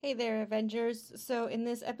Hey there, Avengers. So, in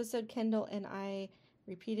this episode, Kendall and I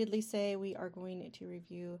repeatedly say we are going to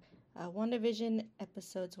review WandaVision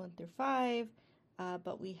episodes 1 through 5,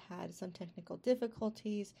 but we had some technical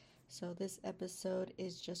difficulties. So, this episode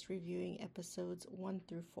is just reviewing episodes 1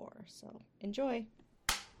 through 4. So, enjoy.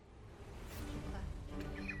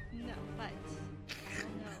 No, but I will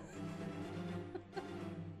know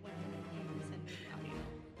when you send me the audio.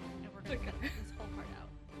 And we're going to cut this whole part out.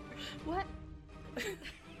 What?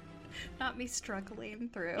 Not me struggling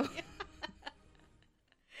through.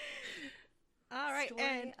 All right, Story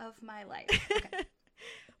and of my life. Okay.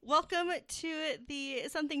 welcome to the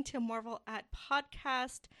Something to Marvel at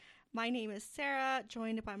podcast. My name is Sarah,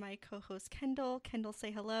 joined by my co-host Kendall. Kendall,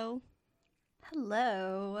 say hello.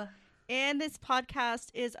 Hello. And this podcast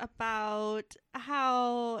is about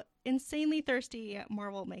how insanely thirsty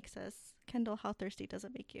Marvel makes us. Kendall, how thirsty does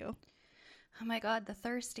it make you? Oh my god, the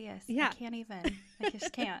thirstiest. Yeah. I can't even. I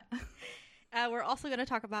just can't. We're also going to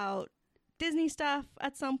talk about Disney stuff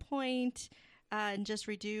at some point, and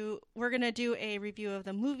we're going to do a review of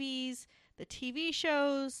the movies, the TV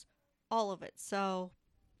shows, all of it. So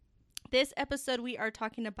this episode we are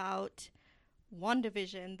talking about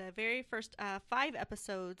WandaVision, the very first 5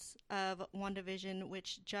 episodes of WandaVision,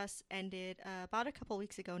 which just ended about a couple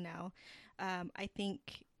weeks ago now. I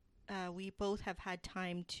think we both have had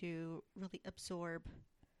time to really absorb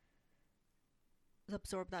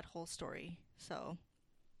that whole story. So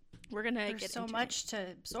we're gonna There's get so into much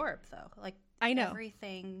to absorb, though. Like, I know.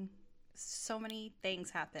 everything, so many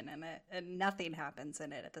things happen in it, and nothing happens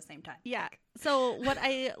in it at the same time. Yeah. So what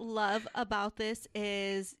I love about this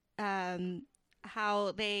is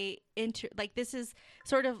how they this is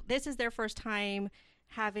their first time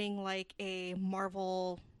having like a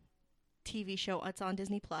Marvel TV show. It's on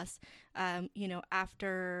Disney Plus.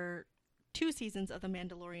 After 2 seasons of The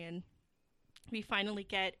Mandalorian, we finally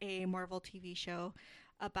get a Marvel TV show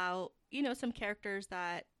about, some characters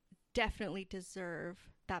that definitely deserve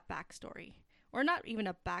that backstory. Or not even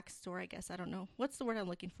a backstory, I guess. I don't know. What's the word I'm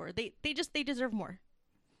looking for? They deserve more.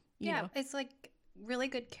 Yeah, it's like really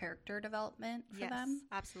good character development for them.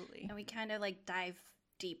 Absolutely. And we kind of like dive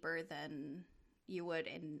deeper than you would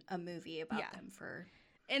in a movie about them for.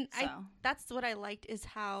 And that's what I liked, is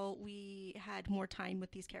how we had more time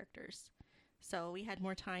with these characters. So we had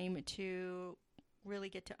more time to really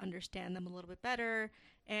get to understand them a little bit better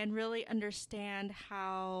and really understand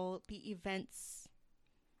how the events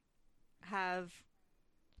have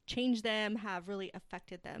changed them, have really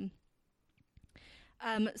affected them.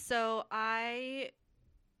 So I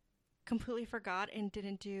completely forgot and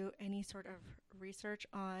didn't do any sort of research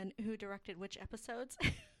on who directed which episodes.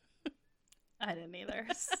 I didn't either.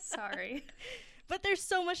 Sorry. But there's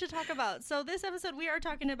so much to talk about. So this episode, we are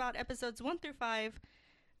talking about episodes 1 through 5.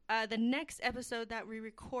 The next episode that we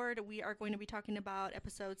record, we are going to be talking about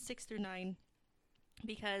episodes 6 through 9,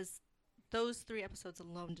 because those 3 episodes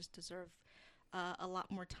alone just deserve a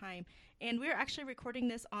lot more time. And we're actually recording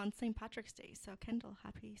this on St. Patrick's Day. So Kendall,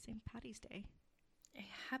 happy St. Patty's Day.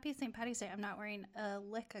 Happy St. Patty's Day. I'm not wearing a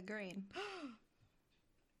lick of green.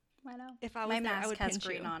 I know. If I was My there, mask I would has pinch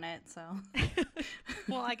green you. on it, so.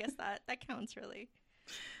 Well, I guess that counts, really.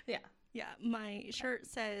 Yeah. Yeah, my shirt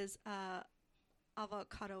says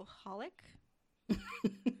avocado-holic.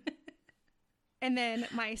 And then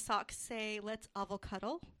my socks say, let's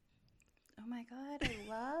avocado. Oh my god, I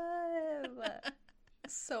love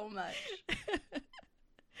so much.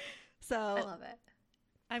 So I love it.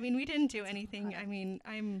 I mean, we didn't do anything. I mean,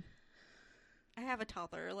 I have a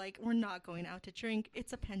toddler. Like, we're not going out to drink.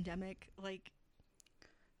 It's a pandemic. Like,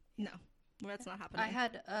 no, that's not happening. I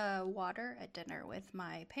had water at dinner with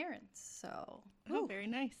my parents, so. Oh, very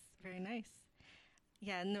nice. Very nice.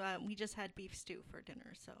 Yeah, and we just had beef stew for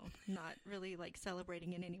dinner, so not really like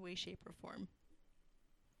celebrating in any way, shape, or form.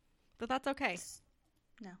 But that's okay.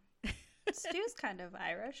 No. Stew's kind of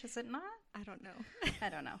Irish, is it not? I don't know. I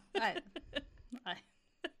don't know. I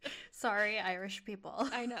sorry, Irish people.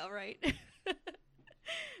 I know, right?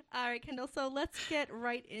 All right, Kendall. So let's get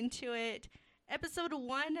right into it. Episode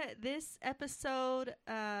 1. This episode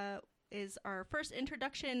is our first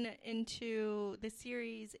introduction into the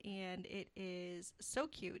series, and it is so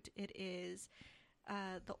cute. It is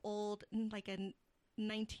the old, like a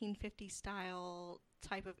 1950s style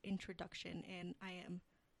type of introduction, and I am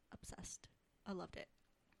obsessed. I loved it.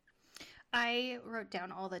 I wrote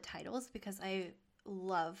down all the titles because I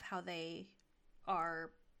love how they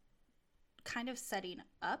are kind of setting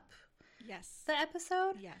up the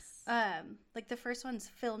episode. Yes. Like the first one's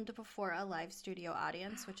filmed before a live studio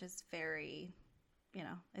audience, which is very,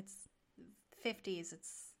 it's 50s.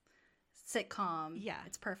 It's sitcom. Yeah.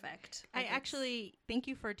 It's perfect. I actually thank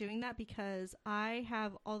you for doing that because I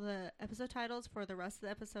have all the episode titles for the rest of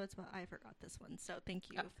the episodes, but I forgot this one. So thank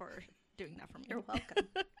you for doing that for me. You're welcome.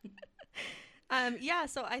 Yeah,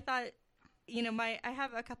 so I thought, I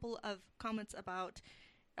have a couple of comments about,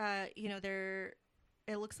 it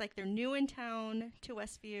looks like they're new in town to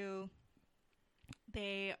Westview.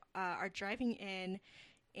 They are driving in,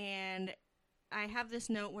 and I have this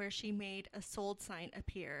note where she made a sold sign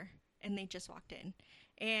appear, and they just walked in.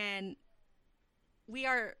 And we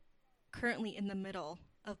are currently in the middle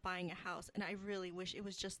of buying a house, and I really wish it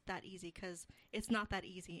was just that easy, because it's not that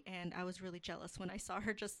easy, and I was really jealous when I saw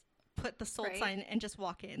her just put the sold sign and just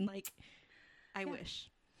walk in. Like, I wish.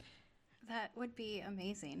 That would be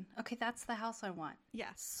amazing. Okay, that's the house I want.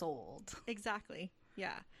 Yeah. Sold. Exactly.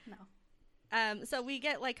 Yeah. No. So we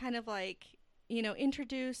get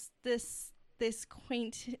introduced this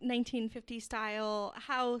quaint 1950s style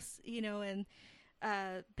house, and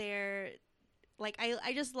they're like,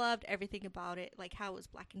 I just loved everything about it, like how it was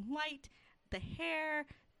black and white, the hair,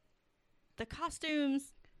 the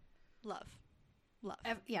costumes. Love.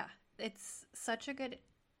 Yeah, it's such a good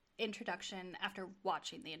introduction after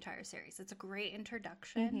watching the entire series. It's a great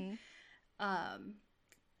introduction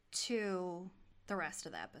to the rest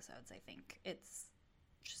of the episodes. I think it's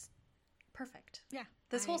just perfect. Yeah,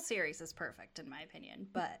 this whole series is perfect in my opinion.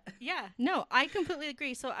 But yeah, no, I completely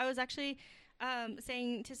agree. So I was actually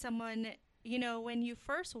saying to someone, when you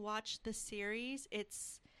first watch the series,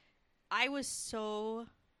 I was so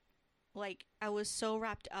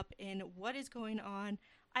wrapped up in what is going on.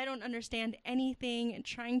 I don't understand anything and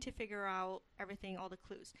trying to figure out everything, all the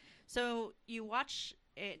clues. So you watch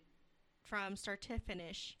it from start to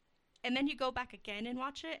finish, and then you go back again and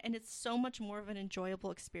watch it, and it's so much more of an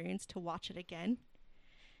enjoyable experience to watch it again.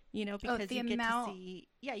 Because you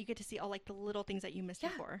get to see all like the little things that you missed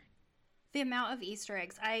before. The amount of Easter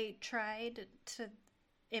eggs. I tried to,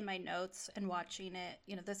 in my notes and watching it,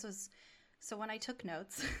 this was, so when I took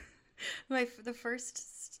notes, I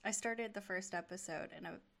started the first episode and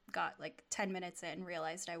I got like 10 minutes in,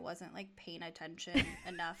 realized I wasn't like paying attention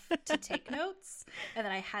enough to take notes, and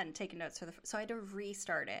then I hadn't taken notes so I had to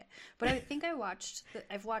restart it. But I think I've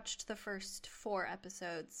watched the first 4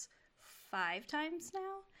 episodes 5 times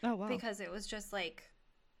now. Oh wow. Because it was just like,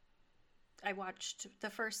 I watched the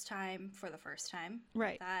first time for the first time,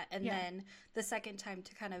 right? And then the second time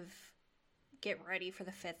to kind of get ready for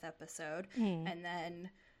the 5th episode, and then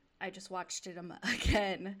I just watched it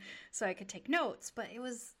again so I could take notes. But it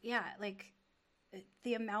was like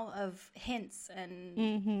the amount of hints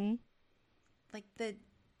and like the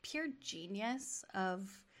pure genius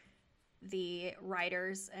of the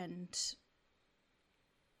writers and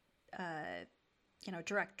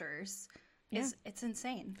directors it's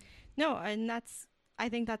insane. No, and I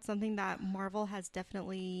think that's something that Marvel has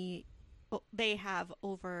definitely, they have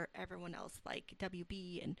over everyone else, like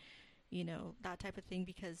WB and, that type of thing,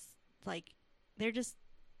 because, like, they're just,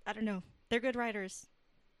 I don't know, they're good writers.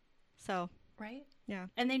 So. Right? Yeah.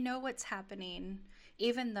 And they know what's happening,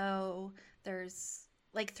 even though there's,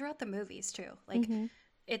 like, throughout the movies, too. Like,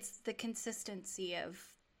 it's the consistency of,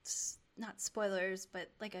 not spoilers,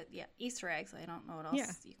 but like Easter eggs. I don't know what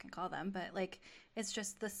else you can call them, but like it's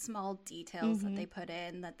just the small details that they put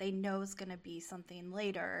in that they know is going to be something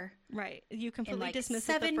later. Right. You completely like dismiss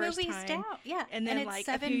it the first time. Down. Yeah. And then like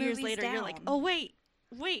a few years later, you're like, oh wait,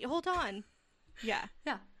 hold on. Yeah.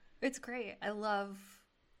 Yeah. It's great. I love.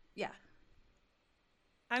 Yeah.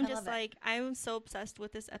 I'm so obsessed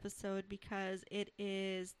with this episode because it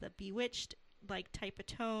is the Bewitched like type of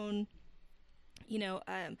tone.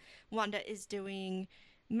 Wanda is doing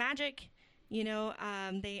magic,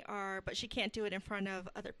 but she can't do it in front of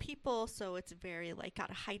other people. So it's very like,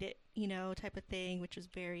 gotta hide it, type of thing, which was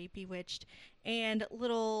very Bewitched. And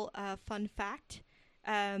little fun fact,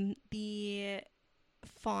 the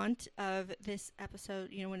font of this episode,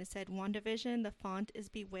 when it said WandaVision, the font is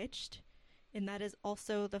Bewitched. And that is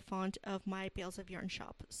also the font of my Bales of Yarn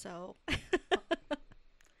shop. So...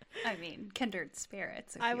 I mean, kindred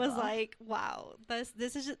spirits. I was like, wow,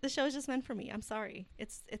 the show is just meant for me. I'm sorry.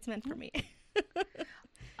 It's meant for me.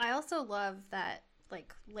 I also love that,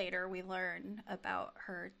 like, later we learn about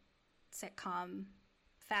her sitcom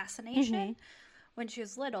fascination when she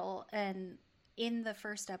was little. And in the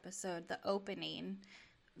first episode, the opening,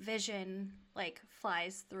 Vision, like,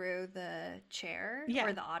 flies through the chair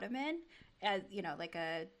or the ottoman. As like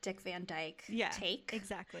a Dick Van Dyke take.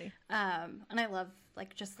 Exactly. And I love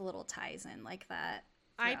like just the little ties in like that.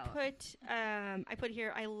 I put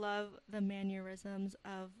here, I love the mannerisms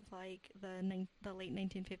of like the late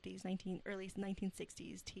 1950s, early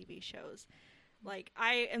 1960s TV shows. Like,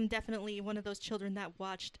 I am definitely one of those children that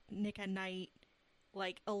watched Nick at Night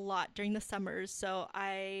like a lot during the summers, so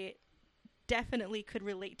I definitely could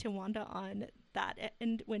relate to Wanda on that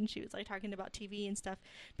and when she was like talking about TV and stuff,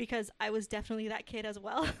 because I was definitely that kid as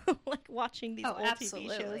well, like watching these Oh, old TV shows,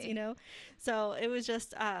 absolutely. So it was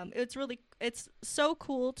just it's so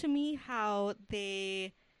cool to me how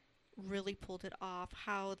they really pulled it off,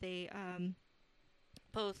 how they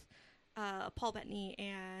both Paul Bettany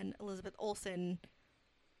and Elizabeth Olsen,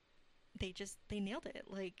 they nailed it.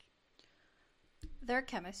 Like, Their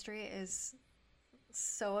chemistry is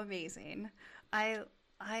so amazing. I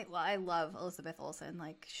I love Elizabeth Olsen.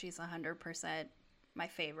 Like she's 100% my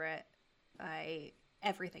favorite. I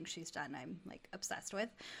everything she's done I'm like obsessed with.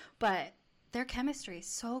 But their chemistry is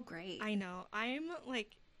so great. I know. I'm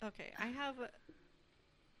like, okay,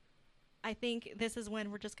 I think this is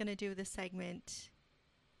when we're just going to do this segment.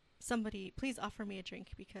 Somebody, please offer me a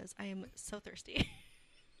drink because I am so thirsty.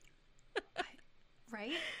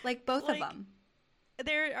 Right? Like both of Like, them.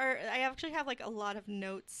 I actually have like a lot of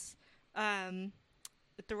notes um,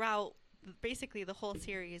 throughout basically the whole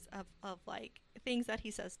series of like things that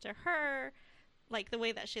he says to her, like the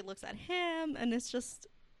way that she looks at him. And it's just,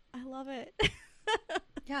 I love it.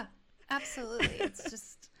 Yeah. Absolutely. It's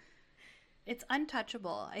just it's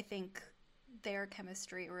untouchable. I think their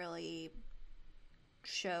chemistry really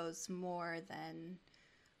shows more than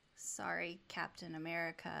sorry Captain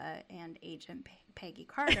America and Agent Peggy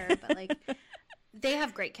Carter, but like they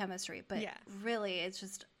have great chemistry, but Yeah. really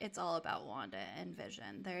it's all about Wanda and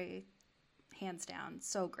Vision. They hands down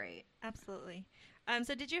so great. Absolutely.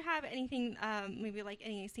 So did you have anything, maybe like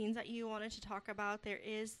any scenes that you wanted to talk about? There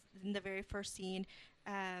is in the very first scene,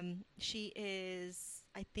 I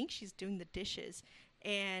think she's doing the dishes,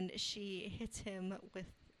 and she hits him with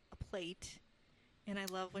a plate. And I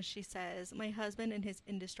love when she says, "My husband and his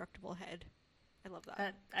indestructible head." I love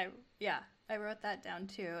that. I yeah, I wrote that down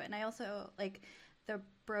too. And I also like the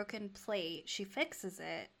broken plate, she fixes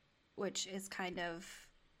it, which is kind of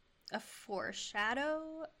a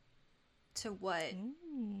foreshadow to what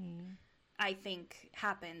Mm. I think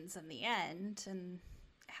happens in the end and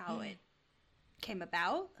how it came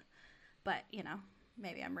about. But,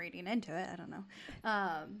 maybe I'm reading into it. I don't know.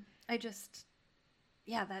 I just,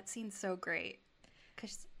 yeah, that scene's so great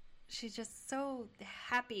because she's just so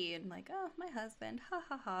happy and like, oh, my husband, ha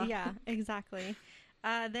ha ha. Yeah, exactly.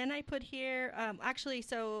 Then I put here, actually,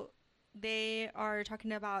 so they are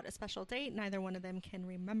talking about a special date. Neither one of them can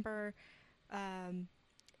remember. Um,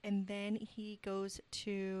 and then he goes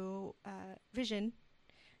to Vision,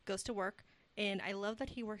 goes to work, and I love that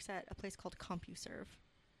he works at a place called CompuServe.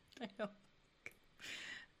 I know.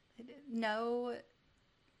 No,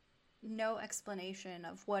 no explanation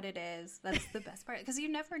of what it is. That's the best part because you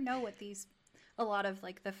never know what a lot of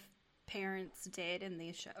like the parents did in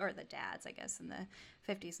these or the dads, I guess, in the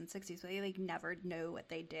 50s and 60s, but they like never know what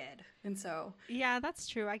they did, and so Yeah, that's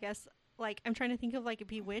true. I guess. Like, I'm trying to think of like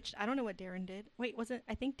Bewitched. I don't know what Darren did. Wait, was it?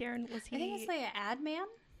 I think Darren was he. I think it's like an ad man.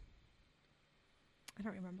 I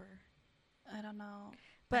don't remember. I don't know.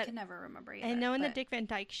 But I can never remember either. I know in the but- Dick Van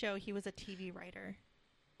Dyke Show he was a TV writer.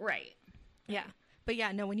 right. Yeah. But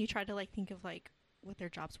yeah, no, when you try to like think of like what their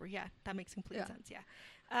jobs were, yeah, that makes complete Yeah. sense.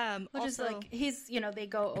 Yeah. Which Also, is like they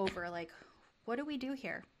go over like, what do we do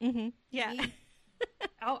here? yeah. We-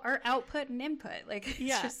 our output and input, like it's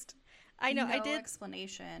Yeah. just I know. no I did.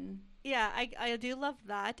 explanation. Yeah, I do love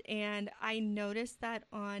that, and I noticed that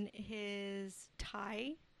on his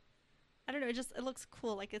tie. I don't know. It looks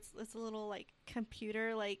cool. Like it's a little like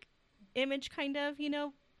computer like image kind of,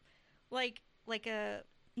 like like a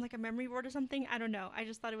memory board or something. I don't know. I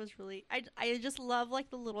just thought it was really. I just love like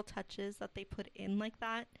the little touches that they put in like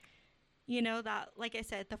that. That, like I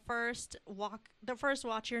said, the first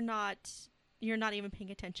watch, you're not even paying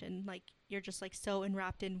attention. Like, you're just like so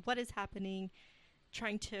enwrapped in what is happening,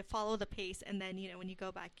 trying to follow the pace, and then when you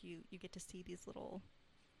go back, you get to see these little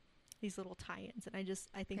tie-ins, and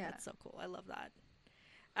I think that's so cool. I love that.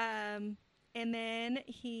 And then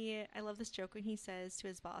I love this joke when he says to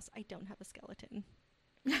his boss, "I don't have a skeleton,"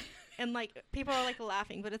 and like people are like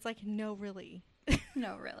laughing, but it's like, no, really.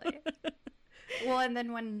 No, really. Well, and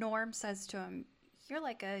then when Norm says to him, "You're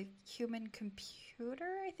like a human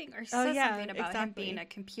computer," I think, or says something about him being a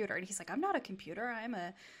computer, and he's like, "I'm not a computer. I'm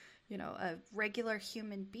a regular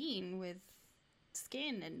human being with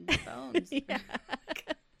skin and bones." Yeah.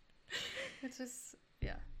 It's just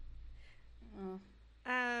Oh,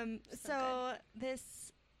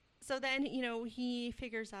 So then he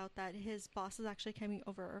figures out that his boss is actually coming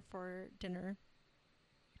over for dinner,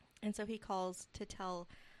 and so he calls to tell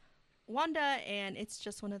Wanda, and it's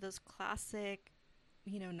just one of those classic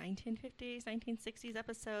 1950s, 1960s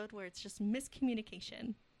episode where it's just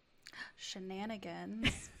miscommunication.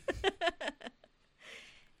 Shenanigans.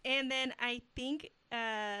 And then I think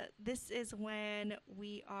this is when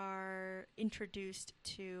we are introduced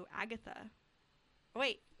to Agatha.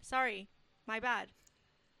 Wait, sorry. My bad.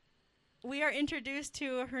 We are introduced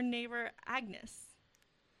to her neighbor, Agnes.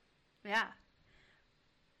 Yeah.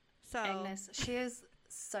 So Agnes, she is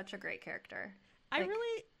such a great character. I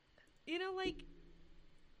really,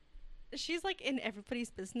 she's like in everybody's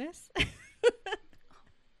business.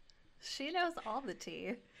 She knows all the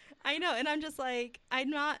tea. I know, and I'm just like, I'm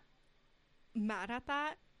not mad at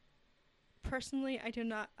that. Personally, I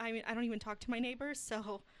don't even talk to my neighbors,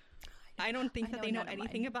 so I don't think that they know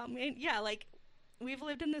anything about me. Yeah, like, we've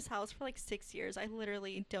lived in this house for like 6 years. I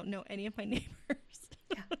literally don't know any of my neighbors.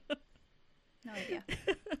 Yeah. No idea.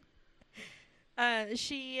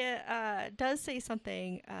 She does say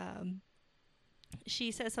something.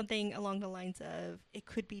 She says something along the lines of, it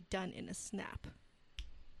could be done in a snap.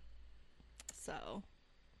 So.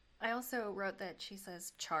 I also wrote that she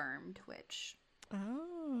says charmed, which,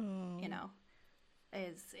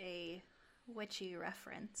 is a witchy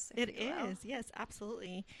reference. It is, yes,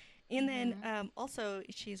 absolutely. And then also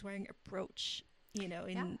she's wearing a brooch,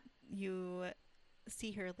 and you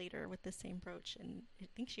see her later with the same brooch, and I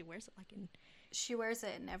think she wears it She wears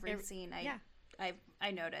it in every scene.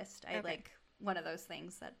 I noticed. I like one of those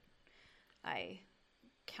things that I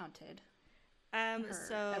counted her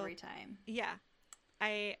every time. Yeah.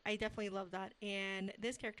 I definitely love that. And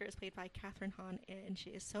this character is played by Catherine Hahn, and she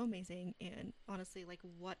is so amazing. And honestly, like,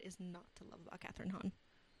 what is not to love about Catherine Hahn?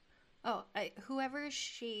 Oh, whoever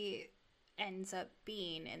she ends up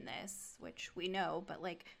being in this, which we know, but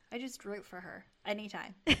like, I just root for her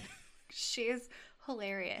anytime. She is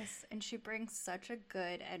hilarious, and she brings such a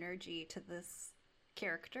good energy to this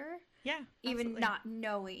character. Yeah, even not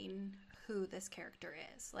knowing who this character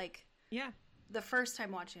is. Like, yeah. The first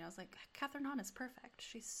time watching, I was like, Catherine Hahn is perfect.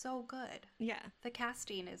 She's so good. Yeah. The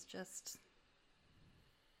casting is just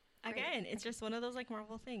great. Again, it's just one of those like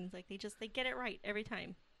Marvel things. Like they get it right every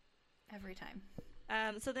time. Every time.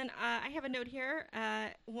 So then I have a note here.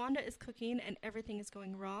 Wanda is cooking and everything is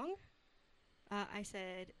going wrong. I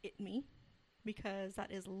said, me, because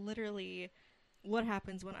that is literally what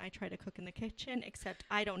happens when I try to cook in the kitchen, except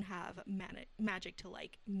I don't have magic to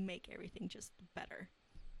like make everything just better.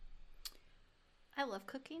 I love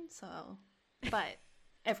cooking, but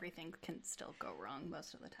everything can still go wrong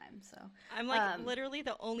most of the time. So I'm like, literally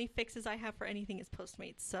the only fixes I have for anything is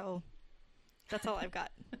Postmates. So that's all I've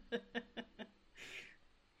got.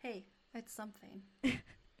 Hey, it's something.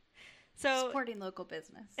 So supporting local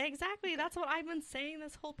business. Exactly. That's what I've been saying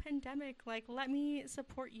this whole pandemic. Like, let me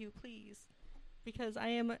support you, please. Because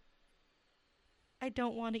I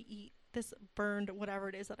don't want to eat this burned whatever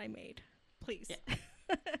it is that I made. Please. Yeah.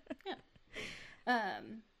 Yeah.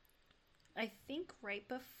 I think right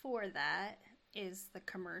before that is the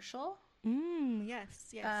commercial.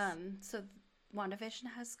 Yes. So WandaVision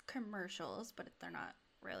has commercials, but they're not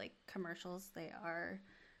really commercials. They are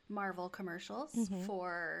Marvel commercials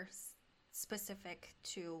for specific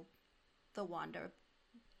to the Wanda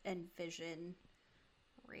and Vision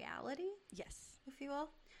reality. Yes. If you will.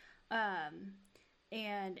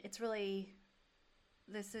 And it's really,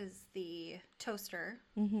 this is the toaster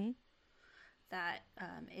that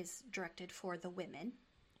is directed for the women,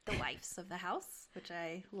 the wives of the house, which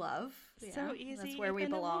I love. So easy. That's where we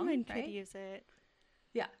belong. A woman right? could use it.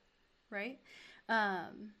 Yeah. Right.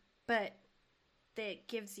 But it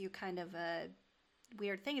gives you kind of a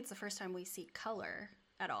weird thing. It's the first time we see color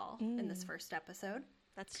at all in this first episode.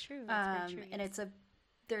 That's true. That's very true. And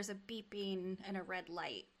there's a beeping and a red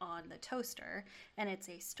light on the toaster, and it's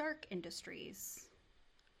a Stark Industries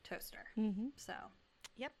toaster. So,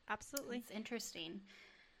 yep, absolutely. it's interesting.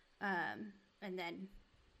 And then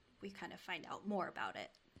we kind of find out more about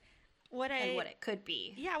it and what it could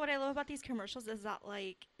be. Yeah, what I love about these commercials is that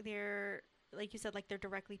like they're, like you said, like they're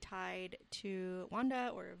directly tied to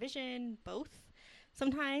Wanda or Vision, both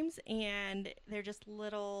sometimes, and they're just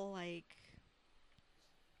little like,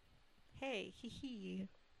 hey, hee hee,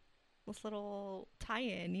 this little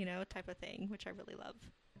tie-in, type of thing, which I really love.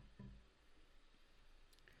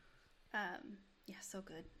 Yeah, so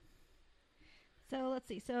good. So let's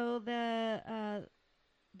see. So the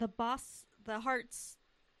boss, the Harts,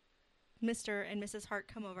 Mr. and Mrs. Hart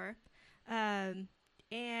come over,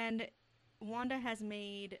 and Wanda has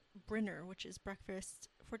made Brinner, which is breakfast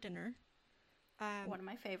for dinner. One of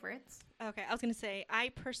my favorites. Okay, I was going to say, I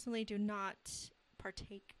personally do not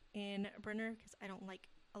partake in Brinner because I don't like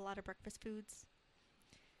a lot of breakfast foods.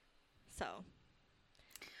 So.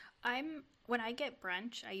 When I get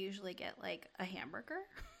brunch, I usually get like a hamburger.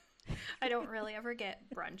 I don't really ever get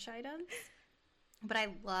brunch items, but I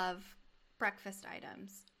love breakfast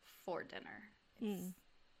items for dinner.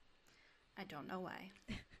 I don't know why.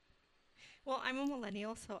 Well, I'm a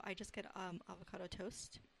millennial, so I just get avocado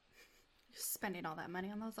toast. Just spending all that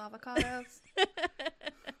money on those avocados.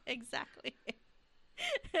 Exactly.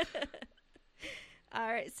 All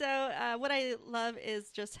right. So what I love is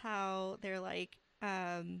just how they're like,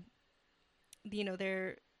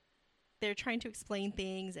 they're trying to explain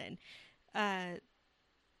things, and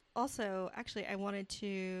also, actually, I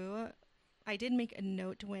did make a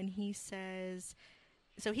note when he says,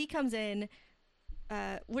 so he comes in.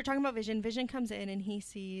 We're talking about Vision. Vision comes in and he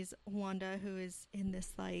sees Wanda, who is in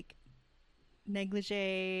this like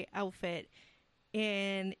negligee outfit,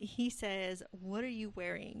 and he says, "What are you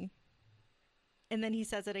wearing?" And then he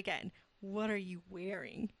says it again. "What are you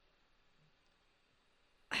wearing?"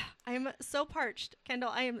 I am so parched,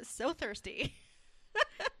 Kendall. I am so thirsty.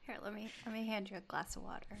 Here, let me hand you a glass of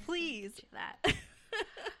water. Please. Do that.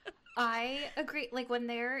 I agree. Like when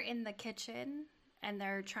they're in the kitchen and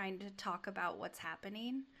they're trying to talk about what's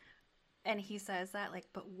happening, and he says that, like,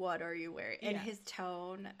 "But what are you wearing?" And his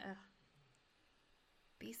tone,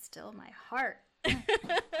 "Be still, my heart."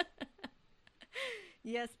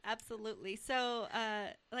 Yes, absolutely. So,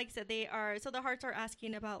 like I said, the Hearts are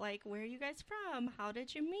asking about, like, where are you guys from? How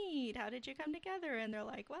did you meet? How did you come together? And they're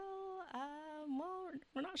like, well,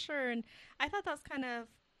 we're not sure. And I thought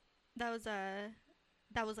that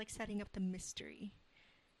was like setting up the mystery,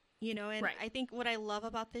 and right. I think what I love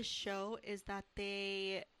about this show is that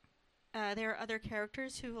there are other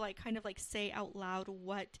characters who like kind of like say out loud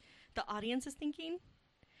what the audience is thinking.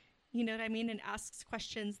 You know what I mean? And asks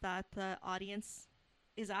questions that the audience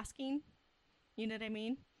is asking. You know what I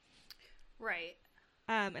mean? Right.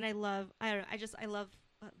 And I love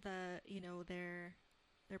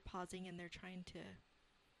they're pausing and they're trying to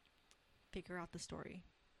figure out the story.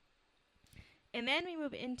 And then we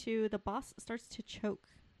move into the boss starts to choke.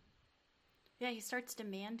 Yeah, he starts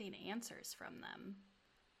demanding answers from them.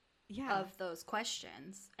 Yeah. Of those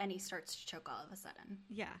questions, and he starts to choke all of a sudden.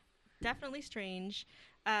 Yeah. Definitely strange.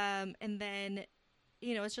 And then,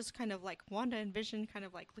 it's just kind of like Wanda and Vision kind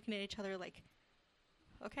of like looking at each other like,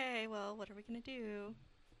 okay, well, what are we going to do?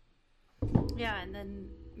 Yeah, and then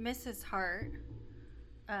Mrs. Hart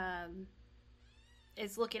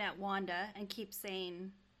is looking at Wanda and keeps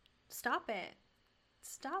saying, "Stop it.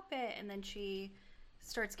 Stop it." And then she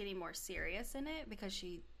starts getting more serious in it because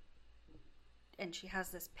she has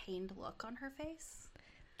this pained look on her face.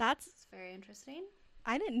 It's very interesting.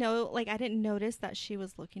 I didn't notice that she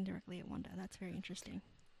was looking directly at Wanda. That's very interesting.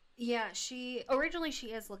 Yeah, originally she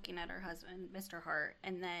is looking at her husband, Mr. Hart,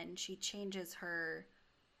 and then she changes her,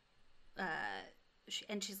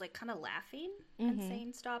 and she's like kind of laughing and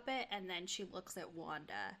saying "stop it," and then she looks at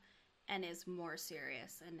Wanda and is more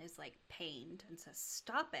serious and is like pained and says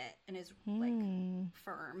 "stop it" and is like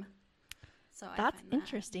firm. So that's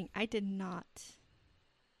interesting. I did not.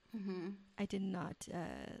 I didn't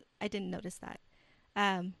notice that.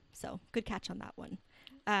 So good catch on that one.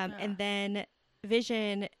 And then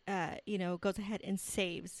Vision, goes ahead and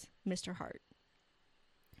saves Mr. Hart.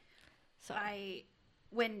 So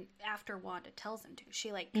after Wanda tells him to,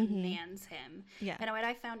 she like commands him. Yeah. And what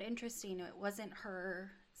I found interesting, it wasn't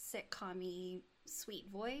her sitcom-y sweet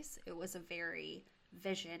voice. It was a very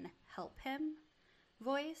Vision help him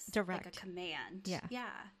voice. Direct. Like a command. Yeah.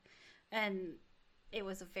 Yeah. And it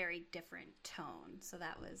was a very different tone. So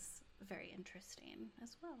that was very interesting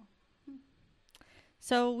as well.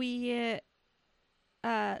 So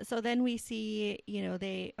so then we see,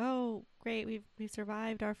 great, we've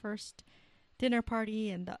survived our first dinner party,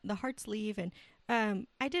 and the Hearts leave, and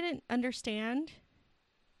I didn't understand,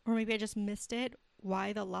 or maybe I just missed it,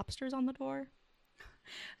 why the lobster's on the door.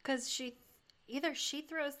 Because she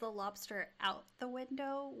throws the lobster out the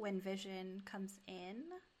window when Vision comes in,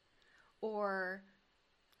 or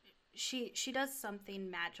she does something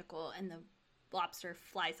magical and the lobster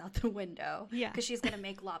flies out the window. Yeah. Because she's going to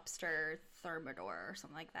make lobster thermidor or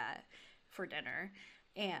something like that for dinner.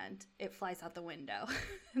 And it flies out the window.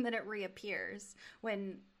 And then it reappears.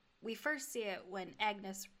 When we first see it, when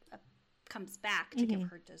Agnes comes back to give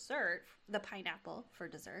her dessert, the pineapple for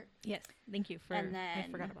dessert. Yes. Thank you for, and then, I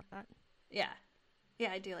forgot about that. Yeah.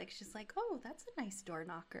 Yeah, I do. Like, she's like, "Oh, that's a nice door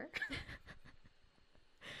knocker."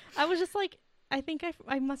 I was just like, I think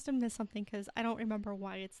I must have missed something because I don't remember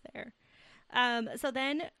why it's there. So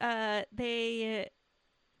then they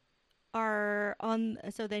are on.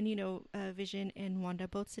 So then Vision and Wanda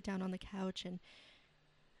both sit down on the couch, and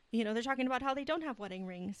they're talking about how they don't have wedding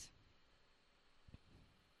rings.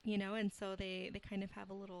 you know, and so they kind of have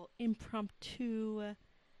a little impromptu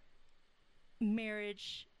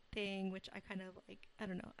marriage thing, which I kind of like. I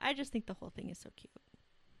don't know. I just think the whole thing is so cute.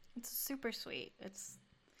 It's super sweet. It's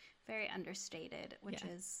very understated, which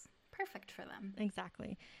is perfect for them.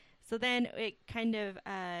 Exactly. So then it kind of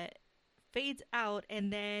fades out,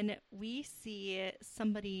 and then we see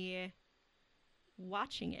somebody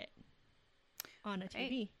watching it on a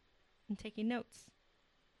TV and taking notes.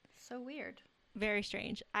 So weird. Very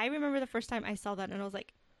strange. I remember the first time I saw that, and I was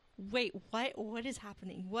like, wait, what? What is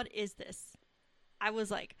happening? What is this? I was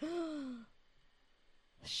like,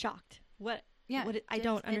 shocked. What? Yeah. What, I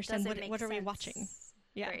don't understand. What are we watching?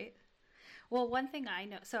 Yeah. Right. Well, one thing I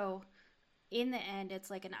know, so in the end, it's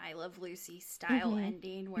like an I Love Lucy style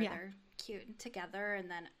ending where they're cute together,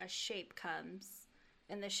 and then a shape comes,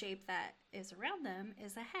 and the shape that is around them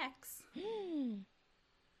is a hex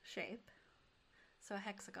shape. So a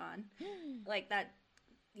hexagon, like that,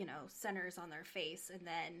 you know, centers on their face, and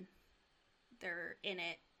then they're in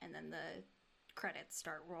it, and then the credits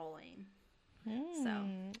start rolling. So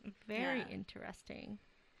very interesting.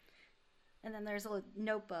 And then there's a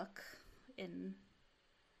notebook in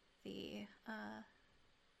the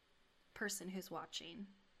person who's watching.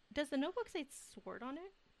 Does the notebook say sword on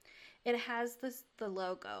it? It has the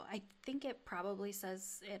logo. I think it probably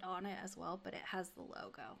says it on it as well, but it has the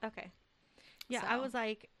logo. Okay. Yeah, so. I was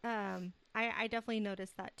like, I definitely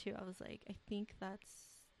noticed that too. I was like, I think that's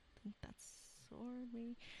sword.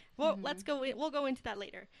 Maybe. Well, let's go. We'll go into that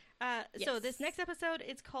later. Yes. So this next episode,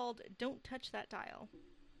 it's called "Don't Touch That Dial."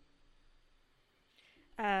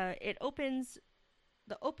 It opens.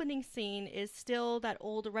 The opening scene is still that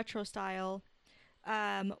old retro style.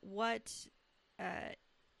 What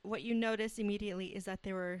you notice immediately is that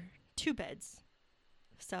there were 2 beds.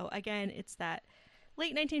 So again, it's that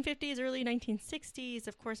late 1950s, early 1960s.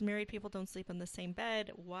 Of course, married people don't sleep in the same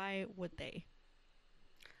bed. Why would they?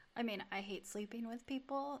 I mean, I hate sleeping with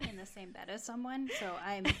people in the same bed as someone, so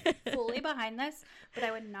I'm fully behind this, but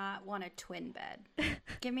I would not want a twin bed.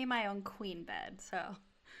 Give me my own queen bed, so.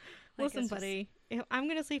 Like, listen, buddy, if I'm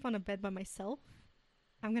going to sleep on a bed by myself,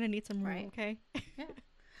 I'm going to need some room, okay? Yeah.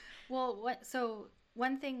 Well,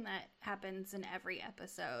 one thing that happens in every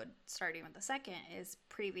episode, starting with the second, is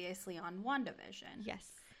previously on WandaVision. Yes.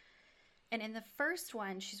 And in the first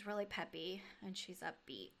one, she's really peppy and she's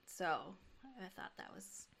upbeat, so I thought that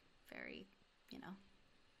was very,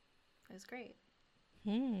 it was great.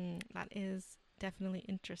 That is definitely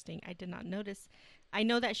interesting. I did not notice. I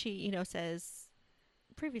know that she, says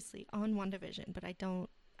previously on WandaVision, but I don't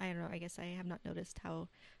know. I guess I have not noticed how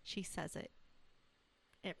she says it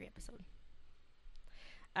every episode.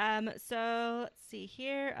 So let's see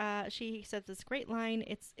here. She says this great line.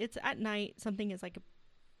 It's at night. Something is like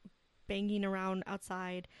banging around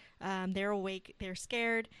outside. They're awake. They're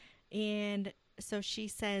scared. And so she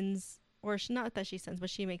sends, or not that she sends, but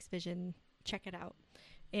she makes Vision check it out.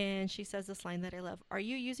 And she says this line that I love. "Are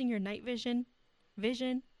you using your night vision?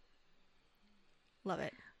 Vision?" Love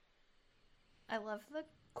it. I love the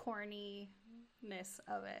corniness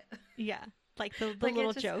of it. Yeah. Like the like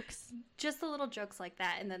little jokes. Just the little jokes like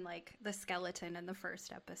that. And then like the skeleton in the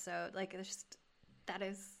first episode. Like that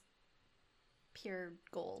is pure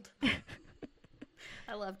gold.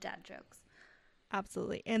 I love dad jokes.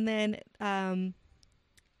 Absolutely. And then,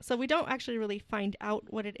 so we don't actually really find out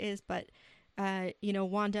what it is, but,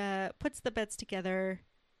 Wanda puts the beds together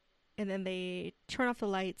and then they turn off the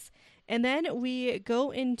lights. And then we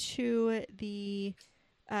go into the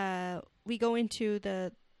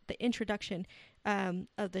introduction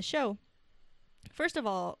of the show. First of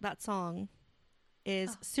all, that song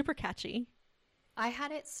is super catchy. I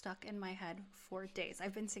had it stuck in my head for days.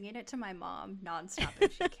 I've been singing it to my mom nonstop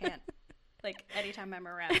and she can't. Like, anytime I'm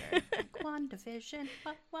around her. Like, WandaVision,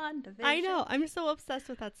 WandaVision. I know. I'm so obsessed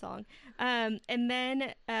with that song. And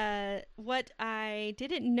then what I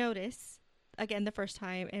didn't notice, again, the first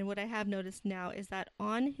time, and what I have noticed now, is that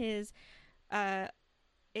on his,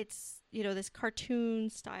 it's, this cartoon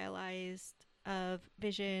stylized of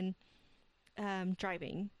Vision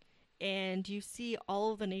driving. And you see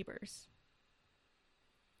all of the neighbors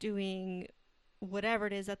doing whatever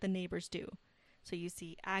it is that the neighbors do. So you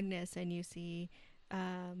see Agnes and you see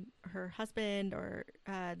her husband, or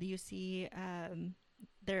you see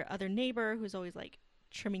their other neighbor who's always like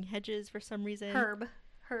trimming hedges for some reason. Herb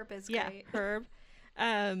is great. Yeah, Herb.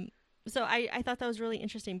 So I thought that was really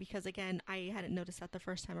interesting because, again, I hadn't noticed that the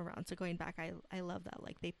first time around. So going back, I love that.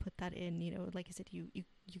 Like they put that in, like I said, you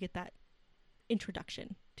get that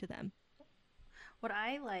introduction to them. What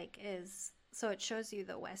I like is, so it shows you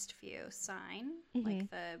the Westview sign, like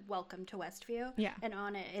the welcome to Westview. Yeah. And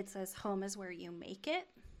on it, it says home is where you make it.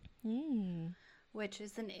 Mm. which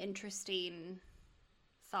is an interesting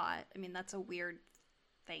thought. I mean, that's a weird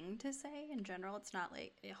thing to say in general. It's not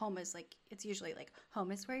like home is like, it's usually like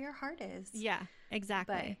home is where your heart is. Yeah,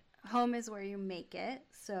 exactly. But home is where you make it.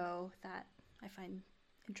 So that I find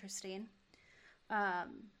interesting.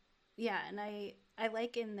 Yeah, and I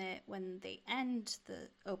like in that when they end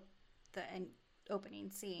opening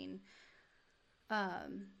scene,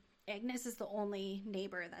 Agnes is the only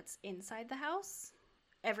neighbor that's inside the house.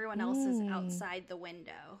 Everyone else is outside the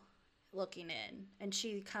window looking in, and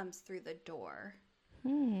she comes through the door.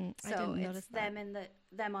 I So didn't it's notice that.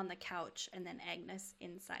 them on the couch, and then Agnes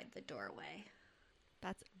inside the doorway.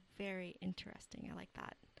 That's very interesting. I like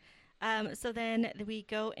that. So then we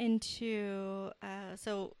go into,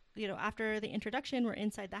 after the introduction, we're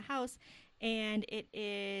inside the house, and it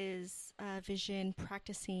is Vision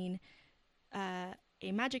practicing a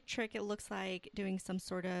magic trick. It looks like doing some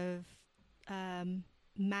sort of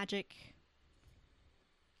magic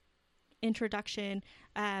introduction,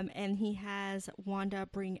 and he has Wanda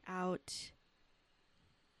bring out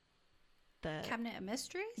the Cabinet of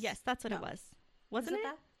Mysteries? Yes, that's what it was. Wasn't it?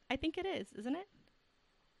 That? I think it is, isn't it?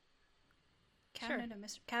 Cabinet of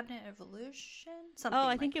Mysteries? Cabinet of Illusion? Something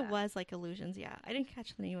I think it was like Illusions, yeah. I didn't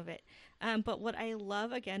catch the name of it. But what I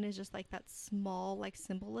love, again, is just like that small like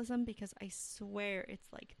symbolism, because I swear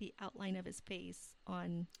it's like the outline of his face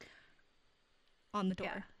on the door.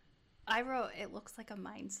 Yeah. I wrote, it looks like the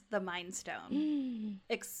Mind Stone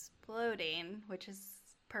exploding, which is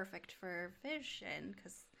perfect for Vision,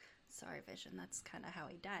 because, sorry, Vision, that's kind of how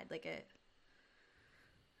he died. Like it,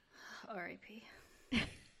 R.I.P.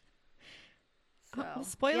 So,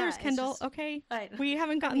 spoilers, yeah, Kendall. just, okay, we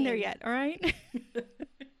haven't gotten there yet. All right.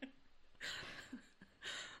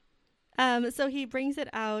 So he brings it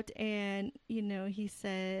out, and he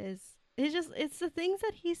says it's the things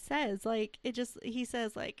that he says. Like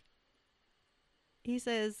he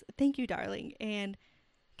says, "Thank you, darling." And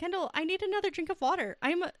Kendall, I need another drink of water.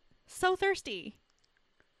 I'm so thirsty.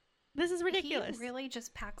 This is ridiculous. He really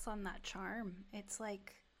just packs on that charm. It's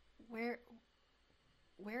like, where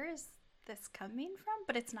is this coming from?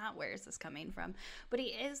 But it's not, where is this coming from? But he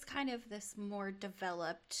is kind of this more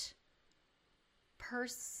developed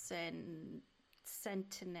person,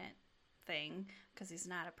 sentient thing, because he's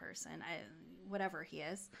not a person, whatever he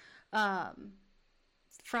is,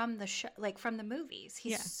 from the show, like from the movies.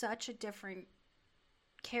 He's such a different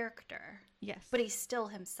character. Yes. But he's still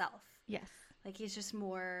himself. Yes. Like he's just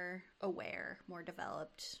more aware, more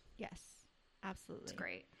developed. Yes, absolutely. It's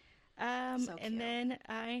great. So and then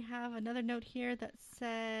I have another note here that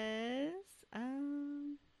says,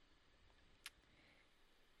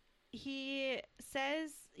 he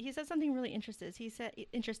says something really interesting.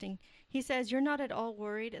 He says, "You're not at all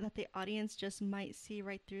worried that the audience just might see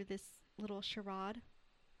right through this little charade?"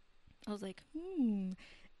 I was like,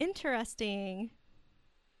 interesting.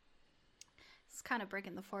 It's kind of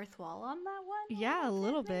breaking the fourth wall on that one. Yeah, a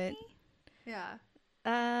little bit. Yeah.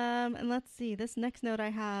 And let's see. This next note I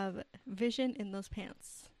have, Vision in those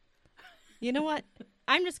pants. You know what?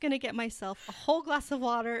 I'm just going to get myself a whole glass of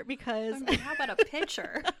water because... I mean, how about a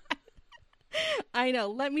pitcher? I know.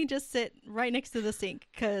 Let me just sit right next to the sink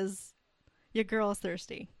because your girl is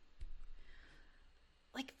thirsty.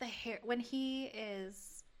 Like the hair, when he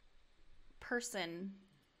is person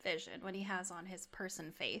Vision, when he has on his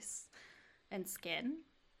person face and skin,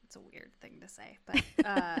 it's a weird thing to say, but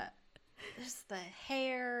just the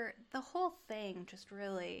hair, the whole thing just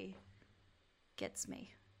really gets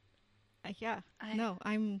me. No,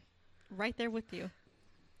 I'm right there with you.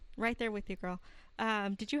 Right there with you, girl.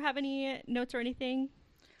 Did you have any notes or anything?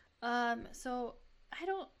 So I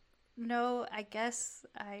don't know. I guess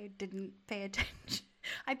I didn't pay attention.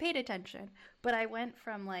 I paid attention, but I went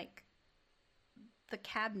from like the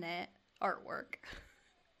cabinet artwork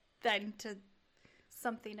then to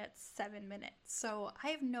something at 7 minutes. So I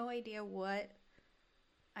have no idea what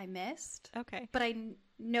I missed. Okay. But I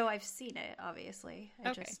know I've seen it, obviously.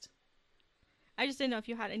 I just didn't know if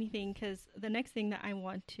you had anything, because the next thing that I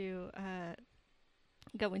want to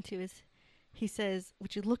go into is, he says,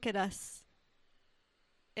 "Would you look at us?"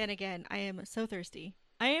 And again, I am so thirsty.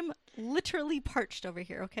 I am literally parched over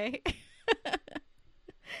here, okay?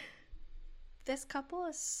 This couple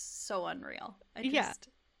is so unreal.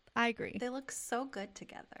 I agree. They look so good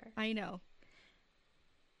together. I know.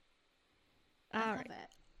 I love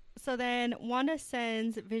it. So then Wanda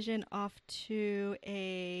sends Vision off to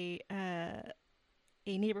a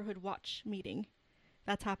neighborhood watch meeting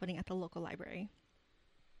that's happening at the local library.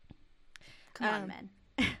 Come on, men.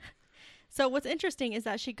 So what's interesting is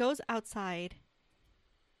that she goes outside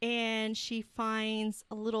and she finds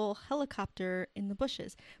a little helicopter in the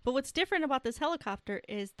bushes. But what's different about this helicopter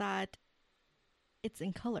is that it's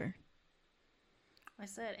in color. I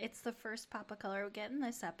said it's the first pop of color we get in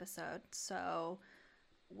this episode, so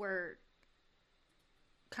we're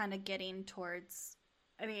kind of getting towards.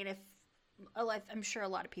 I mean, I'm sure a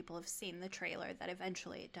lot of people have seen the trailer that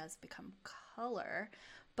eventually it does become color,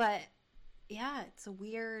 but yeah, it's a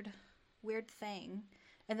weird thing.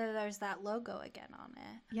 And then there's that logo again on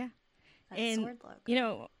it. Yeah, that and sword logo. You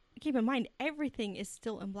know, keep in mind everything is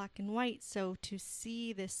still in black and white, so to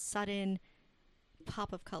see this sudden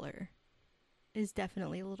pop of color is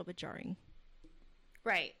definitely a little bit jarring.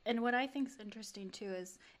 Right. And what I think is interesting too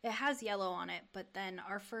is it has yellow on it, but then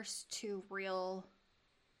our first two real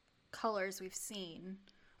colors we've seen,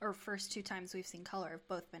 or first two times we've seen color, have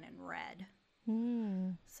both been in red.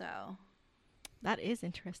 So that is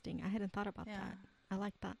interesting. I hadn't thought about that. I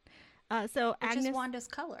like that. So Which Agnes, is Wanda's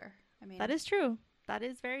color. I mean, that is true. That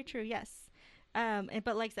is very true. Yes.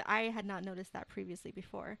 But like I said, I had not noticed that previously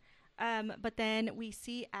before. But then we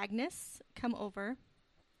see Agnes come over,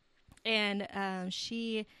 and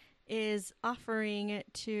she is offering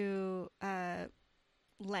to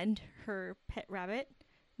lend her pet rabbit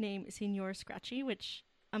named Senor Scratchy, which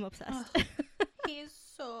I'm obsessed. Oh, he's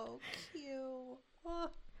so cute. Oh,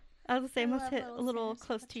 I was say, must love hit a little little Senor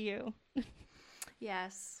close Scratchy. to you.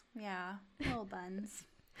 Yes. Yeah. Little buns.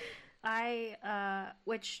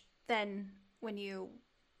 Which then when you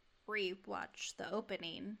re-watch the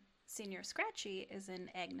opening, Senior Scratchy is in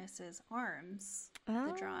Agnes's arms,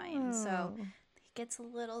 the drawing. So he gets a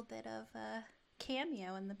little bit of a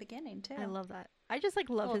cameo in the beginning too. I love that. I just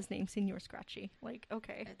love his name, Senor Scratchy. Like,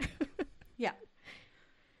 okay. Yeah.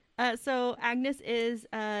 So Agnes is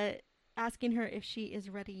asking her if she is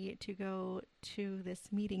ready to go to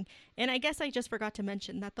this meeting. And I guess I just forgot to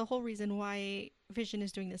mention that the whole reason why Vision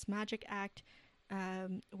is doing this magic act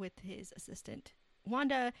with his assistant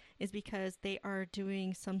Wanda is because they are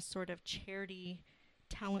doing some sort of charity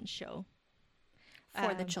talent show.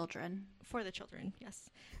 For the children. For the children, yes.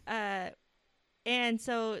 And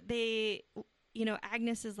so they,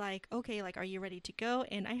 Agnes is like, okay, like, are you ready to go?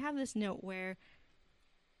 And I have this note where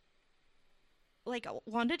like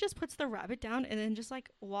Wanda just puts the rabbit down and then just like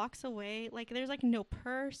walks away. Like there's like no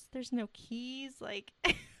purse, there's no keys. Like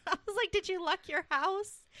I was like, did you lock your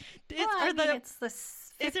house? It's the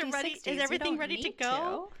 50s, is it ready? 60s. Is everything ready to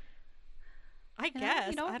go? I guess.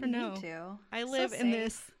 You don't I don't know. need to. I live in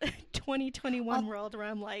this 2021 world where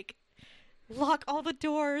I'm like, lock all the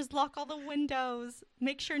doors, lock all the windows,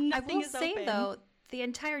 make sure nothing is open. I will say though, the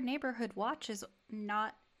entire neighborhood watch is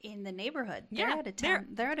not in the neighborhood. They're out of town.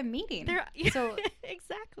 They're at a meeting. So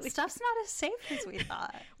exactly. Stuff's not as safe as we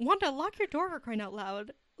thought. Wanda, lock your door, for crying out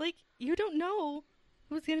loud. Like, you don't know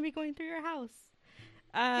who's going to be going through your house.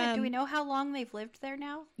 Do we know how long they've lived there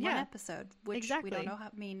now? Yeah, one episode, which exactly. We don't know how.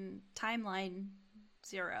 I mean, timeline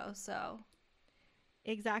 0. So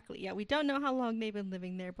exactly. Yeah, we don't know how long they've been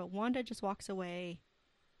living there, but Wanda just walks away.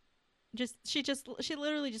 She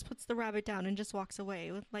literally just puts the rabbit down and just walks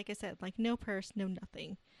away with, like I said, like no purse, no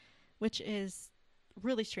nothing, which is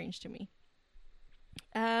really strange to me.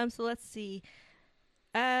 So let's see.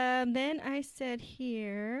 Then I said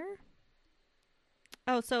here.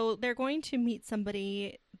 Oh, so they're going to meet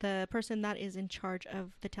somebody, the person that is in charge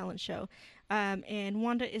of the talent show. And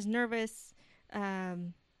Wanda is nervous.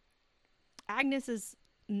 Agnes is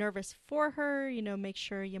nervous for her, make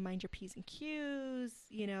sure you mind your P's and Q's,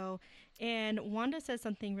 and Wanda says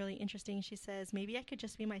something really interesting. She says, maybe I could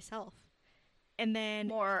just be myself. And then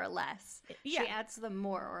more or less. Yeah. She adds the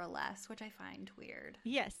more or less, which I find weird.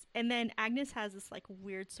 Yes. And then Agnes has this like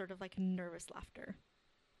weird sort of like nervous laughter.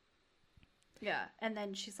 Yeah. And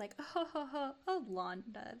then she's like, oh,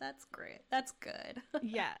 Wanda, that's great. That's good.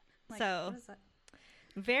 Yeah. Like, so what is that?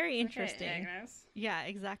 very interesting. Okay, yeah,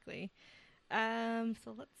 exactly.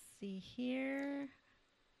 So let's see here.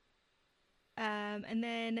 And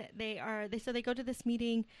then they go to this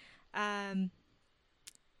meeting, and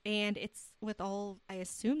it's with all, I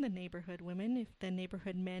assume, the neighborhood women, if the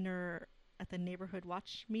neighborhood men are at the neighborhood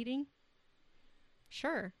watch meeting.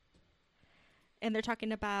 Sure. And they're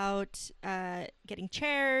talking about getting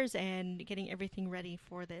chairs and getting everything ready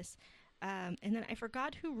for this. And then I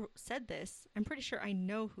forgot who said this. I'm pretty sure I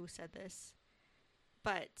know who said this.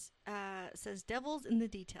 But says devil's in the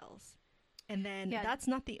details. And then that's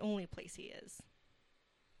not the only place he is.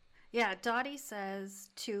 Yeah, Dottie says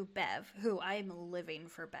to Bev, who I'm living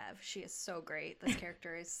for Bev. She is so great. This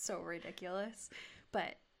character is so ridiculous.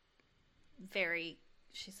 But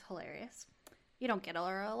she's hilarious. You don't get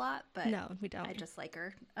her a lot, but no, we don't. I just like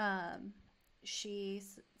her.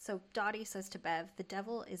 so Dottie says to Bev, the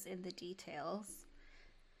devil is in the details.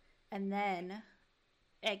 And then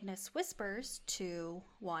Agnes whispers to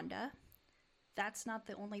Wanda, that's not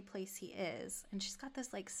the only place he is. And she's got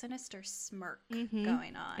this like sinister smirk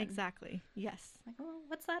going on. Exactly. Yes. Like, well,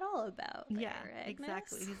 what's that all about there, yeah, Agnes?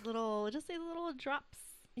 exactly. These little drops,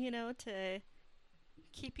 to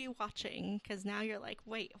keep you watching, because now you're like,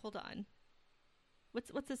 wait, hold on.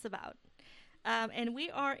 What's this about? And we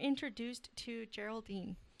are introduced to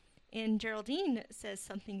Geraldine. And Geraldine says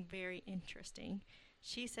something very interesting.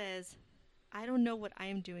 She says, I don't know what I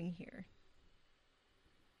am doing here.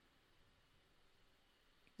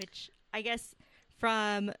 Which I guess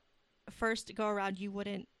from first go around, you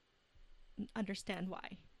wouldn't understand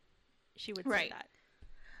why she would say that.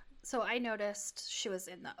 So I noticed she was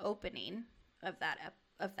in the opening of that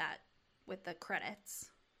with the credits,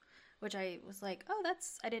 which I was like, oh,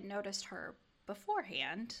 I didn't notice her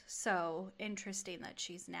beforehand. So interesting that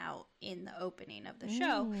she's now in the opening of the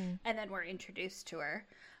show, and then we're introduced to her.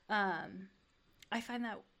 I find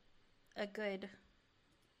that a good,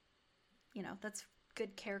 that's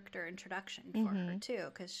good character introduction for her too,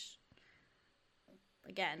 because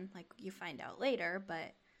again, like you find out later,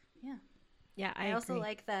 but yeah, I also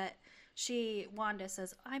like that Wanda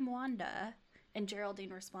says, I'm Wanda, and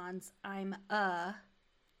Geraldine responds, I'm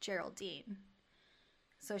Geraldine.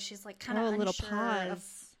 So she's like kind of unsure. A little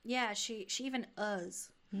pause. Yeah, she even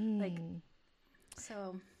like,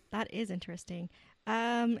 so that is interesting.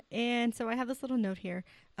 And so I have this little note here.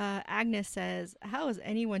 Agnes says, how is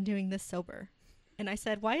anyone doing this sober? And I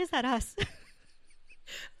said, why is that us?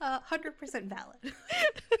 100% valid.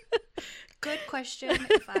 Good question.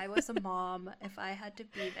 If I was a mom, if I had to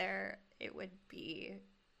be there, it would be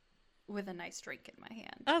with a nice drink in my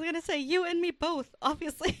hand. I was going to say, you and me both,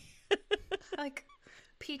 obviously. Like,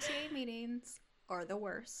 PTA meetings are the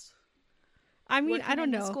worst. I mean, I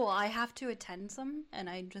don't know. School, I have to attend some, and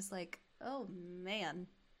I'm just like, oh, man.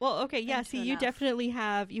 Well, okay, yeah, see, you definitely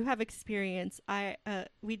have experience.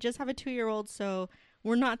 We just have a 2-year-old, so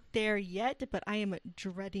we're not there yet, but I am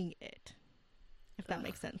dreading it, if that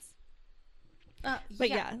makes sense. But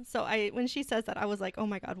yeah, so when she says that, I was like, oh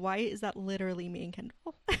my God, why is that literally me and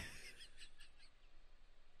Kendall?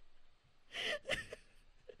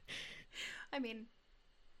 I mean,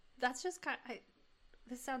 that's just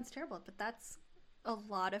this sounds terrible, but that's a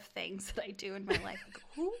lot of things that I do in my life. Like,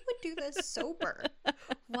 who would do this sober?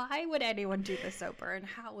 Why would anyone do this sober? And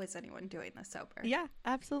how is anyone doing this sober? Yeah,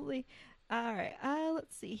 absolutely. All right.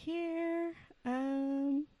 Let's see here.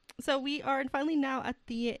 So we are finally now at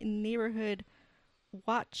the neighborhood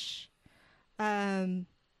watch. And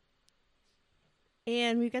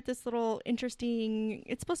we get this little interesting,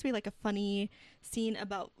 it's supposed to be like a funny scene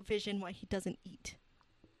about Vision, why he doesn't eat.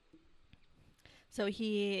 So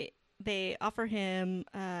they offer him,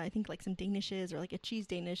 I think like some Danishes or like a cheese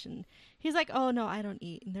Danish. And he's like, oh no, I don't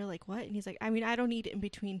eat. And they're like, what? And he's like, I mean, I don't eat in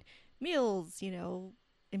between meals, in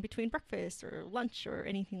between breakfast or lunch or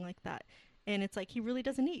anything like that. And it's like, he really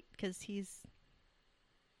doesn't eat because he's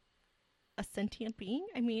a sentient being.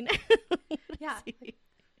 I mean, yeah,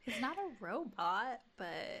 he's not a robot,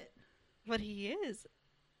 but he is.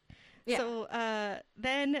 Yeah. So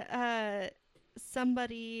then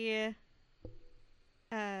somebody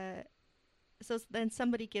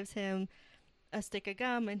gives him a stick of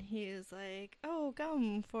gum, and he's like, oh,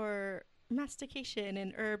 gum for mastication.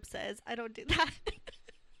 And Herb says, I don't do that.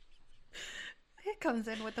 It comes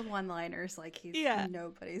in with the one-liners like he's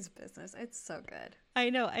nobody's business. It's so good. I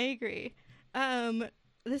know, I agree.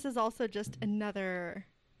 This is also just another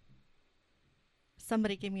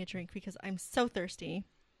somebody give me a drink because I'm so thirsty.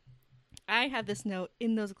 I have this note,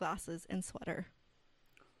 in those glasses and sweater.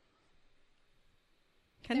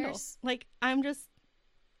 Kendall, like, I'm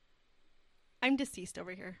deceased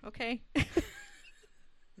over here, okay?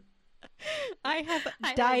 I have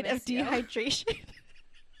died of dehydration.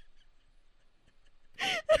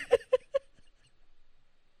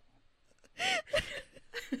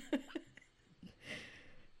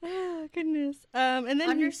 Oh goodness. And then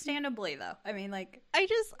understandably though, I mean, like, I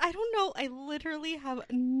don't know, I literally have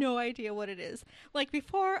no idea what it is. Like,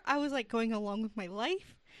 before I was like going along with my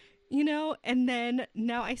life, and then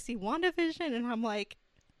now I see WandaVision and I'm like,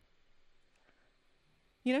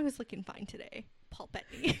 who's looking fine today? Paul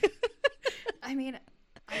Bettany. I mean,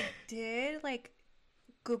 I did like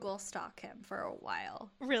Google stalk him for a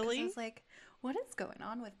while. Really? I was like, what is going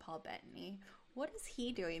on with Paul Bettany? What is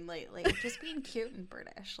he doing lately? Just being cute and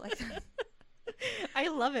British. Like, I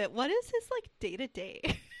love it. What is his like day-to-day?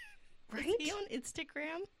 Right? Is he on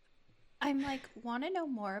Instagram? I'm like, want to know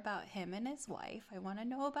more about him and his wife. I want to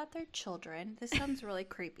know about their children. This sounds really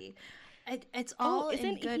creepy. It's all in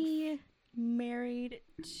isn't good. he married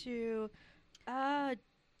to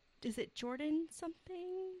is it Jordan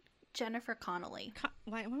something? Jennifer Connelly.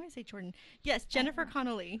 Why do I say Jordan? Yes, Jennifer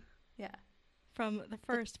Connelly Yeah. from the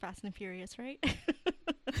first Fast and Furious, right?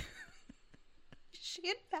 She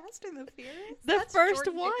in Fast and the Furious? The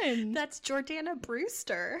first one. That's Jordana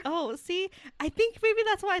Brewster. Oh, see, I think maybe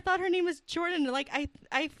that's why I thought her name was Jordan. Like,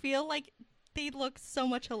 I feel like they look so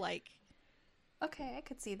much alike. Okay, I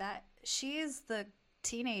could see that. She is the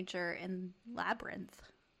teenager in Labyrinth.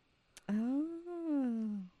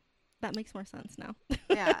 Oh, that makes more sense now.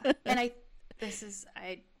 Yeah, and I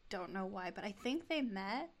don't know why, but I think they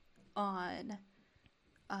met on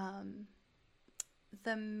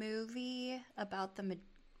the movie about the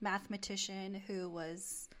mathematician who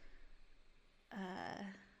was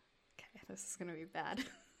okay, this is gonna be bad.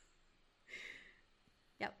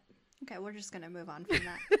 Yep. Okay, we're just gonna move on from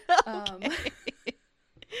that.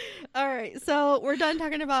 All right, so we're done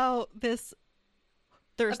talking about this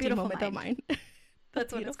thirsty Beautiful moment of mine.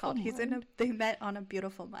 That's what it's called. Beautiful They met on A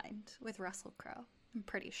Beautiful Mind with Russell Crowe. I'm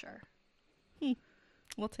pretty sure.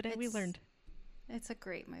 Well, today we learned. It's a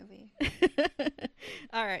great movie.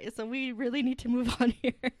 All right, so we really need to move on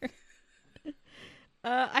here.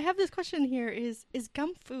 I have this question here: Is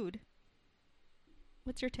gum food?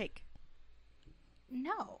 What's your take?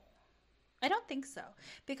 No, I don't think so,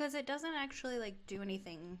 because it doesn't actually like do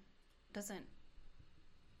anything. Doesn't,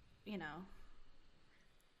 you know?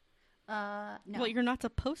 No. Well, you're not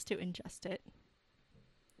supposed to ingest it.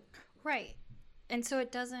 Right, and so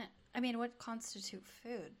it doesn't. I mean, what constitute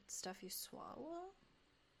food? Stuff you swallow?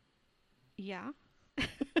 Yeah.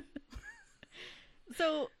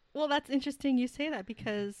 So, well, that's interesting you say that,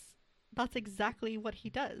 because that's exactly what he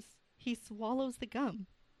does. He swallows the gum.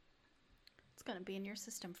 It's going to be in your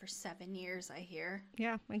system for 7 years, I hear.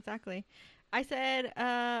 Yeah, exactly. I said,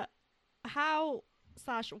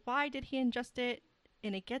 why did he ingest it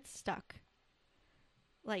and it gets stuck?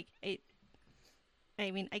 Like, I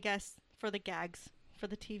mean, I guess for the gags, for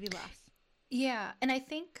the TV laughs. Yeah, and I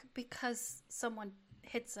think because someone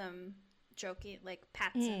hits him joking, like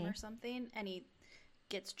pats him or something, and he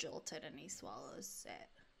gets jolted and he swallows it.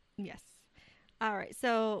 Yes. All right,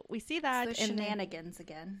 so we see that. It's the shenanigans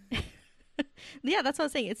again. Yeah, that's what I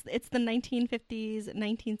was saying. It's the 1950s,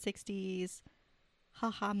 1960s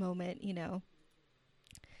haha moment, you know.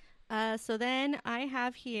 So then I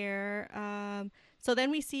have here, so then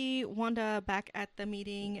we see Wanda back at the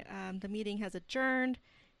meeting. The meeting has adjourned,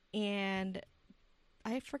 and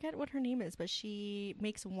I forget what her name is, but she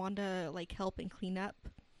makes Wanda like help and clean up.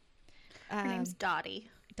 Her name's Dottie.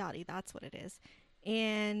 Dottie, that's what it is.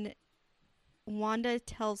 And Wanda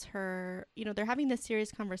tells her, you know, they're having this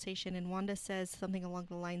serious conversation, and Wanda says something along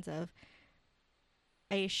the lines of,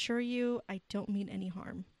 I assure you, I don't mean any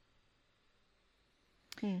harm.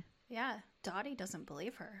 Yeah, Dottie doesn't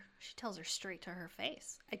believe her. She tells her straight to her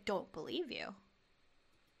face, I don't believe you.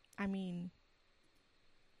 I mean,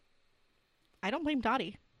 I don't blame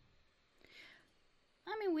Dottie.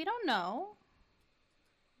 I mean, we don't know.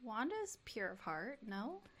 Wanda's pure of heart,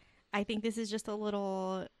 no? I think this is just a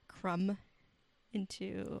little crumb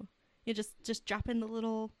into, you know, just drop in the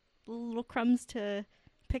little crumbs to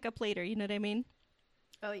pick up later, you know what I mean?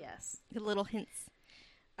 Oh, yes. The little hints.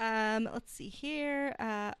 Let's see here.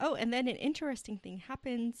 And then an interesting thing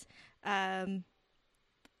happens.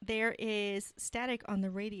 There is static on the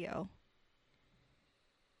radio.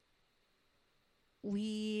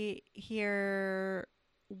 We hear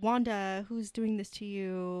Wanda, who's doing this to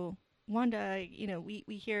you? Wanda, you know, we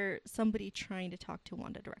hear somebody trying to talk to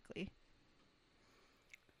Wanda directly.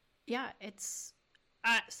 Yeah, it's...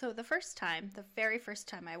 so the very first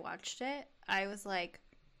time I watched it, I was like,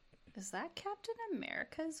 is that Captain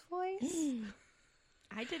America's voice?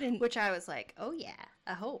 I didn't. Which I was like, oh yeah,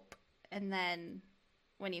 I hope. And then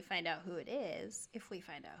when you find out who it is, if we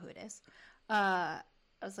find out who it is, I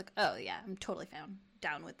was like, oh yeah, I'm totally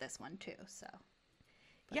down with this one too. So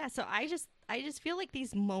yeah, so I just feel like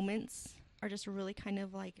these moments are just really kind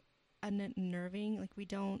of like unnerving. Like we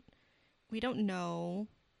don't know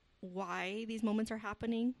why these moments are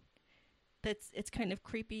happening. It's kind of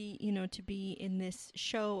creepy, you know, to be in this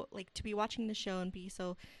show, like to be watching the show and be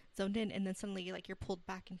so zoned in, and then suddenly like you're pulled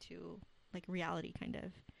back into like reality, kind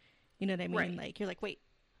of, you know what I mean? Right. Like you're like, wait,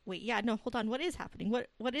 yeah, no, hold on, what is happening?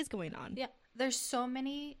 What is going on? yeah, there's so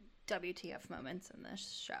many WTF moments in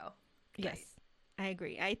this show. Yes, I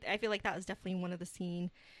agree. I feel like that was definitely one of those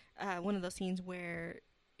scenes where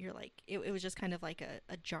you're like, it was just kind of like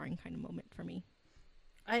a jarring kind of moment for me.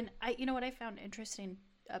 And you know what I found interesting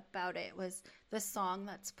about it was the song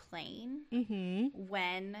that's playing Mm-hmm.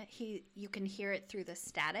 when you can hear it through the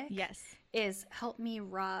static. Yes. Is "Help Me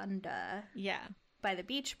Rhonda" Yeah. by the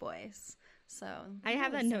Beach Boys. So I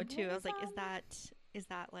have that listen, note too. I what was like, that? is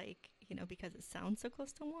that like, because it sounds so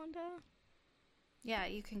close to Wanda? Yeah,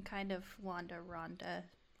 you can kind of Wanda.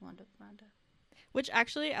 Which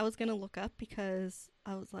actually I was gonna look up because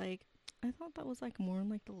I was like, I thought that was like more in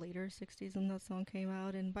like the later 60s when that song came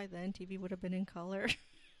out, and by then TV would have been in color.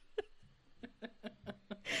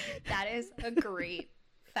 That is a great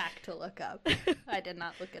fact to look up. I did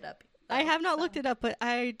not look it up. I have not looked it up, but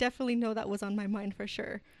I definitely know that was on my mind for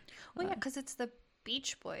sure. Well, yeah, because it's the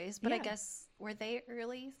Beach Boys, but I Yeah. guess were they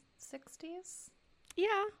early 60s?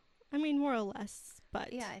 Yeah, I mean more or less,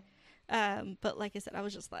 but Yeah. But like I said, I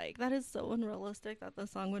was just like, that is so unrealistic that the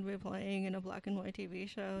song would be playing in a black and white TV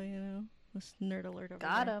show. This nerd alert over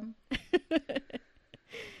Got there.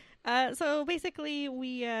 him. So basically,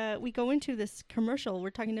 we go into this commercial. We're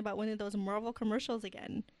talking about one of those Marvel commercials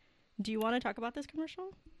again. Do you want to talk about this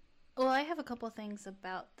commercial? Well, I have a couple things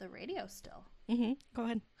about the radio still. Mm-hmm. Go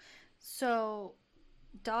ahead. So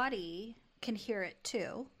Dottie can hear it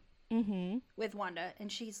too Mm-hmm. with Wanda, and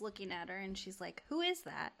she's looking at her and she's like, "Who is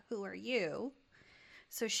that? Who are you?"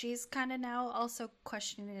 So she's kind of now also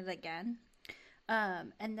questioning it again.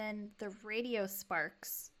 And then the radio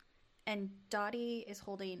sparks, and Dottie is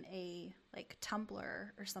holding a like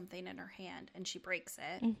tumbler or something in her hand, and she breaks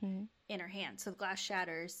it Mm-hmm. in her hand. So the glass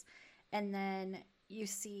shatters, and then you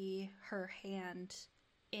see her hand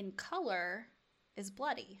in color is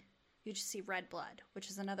bloody. You just see red blood, which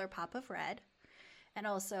is another pop of red. And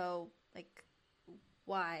also, like,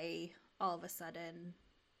 why all of a sudden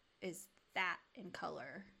is that in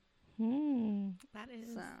color? That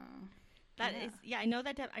is. So That yeah. is, yeah, I know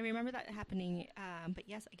that. I remember that happening. But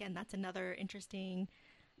yes, again, that's another interesting.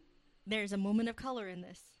 There's a moment of color in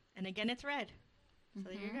this, and again, it's red. So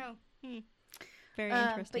there you go. Very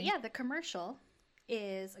interesting. But yeah, the commercial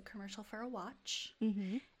is a commercial for a watch,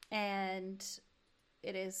 Mm-hmm. and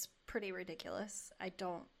it is pretty ridiculous. I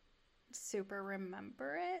don't super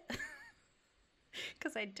remember it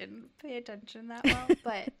because I didn't pay attention that well,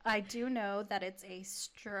 but I do know that it's a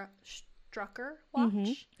Strucker watch,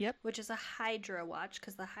 Mm-hmm. Yep. which is a Hydra watch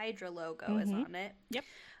because the Hydra logo is on it. Yep.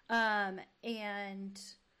 And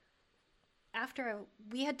after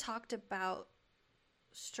we had talked about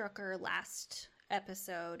Strucker last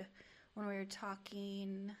episode when we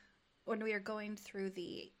were going through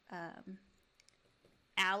the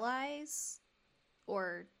allies,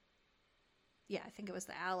 or yeah, I think it was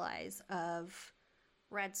the allies of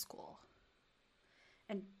Red Skull,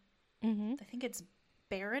 and Mm-hmm. I think it's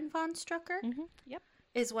Baron von Strucker Mm-hmm. Yep.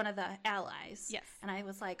 is one of the allies. Yes. And I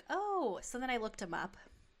was like, oh, so then I looked him up,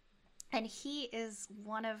 and he is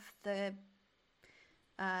one of the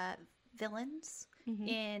villains Mm-hmm.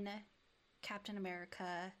 in Captain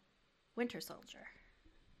America Winter Soldier.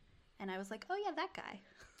 And I was like, oh yeah, that guy.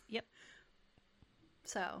 Yep.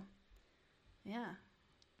 So, yeah.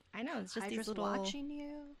 I know, it's just Hydra's these little, watching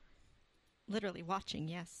you. literally watching.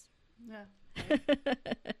 Yes. Yeah.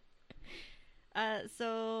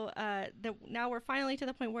 Now we're finally to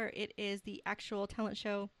the point where it is the actual talent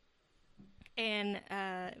show, and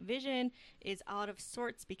Vision is out of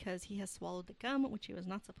sorts because he has swallowed the gum, which he was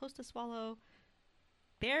not supposed to swallow.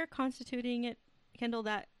 They're constituting it, Kendall,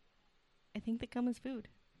 that I think the gum is food.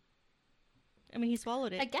 I mean, he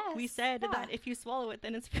swallowed it. I guess, we said yeah. that if you swallow it,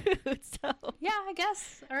 then it's food. So Yeah, I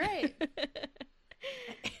guess. All right.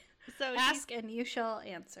 so Ask and you shall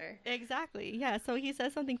answer. exactly, yeah. So he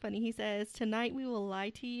says something funny. He says, "Tonight we will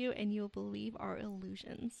lie to you, and you'll believe our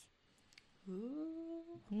illusions."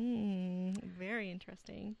 Ooh. Very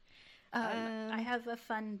interesting. I have a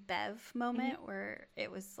fun Bev moment where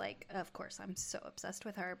it was like, of course, I'm so obsessed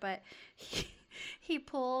with her, but he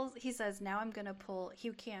says, now I'm going to pull, he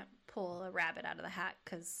can't pull a rabbit out of the hat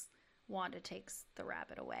because Wanda takes the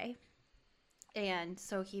rabbit away. And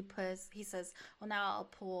so he says, well, now I'll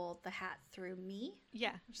pull the hat through me.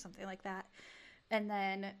 Yeah. Or something like that. And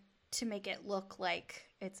then to make it look like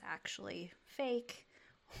it's actually fake,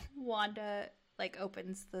 Wanda like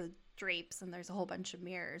opens the drapes and there's a whole bunch of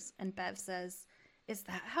mirrors, and Bev says, is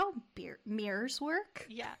that how mirrors work?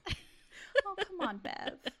 Yeah. Oh, come on,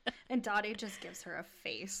 Bev. And Dottie just gives her a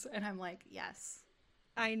face, and I'm like, yes.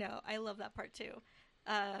 I know. I love that part too.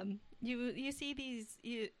 You see these,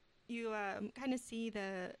 you kind of see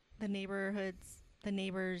the neighborhoods, the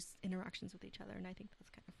neighbors' interactions with each other, and I think that's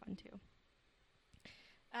kind of fun too.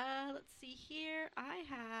 Let's see here. I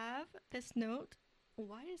have this note.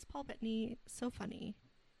 Why is Paul Bettany so funny?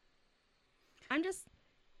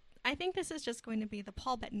 I think this is just going to be the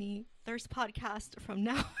Paul Bettany Thirst podcast from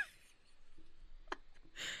now.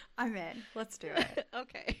 I'm in. Let's do it.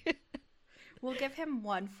 Okay. We'll give him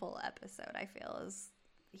one full episode, I feel,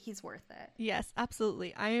 he's worth it. Yes,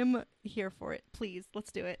 absolutely. I am here for it. Please,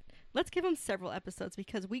 let's do it. Let's give him several episodes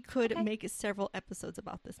because we could make several episodes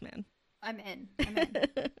about this man. I'm in.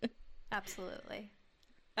 Absolutely.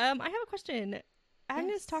 I have a question.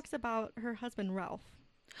 Agnes talks about her husband, Ralph.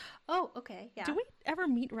 Oh, okay. Yeah. Do we ever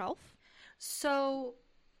meet Ralph? So,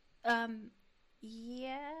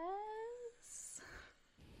 yes.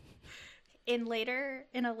 In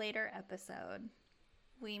a later episode,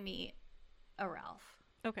 we meet a Ralph.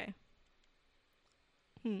 Okay.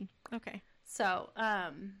 Okay. So,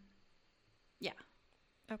 yeah.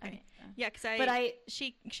 Okay. Yeah, because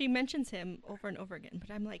she mentions him over and over again, but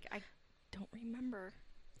I'm like, I don't remember.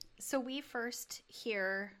 So we first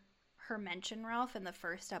hear her mention Ralph in the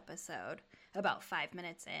first episode, about 5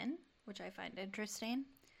 minutes in, which I find interesting.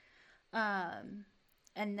 And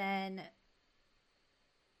then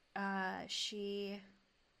let's see,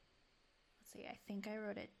 I think I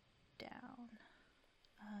wrote it down.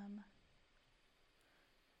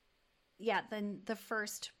 Then the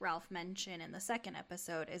first Ralph mention in the second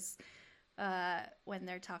episode is when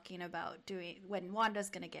they're talking about when Wanda's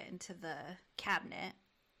going to get into the cabinet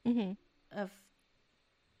of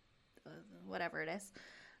whatever it is.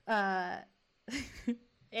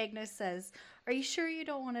 Agnes says, "Are you sure you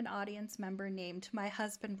don't want an audience member named my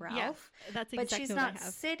husband Ralph?" Yeah, that's exactly but she's what not I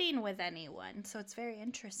have. sitting with anyone, so it's very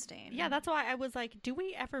interesting. Yeah, that's why I was like, do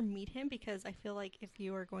we ever meet him? Because I feel like if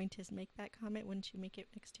you are going to make that comment, wouldn't you make it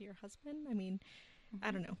next to your husband? I mean,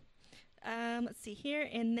 I don't know. Let's see here.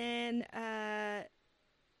 And then,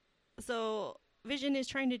 so Vision is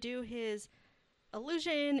trying to do his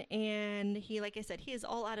illusion, and he, like I said, he is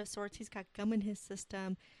all out of sorts. He's got gum in his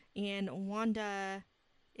system, and Wanda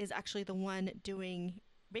is actually the one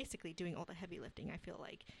basically doing all the heavy lifting. I feel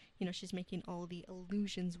like, she's making all the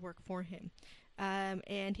illusions work for him.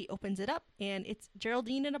 And he opens it up, and it's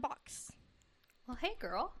Geraldine in a box. Well, hey,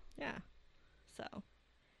 girl. Yeah. So,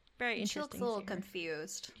 very interesting. She looks a little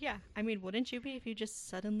confused. Yeah. I mean, wouldn't you be if you just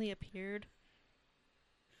suddenly appeared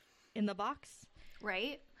in the box?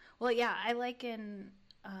 Right? Well, yeah, I like at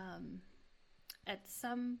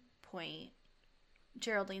some point,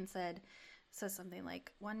 Geraldine says something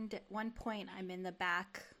like, one point I'm in the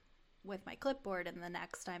back with my clipboard, and the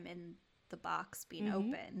next I'm in the box being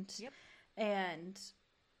opened. Yep. And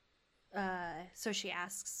so she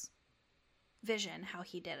asks Vision how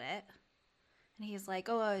he did it. And he's like,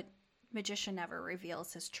 oh, a magician never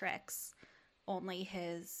reveals his tricks. Only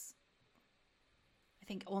his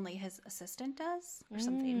assistant does, or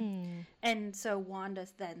something. And so Wanda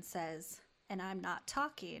then says, and I'm not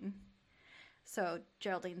talking. So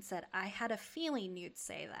Geraldine said, I had a feeling you'd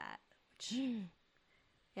say that. Which,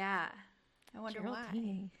 yeah, I wonder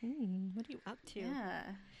Geraldine. why. What are you up to? Yeah.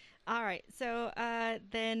 All right. So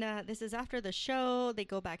then this is after the show. They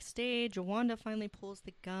go backstage. Wanda finally pulls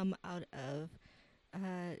the gum out of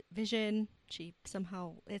Vision. She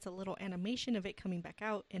somehow, it's a little animation of it coming back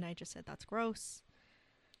out. And I just said, that's gross.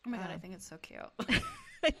 Oh my God, I think it's so cute.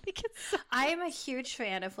 I think it's I am a huge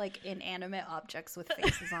fan of like inanimate objects with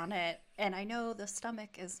faces on it, and I know the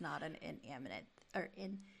stomach is not an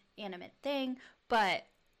inanimate thing, but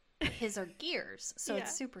his are gears, so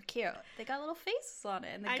it's super cute. They got little faces on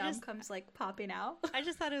it, and the gum comes like popping out. I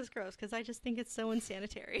just thought it was gross because I just think it's so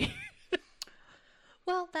unsanitary.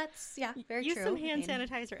 Well, that's very Use true. Use some hand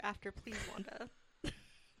sanitizer after, please, Wanda.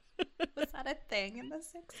 Was that a thing in the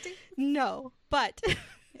 60s? No, but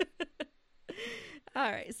all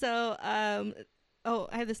right. So, I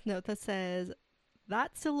have this note that says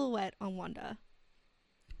that silhouette on Wanda.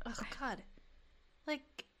 Oh God,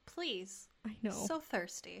 like, please. I know. So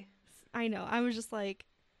thirsty. I know. I was just like,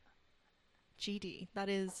 GD, that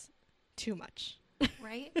is too much.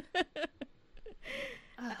 Right?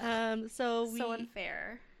 So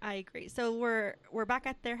unfair. I agree. So we're back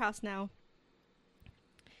at their house now.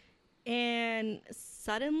 And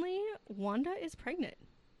suddenly Wanda is pregnant.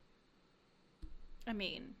 I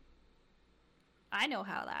mean, I know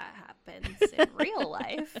how that happens in real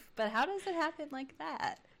life, but how does it happen like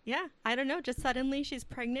that? Yeah, I don't know. Just suddenly she's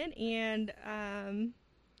pregnant, and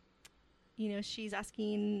she's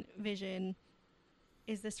asking Vision,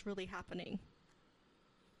 is this really happening?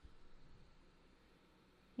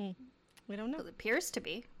 We don't know. Well, it appears to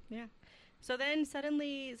be. Yeah. So then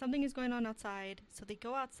suddenly something is going on outside. So they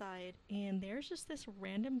go outside, and there's just this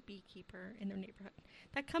random beekeeper in their neighborhood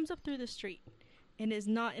that comes up through the street and is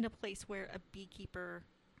not in a place where a beekeeper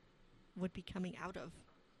would be coming out of.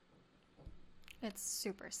 It's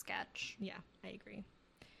super sketch. Yeah, I agree.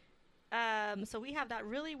 So we have that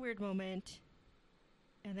really weird moment,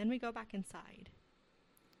 and then we go back inside.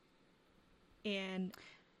 And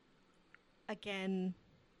again,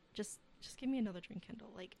 just give me another drink,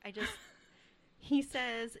 Kendall. Like, he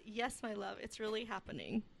says, "Yes, my love, it's really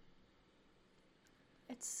happening."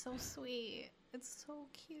 It's so sweet. It's so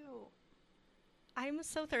cute. I'm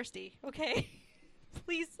so thirsty, okay?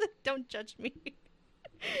 Please don't judge me.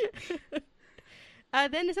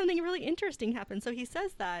 Then something really interesting happens. So he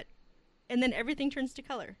says that, and then everything turns to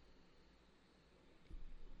color.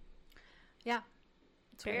 Yeah.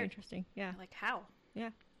 It's Very weird. interesting. Yeah. Like, how? Yeah.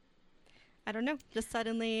 I don't know. Just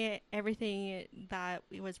suddenly, everything that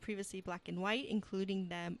was previously black and white, including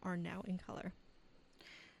them, are now in color.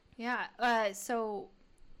 Yeah. So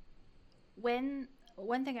one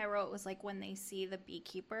thing I wrote was like when they see the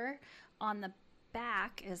beekeeper on the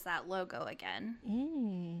back is that logo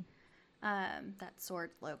again. That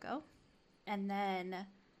sword logo. And then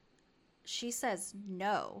she says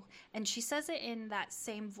no. And she says it in that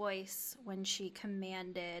same voice when she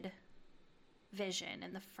commanded Vision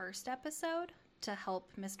in the first episode to help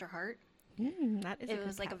Mr. Hart. That is It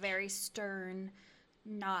was like a very stern,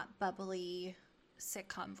 not bubbly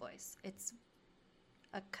sitcom voice. It's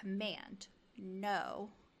a command, no.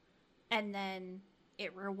 And then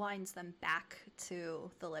it rewinds them back to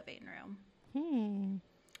the living room.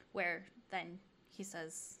 Where then he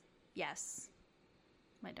says, "Yes,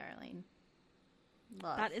 my darling.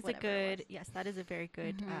 Love." That is a whatever it good, was. yes, that is a very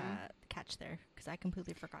good catch there, because I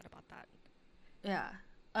completely forgot about that. Yeah.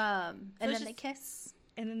 And it's then they just- kiss.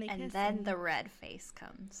 And then they And kiss. then the red face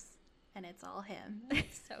comes. And it's all him.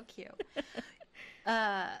 It's so cute.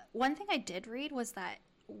 One thing I did read was that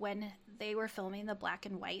when they were filming the black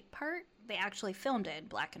and white part, they actually filmed it in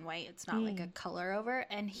black and white. It's not like a color over.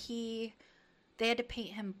 And they had to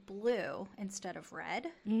paint him blue instead of red.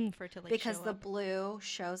 For it to, like, Because show the up. blue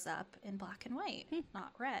shows up in black and white,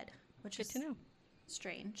 not red, which Good is to know.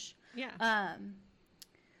 strange. Yeah.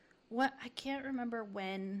 What I can't remember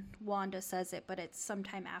when Wanda says it, but it's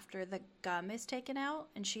sometime after the gum is taken out,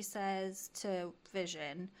 and she says to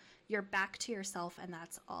Vision, "You're back to yourself, and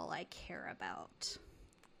that's all I care about."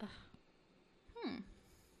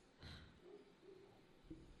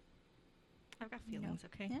 I've got feelings,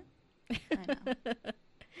 okay? Yeah. I know.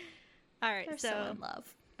 All right, They're so so in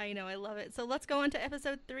love. I know, I love it. So let's go on to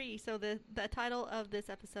episode 3. So the title of this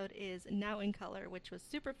episode is Now in Color, which was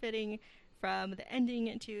super fitting from the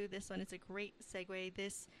ending to this one. It's a great segue.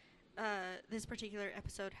 This particular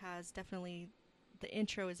episode has definitely, the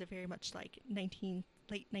intro is a very much like late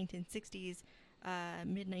 1960s,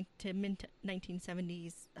 mid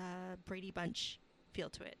 1970s Brady Bunch feel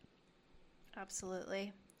to it.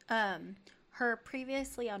 Absolutely. Her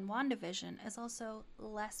previously on WandaVision is also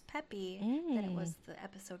less peppy than it was the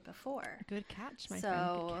episode before. Good catch, my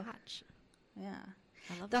friend. Good catch. Yeah.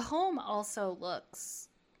 I love The home also looks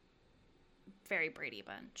very Brady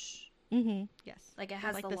Bunch. Yes. Like it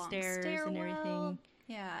has like the long stairs stairwell. and everything.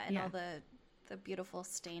 Yeah, and Yeah. all the beautiful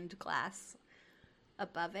stained glass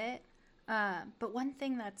above it. But one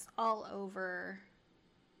thing that's all over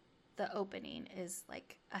the opening is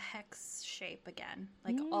like a hex shape again.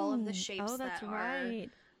 Like all of the shapes that are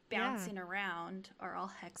bouncing around are all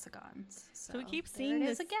hexagons. So we keep there seeing it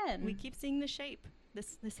this is again. We keep seeing the shape.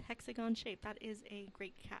 This hexagon shape. That is a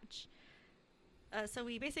great catch. So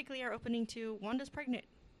we basically are opening to Wanda's pregnant.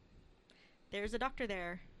 There's a doctor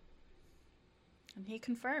there. And he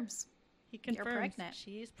confirms. He confirms You're pregnant.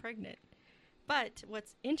 she's pregnant. But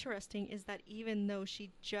what's interesting is that even though she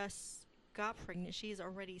just got pregnant, she's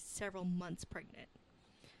already several months pregnant.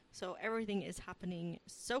 So everything is happening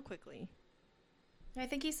so quickly. I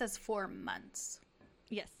think he says 4 months.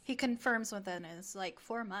 Yes. He confirms within his like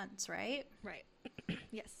 4 months, right? Right.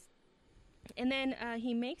 Yes. And then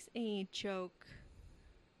he makes a joke.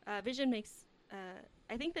 Vision makes,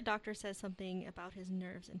 I think the doctor says something about his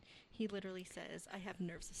nerves, and he literally says, "I have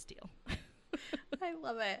nerves of steel." I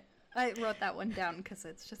love it. I wrote that one down because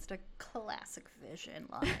it's just a classic Vision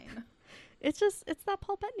line. It's that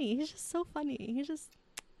Paul Bettany. He's just so funny. He's just,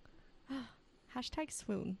 hashtag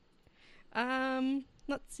swoon.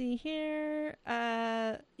 Let's see here.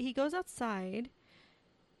 He goes outside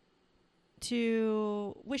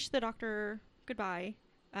to wish the doctor goodbye.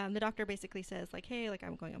 The doctor basically says, like, "Hey, like,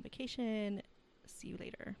 I'm going on vacation. See you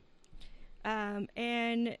later."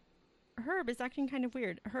 And Herb is acting kind of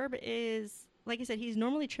weird. Herb is, like I said, he's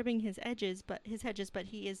normally trimming his hedges, but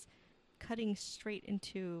he is cutting straight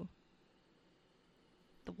into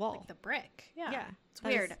the wall. Like the brick. Yeah. Yeah, It's that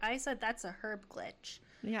weird. is- I said that's a Herb glitch.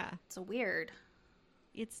 Yeah. It's a weird.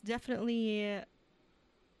 It's definitely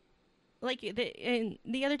like in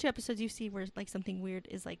the other 2 episodes you see where like something weird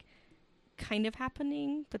is like kind of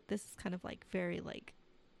happening, but this is kind of like very like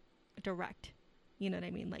direct. You know what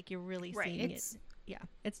I mean? Like you're really seeing it. Yeah,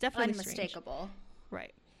 it's definitely unmistakable.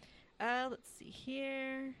 Strange. Right. Let's see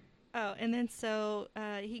here. Oh, and then so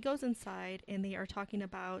he goes inside, and they are talking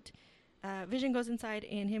about. Vision goes inside,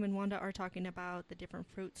 and him and Wanda are talking about the different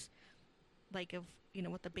fruits, like of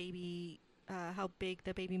what the baby, how big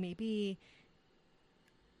the baby may be.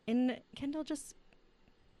 And Kendall just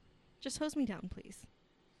hose me down, please.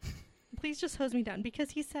 Please just hose me down,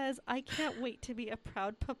 because he says, "I can't wait to be a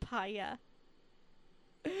proud papaya."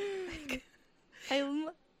 I'm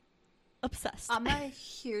obsessed. I'm a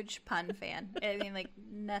huge pun fan. I mean, like,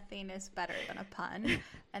 nothing is better than a pun.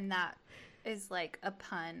 And that is like a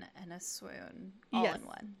pun and a swoon all in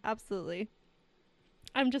one. Absolutely.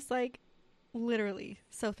 I'm just like literally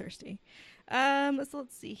so thirsty. So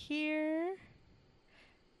let's see here.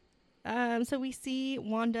 So we see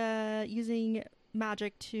Wanda using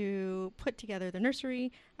magic to put together the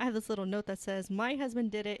nursery. I have this little note that says, "My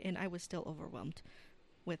husband did it and I was still overwhelmed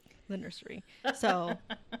with the nursery." So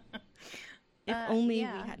if only we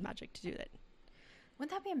had magic to do it.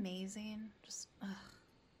 Wouldn't that be amazing? Just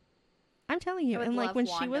I'm telling you. And like when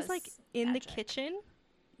Wanda's she was like in magic. the kitchen,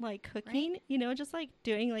 like cooking, right? Just like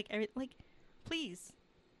doing like please,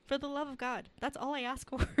 for the love of God, that's all I ask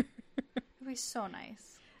for. It'd be so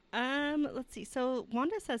nice. Let's see. So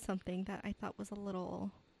Wanda says something that I thought was a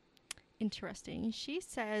little interesting. She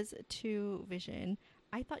says to Vision,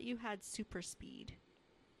 "I thought you had super speed."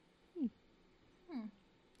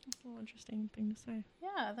 That's a little interesting thing to say.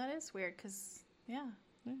 Yeah, that is weird because, yeah.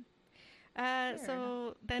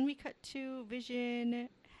 So then we cut to Vision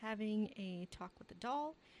having a talk with the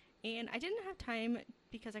doll. And I didn't have time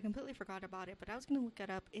because I completely forgot about it, but I was going to look it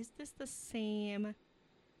up. Is this the same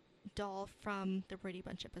doll from the Brady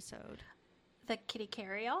Bunch episode? The Kitty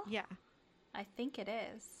Carryall? Yeah. I think it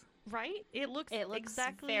is. Right? It looks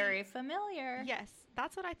exactly very familiar. Yes,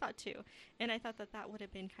 that's what I thought too. And I thought that would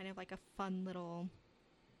have been kind of like a fun little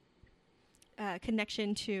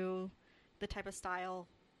connection to the type of style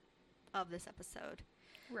of this episode.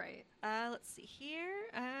 Right. Let's see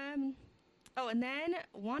here. Oh, and then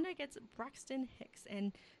Wanda gets Braxton Hicks.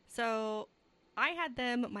 And so I had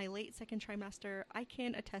them my late second trimester. I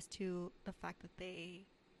can attest to the fact that they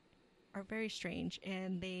are very strange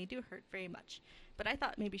and they do hurt very much. But I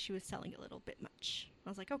thought maybe she was selling a little bit much. I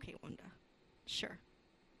was like, okay, Wanda. Sure.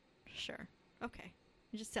 Okay.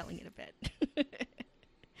 You're just selling it a bit.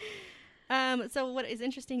 So what is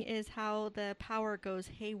interesting is how the power goes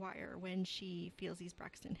haywire when she feels these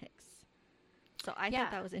Braxton Hicks. So I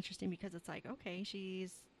thought that was interesting because it's like, okay,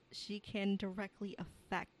 she can directly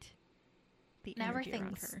affect the energy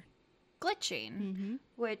around her. Glitching,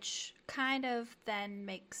 which kind of then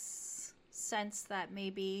makes sense that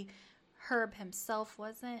maybe Herb himself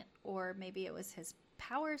wasn't, or maybe it was his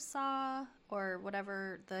power saw or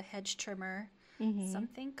whatever, the hedge trimmer.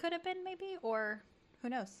 Something could have been maybe, or who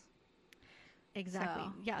knows. Exactly.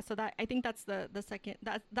 So. Yeah. So that I think that's the second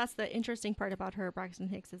that's the interesting part about her, Braxton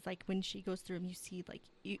Hicks, is like when she goes through them, you see like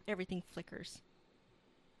everything flickers.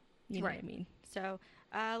 You know what I mean? So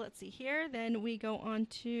let's see here. Then we go on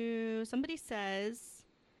to somebody says,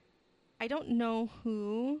 I don't know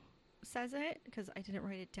who says it because I didn't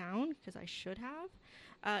write it down because I should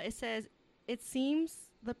have. It says, "It seems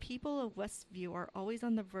the people of Westview are always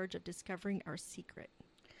on the verge of discovering our secret."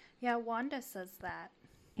 Yeah, Wanda says that.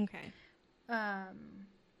 Okay.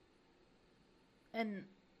 And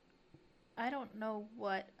I don't know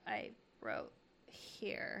what I wrote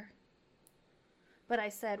here, but I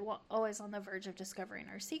said, well, always on the verge of discovering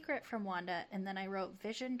our secret from Wanda. And then I wrote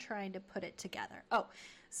Vision trying to put it together. Oh,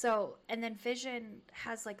 so, and then Vision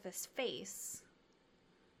has like this face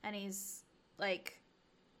and he's like,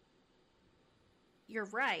 "You're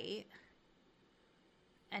right."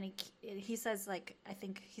 And he says, like, I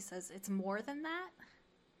think he says it's more than that.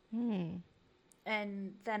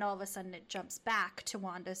 And then all of a sudden it jumps back to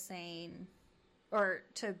Wanda saying, or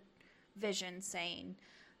to Vision saying,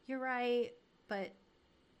 "You're right, but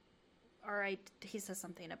all right." He says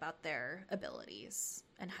something about their abilities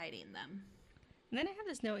and hiding them. And then I have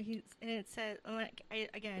this note, and it says, like,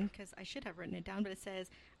 again, because I should have written it down, but it says,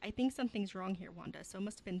 "I think something's wrong here, Wanda." So it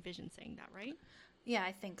must have been Vision saying that, right? Yeah,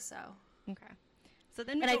 I think so. Okay. So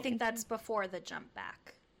then, I think that's before the jump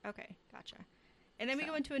back. Okay, gotcha. And then we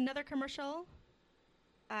go into another commercial.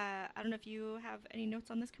 I don't know if you have any notes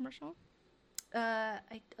on this commercial. A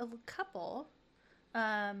couple.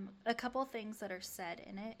 A couple things that are said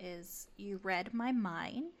in it is, "You read my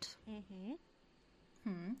mind."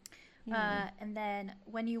 And then,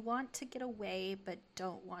 "When you want to get away but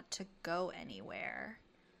don't want to go anywhere,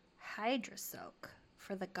 Hydra Soak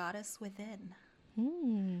for the goddess within.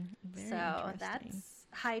 Very So interesting. that's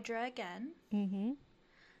Hydra again. Mm-hmm.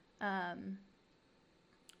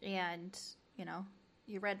 And, you know,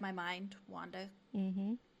 you read my mind. Wanda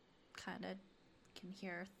Mm-hmm. kind of can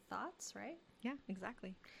hear thoughts, right? Yeah,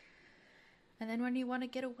 exactly. And then when you want to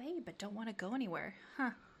get away but don't want to go anywhere.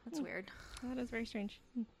 Huh, that's weird. That is very strange.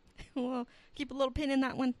 We'll keep a little pin in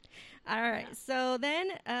that one. All right. Yeah. So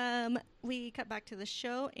then we cut back to the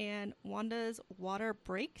show, and Wanda's water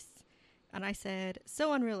breaks. And I said,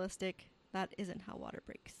 so unrealistic. That isn't how water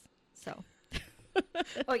breaks. So.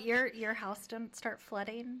 Oh, your house didn't start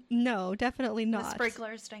flooding? No, definitely not. The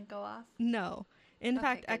sprinklers didn't go off? No. In Okay,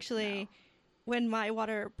 fact, good to actually, know. when my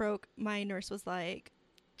water broke, my nurse was like,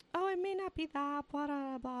 oh, it may not be that, blah,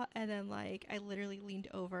 blah, blah. And then, like, I literally leaned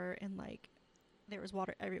over and, like, there was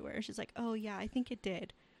water everywhere. She's like, oh, yeah, I think it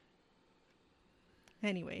did.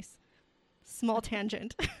 Anyways, small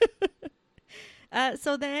tangent.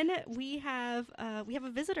 So then we have a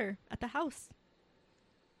visitor at the house.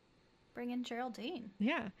 Bring in Geraldine.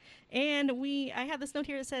 Yeah. And I have this note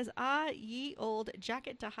here that says, ye old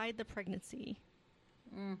jacket to hide the pregnancy.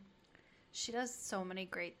 She does so many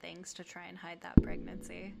great things to try and hide that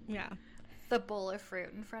pregnancy. Yeah. The bowl of fruit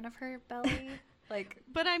in front of her belly. Like,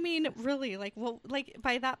 But I mean, really, like, well, like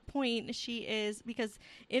by that point, she is, because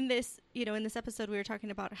in this episode, we were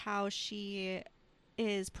talking about how she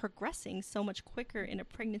is progressing so much quicker in a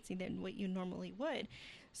pregnancy than what you normally would.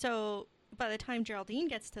 So by the time Geraldine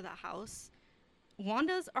gets to the house,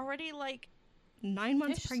 Wanda's already like 9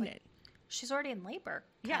 months she's pregnant. she's already in labor,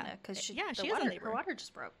 Yeah. kind of, because She is in labor. her water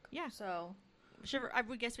just broke. Yeah. So, I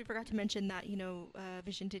would guess we forgot to mention that,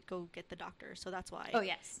 Vision did go get the doctor. So that's why oh,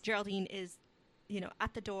 yes. Geraldine is,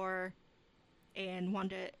 at the door, and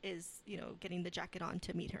Wanda is, getting the jacket on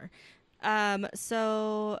to meet her.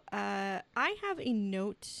 So I have a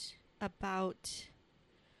note about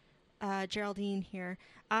Geraldine here.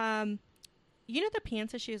 The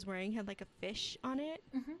pants that she was wearing had like a fish on it.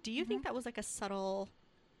 Mm-hmm. Do you think that was like a subtle,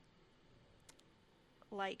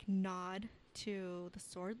 like, nod to the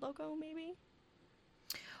sword logo, maybe?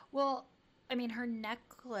 Well, I mean, her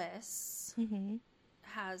necklace Mm-hmm.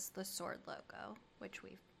 has the sword logo, which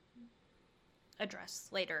we address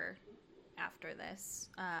later after this.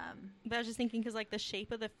 But I was just thinking, because like the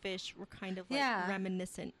shape of the fish were kind of like Yeah.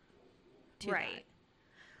 reminiscent to Right.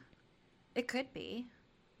 It could be.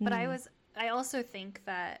 But Mm. I also think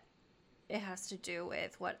that it has to do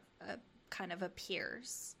with what kind of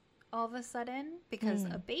appears all of a sudden, because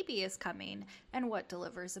a baby is coming, and what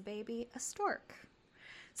delivers a baby? A stork.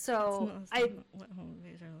 So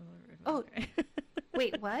Oh.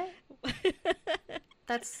 Wait, what?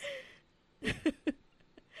 That's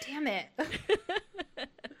damn it.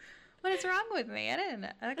 What is wrong with me? I didn't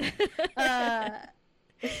know. Okay.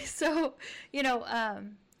 So,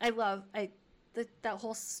 that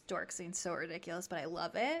whole stork scene's so ridiculous, but I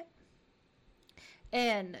love it.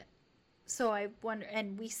 And so I wonder,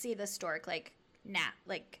 and we see the stork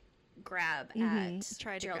grab at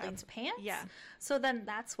Try to Geraldine's grab. pants. Yeah. So then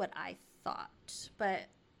that's what I thought, but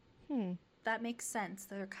Hmm. that makes sense.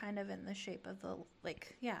 They're kind of in the shape of the,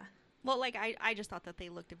 yeah. Well, like, I just thought that they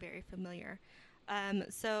looked very familiar.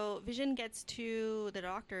 So Vision gets to the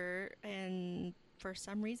doctor, and for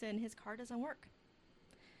some reason his car doesn't work.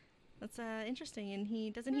 That's interesting. And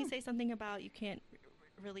he say something about you can't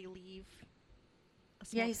really leave a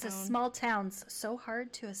small Yeah, he town? says small towns so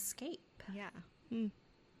hard to escape. Yeah.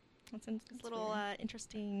 That's a little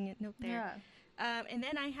interesting note there. Yeah. And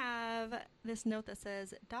then I have this note that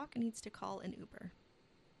says Doc needs to call an Uber.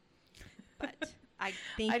 But I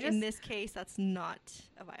think in this case, that's not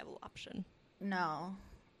a viable option. No.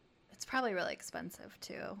 It's probably really expensive,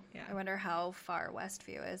 too. Yeah. I wonder how far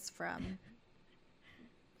Westview is from,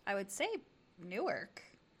 I would say, Newark.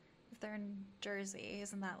 If they're in Jersey,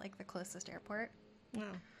 isn't that, like, the closest airport? Well,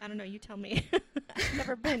 I don't know. You tell me. I've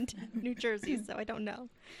never been to New Jersey, so I don't know.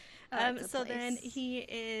 It's a So then place. he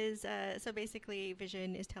is, so basically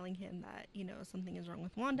Vision is telling him that, something is wrong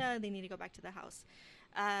with Wanda. They need to go back to the house.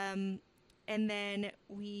 And then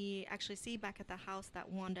we actually see back at the house that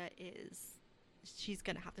Wanda she's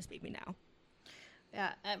going to have this baby now.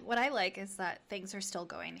 Yeah, and what I like is that things are still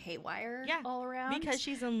going haywire all around. Because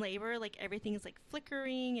she's in labor, like everything is like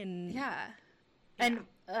flickering and... Yeah. And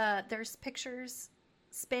there's pictures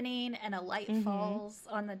spinning and a light falls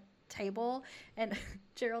on the table. And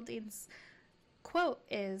Geraldine's quote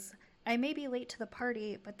is, "I may be late to the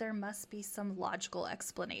party, but there must be some logical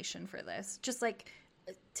explanation for this." Just like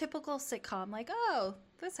a typical sitcom, like, oh,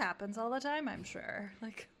 this happens all the time, I'm sure.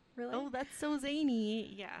 Like, really? Oh, that's so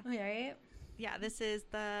zany. Yeah. Right? Yeah, this is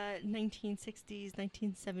the 1960s,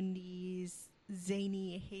 1970s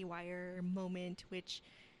zany haywire moment, which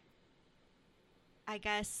I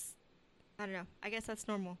guess, I don't know, I guess that's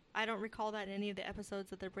normal. I don't recall that in any of the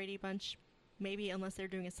episodes of the Brady Bunch, maybe unless they're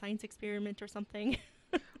doing a science experiment or something.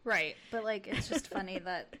 Right, but like it's just funny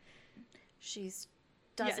that she's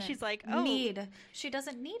she's like, oh, she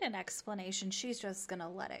doesn't need an explanation. She's just gonna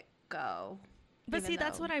let it go. But see,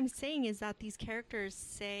 that's what I'm saying, is that these characters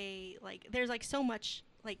say, like, there's like so much,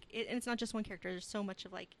 like, and it's not just one character. There's so much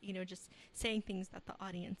of, like, you know, just saying things that the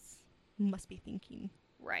audience must be thinking.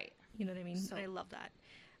 Right. You know what I mean? So. I love that.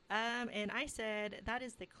 And I said, that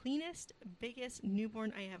is the cleanest, biggest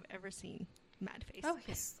newborn I have ever seen. Mad face. Oh,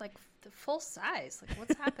 he's like the full size. Like,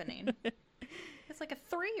 what's happening? It's like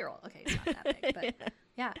a 3-year-old. Okay, he's not that big, but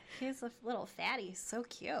yeah, he's a little fatty. So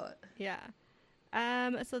cute. Yeah.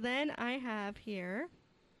 So then I have here,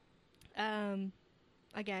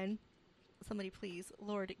 again, somebody please,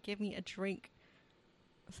 Lord, give me a drink.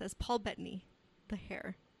 It says Paul Bettany, the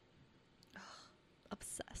hair.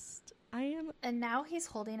 Obsessed. I am. And now he's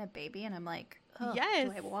holding a baby, and I'm like, oh, yes.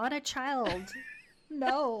 Do I want a child?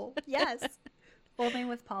 No. Yes. Only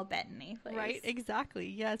with Paul Bettany, please. Right, exactly.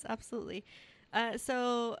 Yes, absolutely.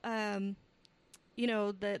 You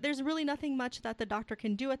know, there's really nothing much that the doctor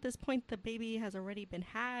can do at this point. The baby has already been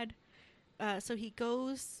had. So he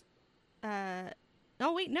goes...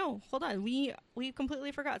 oh, wait, no. Hold on. We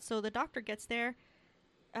completely forgot. So the doctor gets there.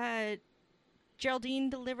 Geraldine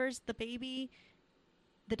delivers the baby.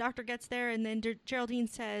 The doctor gets there, and then Geraldine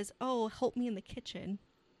says, oh, help me in the kitchen.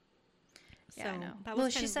 Yeah, so I know. That was well,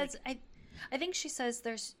 she says... like, I think she says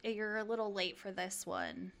you're a little late for this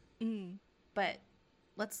one. But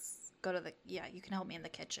let's go to you can help me in the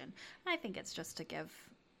kitchen. I think it's just to give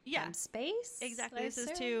them space. Exactly. This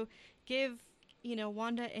is to give, you know,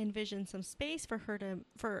 Wanda and Vision some space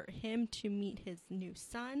for him to meet his new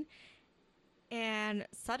son. And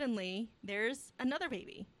suddenly there's another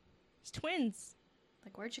baby. It's twins.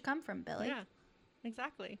 Like, where'd you come from, Billy? Yeah,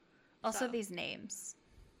 exactly. Also, these names.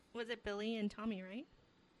 Was it Billy and Tommy, right?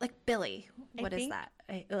 Like Billy. What is that?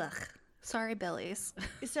 Ugh. Sorry, Billies.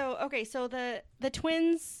 So the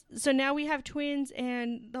twins. So now we have twins,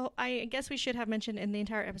 and I guess we should have mentioned in the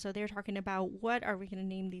entire episode they were talking about what are we going to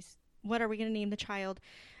name these? What are we going to name the child?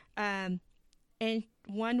 And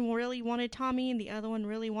one really wanted Tommy, and the other one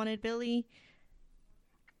really wanted Billy.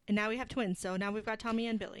 And now we have twins. So now we've got Tommy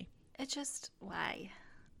and Billy. It's just why?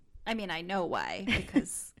 I mean, I know why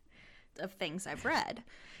because of things I've read.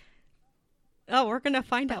 Oh, we're going to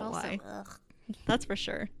find out also, why. Ugh. That's for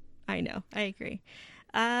sure. I know. I agree.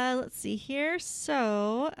 Let's see here.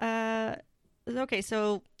 So, okay.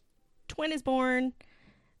 So, twin is born.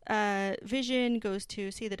 Vision goes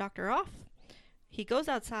to see the doctor off. He goes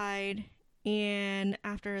outside, and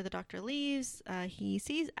after the doctor leaves, he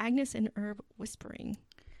sees Agnes and Herb whispering.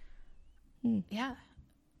 Yeah.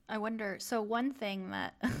 I wonder. So, one thing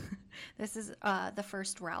that this is the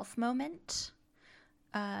first Ralph moment.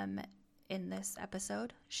 In this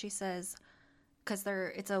episode, she says, because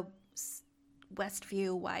it's a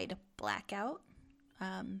Westview wide blackout,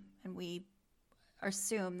 and we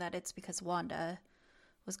assume that it's because Wanda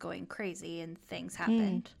was going crazy and things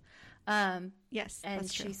happened. Yes, and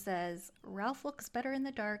that's true. She says, Ralph looks better in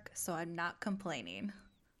the dark, so I'm not complaining.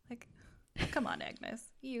 Like, come on, Agnes,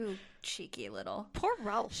 you cheeky little. Poor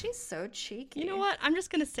Ralph. She's so cheeky. You know what? I'm just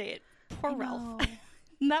gonna say it. Poor Ralph.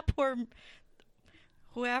 Not poor.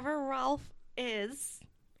 Whoever Ralph is,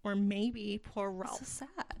 or maybe poor Ralph. So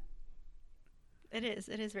sad. It is.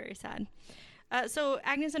 It is very sad. So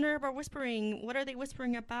Agnes and Herb are whispering. What are they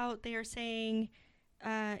whispering about? They are saying,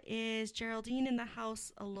 is Geraldine in the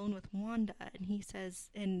house alone with Wanda? And he says,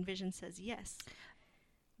 and Vision says, yes.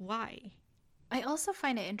 Why? I also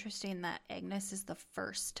find it interesting that Agnes is the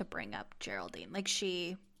first to bring up Geraldine. Like,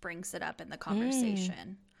 she brings it up in the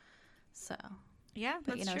conversation. So. Yeah,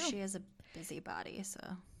 but, that's true. She is a busybody, so.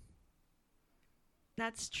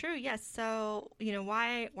 That's true. Yes. So,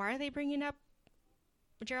 why are they bringing up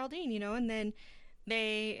Geraldine, and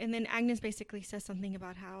then Agnes basically says something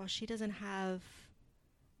about how she doesn't have,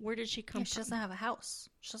 where did she come from? She doesn't have a house.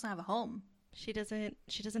 She doesn't have a home. She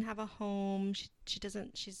doesn't have a home.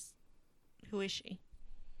 Who is she?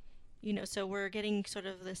 So we're getting sort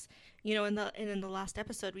of this, in the last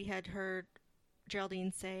episode we had heard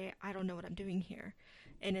Geraldine say, I don't know what I'm doing here.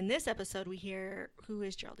 And in this episode we hear, who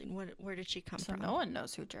is Geraldine? Where did she come from? So no one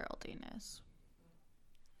knows who Geraldine is.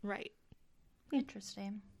 Right.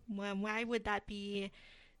 Interesting. Well, why would that be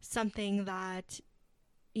something that,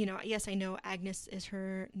 yes, I know Agnes is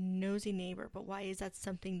her nosy neighbor, but why is that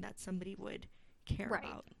something that somebody would care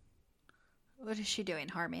about? What is she doing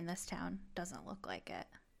harming this town? Doesn't look like it.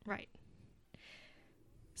 Right.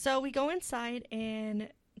 So we go inside, and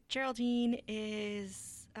Geraldine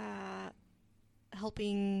is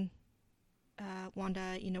helping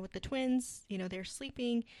Wanda, with the twins. They're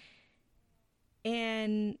sleeping.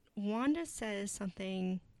 And Wanda says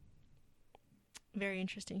something very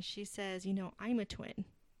interesting. She says, I'm a twin.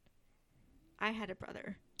 I had a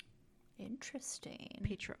brother. Interesting.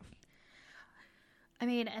 Pietro. I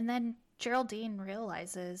mean, and then Geraldine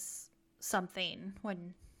realizes something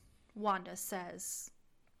when Wanda says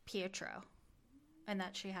Pietro and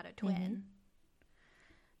that she had a twin. Mm-hmm.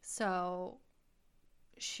 So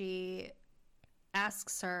she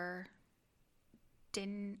asks her,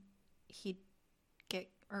 didn't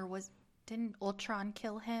Ultron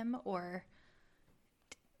kill him, or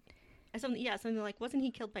something like, wasn't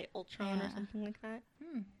he killed by Ultron or something like that?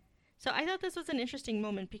 Hmm. So I thought this was an interesting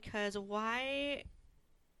moment, because why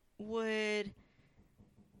would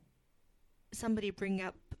somebody bring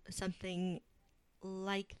up something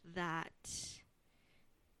like that?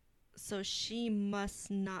 So she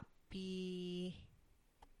must not be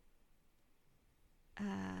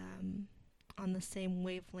on the same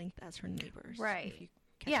wavelength as her neighbors. Right. If you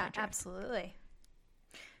catch Yeah, my drift. absolutely.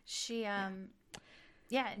 She and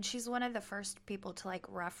she's one of the first people to like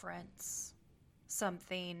reference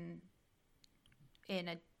something in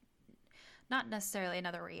a, not necessarily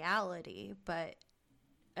another reality, but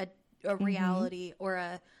a reality or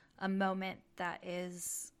a moment that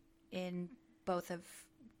is in both of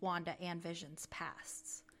Wanda and Vision's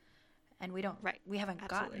pasts. And we haven't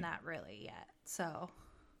gotten that really yet. So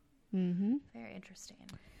very interesting.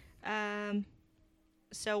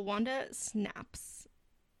 So Wanda snaps.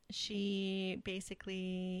 She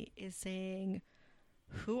basically is saying,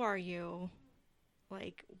 who are you?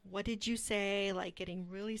 Like, what did you say? Like, getting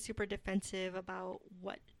really super defensive about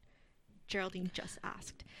what Geraldine just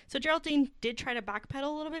asked. So Geraldine did try to backpedal a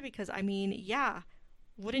little bit, because,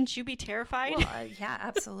 wouldn't you be terrified? Well, yeah,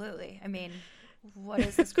 absolutely. I mean, what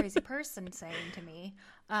is this crazy person saying to me?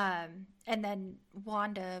 And then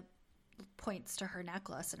Wanda points to her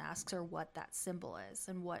necklace and asks her what that symbol is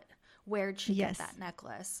and where'd she get that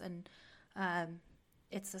necklace. And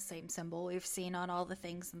it's the same symbol we've seen on all the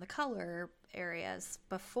things in the color areas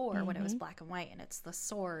before when it was black and white, and it's the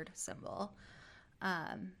sword symbol.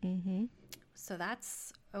 So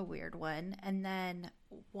that's a weird one. And then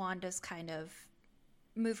Wanda's kind of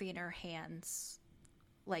moving her hands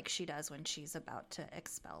like she does when she's about to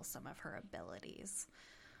expel some of her abilities.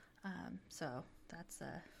 So that's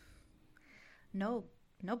no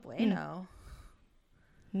bueno.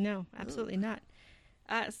 No, absolutely not.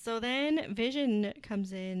 So then Vision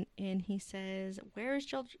comes in and he says, where is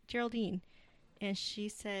Geraldine? And she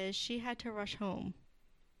says she had to rush home.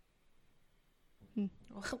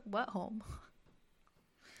 What home?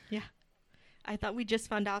 Yeah. I thought we just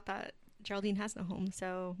found out that Geraldine has no home.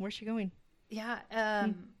 So where's she going? Yeah.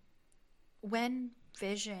 When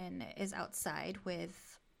Vision is outside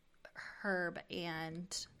with Herb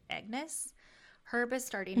and Agnes, Herb is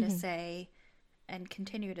starting to say and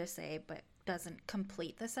continue to say, but doesn't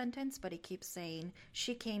complete the sentence, but he keeps saying,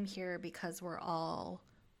 she came here because we're all,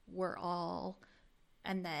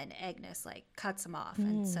 and then Agnes like cuts him off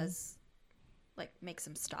and says, like, makes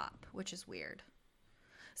him stop, which is weird.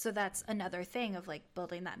 So that's another thing of like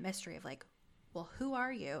building that mystery of like, well, who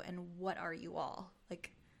are you and what are you all?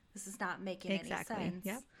 Like, this is not making any sense.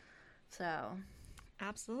 Yep. So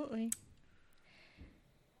absolutely.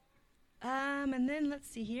 And then let's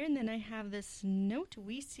see here, and then I have this note.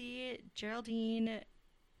 We see Geraldine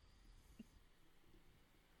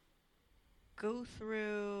go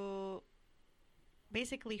through,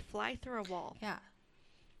 basically fly through a wall. Yeah.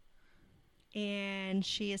 And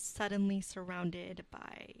she is suddenly surrounded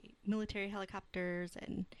by military helicopters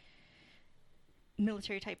and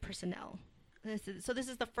military type personnel. This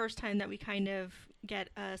is the first time that we kind of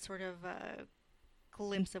get a sort of a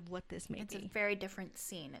glimpse of what this may be. It's a very different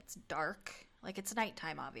scene. It's dark. Like, it's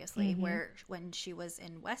nighttime, obviously, where when she was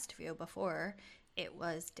in Westview before, it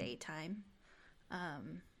was daytime.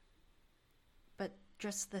 But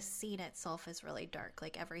just the scene itself is really dark.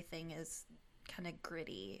 Like, everything is kind of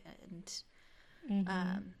gritty.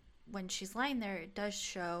 And when she's lying there, it does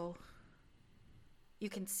show, you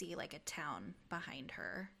can see, like, a town behind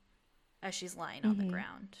her as she's lying on the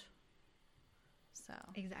ground. So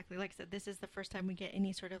exactly, like I said, this is the first time we get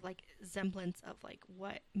any sort of like semblance of like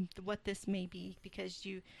what this may be, because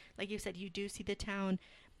you, like you said, you do see the town,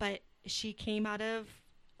 but she came out of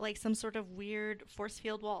like some sort of weird force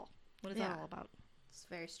field wall. What is that all about? It's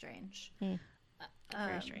very strange.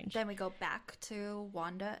 Very strange. Then we go back to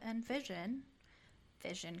Wanda and Vision.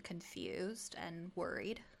 Vision confused and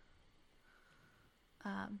worried.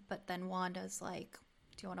 But then Wanda's like,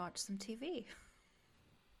 do you want to watch some TV?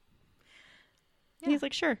 He's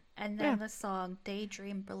like, sure. And then the song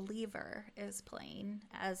Daydream Believer is playing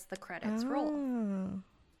as the credits roll.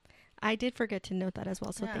 I did forget to note that as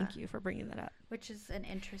well, so thank you for bringing that up. Which is an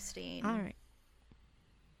interesting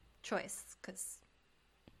choice, because...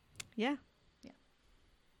 Yeah.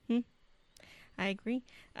 I agree.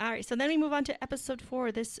 All right, so then we move on to episode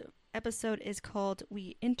 4. This episode is called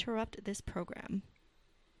We Interrupt This Program.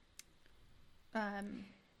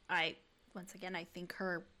 Once again, I think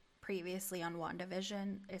her previously on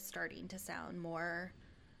WandaVision is starting to sound more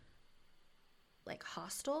like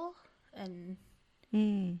hostile, and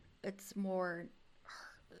it's more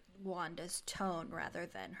Wanda's tone rather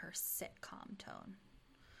than her sitcom tone.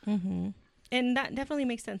 Mm-hmm. And that definitely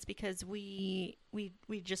makes sense, because we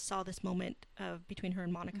just saw this moment of between her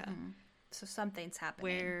and Monica. Mm-hmm. So something's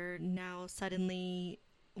happening. Where now suddenly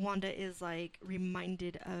Wanda is like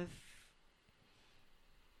reminded of,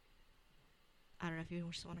 I don't know if you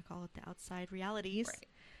just want to call it the outside realities.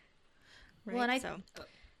 Right. Well, and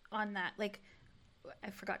on that, like, I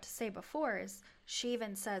forgot to say before, is she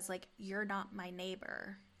even says, like, you're not my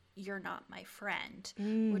neighbor, you're not my friend,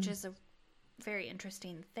 which is a very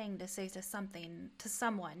interesting thing to say to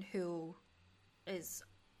someone who is,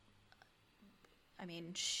 I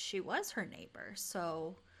mean, she was her neighbor,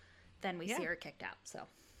 so then we see her kicked out, so.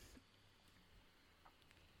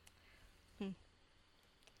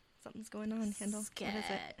 Something's going on, Kendall. Sketch. What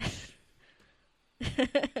is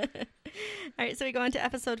it? All right, so we go on to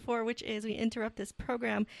episode 4, which is We Interrupt This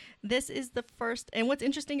Program. This is the first, and what's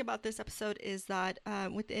interesting about this episode is that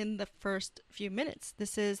within the first few minutes,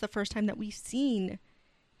 this is the first time that we've seen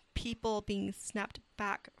people being snapped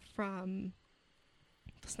back from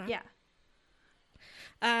the snap.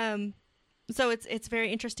 Yeah. So it's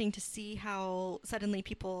very interesting to see how suddenly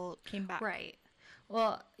people came back. Right.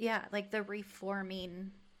 Well, yeah, like the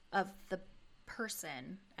reforming of the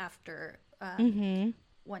person after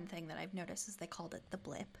one thing that I've noticed is they called it the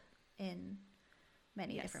blip in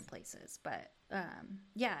many different places. But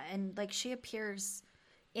yeah, and like she appears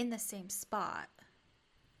in the same spot,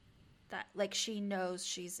 that like she knows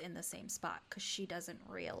she's in the same spot because she doesn't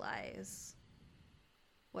realize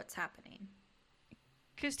what's happening.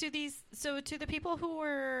 Because to the people who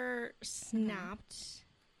were snapped,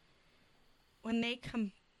 when they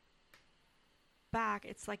come back,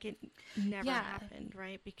 it's like it never happened,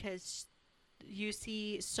 right? Because you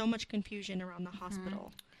see so much confusion around the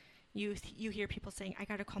hospital. You hear people saying, "I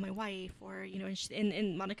gotta call my wife," or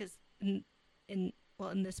in Monica's in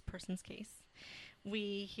this person's case,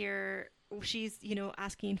 we hear she's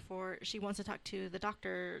asking for, she wants to talk to the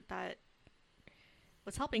doctor that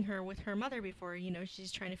was helping her with her mother before.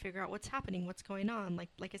 She's trying to figure out what's happening, what's going on.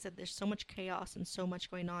 Like I said, there's so much chaos and so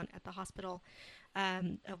much going on at the hospital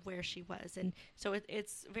of where she was, and so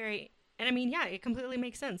it's very. And I mean, yeah, it completely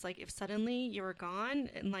makes sense. Like if suddenly you were gone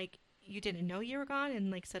and like you didn't know you were gone,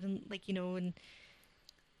 and like suddenly and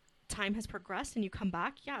time has progressed and you come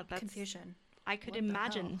back, that's confusion. I could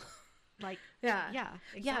imagine, like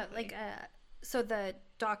exactly. Like so the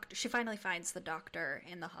doctor, she finally finds the doctor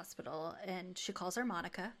in the hospital, and she calls her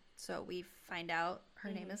Monica. So we find out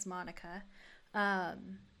her name is Monica,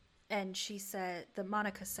 and she said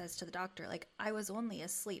Monica says to the doctor, like, I was only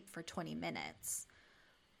asleep for 20 minutes.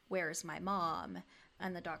 Where's my mom?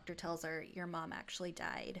 And the doctor tells her, your mom actually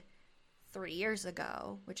died 3 years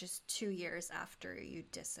ago, which is 2 years after you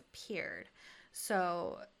disappeared.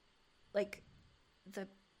 So, like, the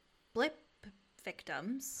blip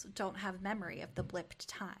victims don't have memory of the blipped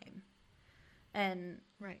time. And,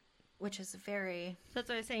 right. Which is very... So that's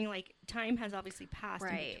what I was saying, like, time has obviously passed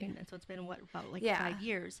in between then. So it's been, about 5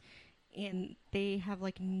 years. And they have,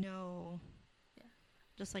 like, no...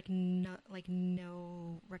 just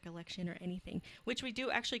no recollection or anything, which we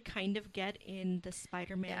do actually kind of get in the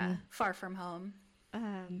Spider-Man Far From Home.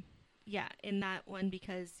 In that one,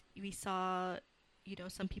 because we saw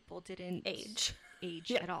some people didn't age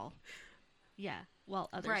at all, while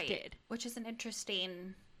others did, which is an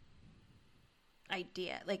interesting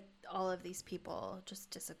idea. Like all of these people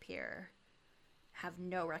just disappear, have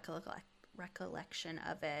no recollection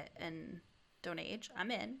of it, and don't age.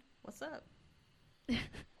 I'm in. What's up?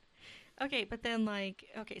 Okay, but then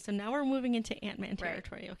so now we're moving into Ant-Man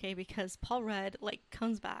territory, okay? Because Paul Rudd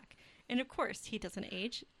comes back, and of course he doesn't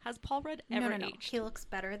age. Has Paul Rudd ever aged? He looks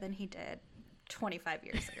better than he did 25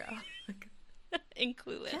 years ago. In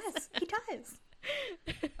Clueless. Yes, he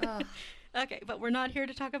does. Okay, but we're not here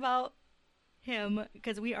to talk about him,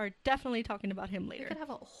 because we are definitely talking about him later. We could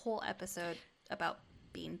have a whole episode about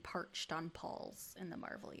being parched on Pauls in the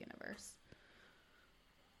Marvel Universe.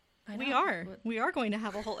 We are going to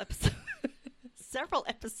have a whole episode. several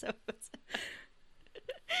episodes.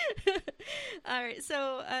 All right,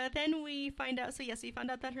 so then we find out. So yes, we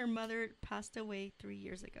found out that her mother passed away 3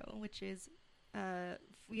 years ago, which is,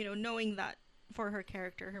 knowing that for her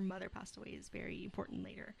character, her mother passed away is very important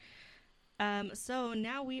later. So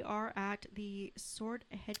now we are at the Sword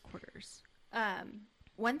headquarters.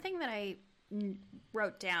 One thing that I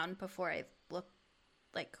wrote down before I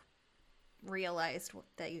realized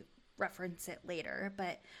they reference it later,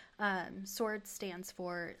 but SWORD stands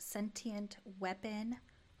for Sentient Weapon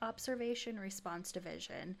Observation Response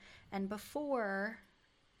Division. And before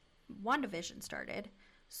WandaVision started,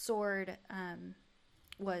 SWORD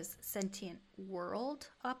was Sentient World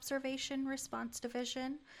Observation Response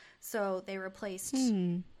Division. So they replaced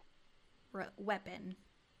weapon,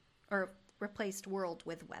 or replaced world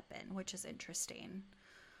with weapon, which is interesting.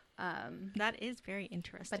 That is very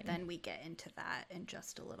interesting. But then we get into that in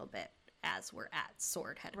just a little bit as we're at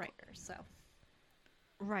SWORD headquarters.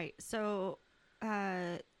 Right. So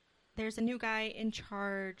there's a new guy in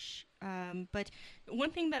charge. But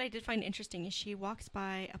one thing that I did find interesting is she walks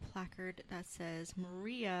by a placard that says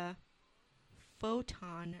Maria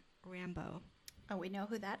Photon Rambeau. Oh, we know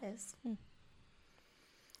who that is.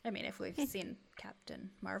 I mean, if we've seen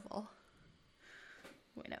Captain Marvel,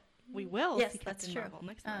 we know. We will yes, see that's Captain true. Marvel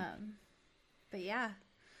next month. But yeah,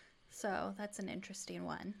 so that's an interesting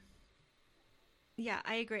one. Yeah,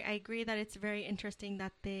 I agree. I agree that it's very interesting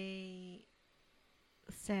that they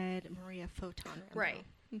said Maria Photon Rambeau. Right.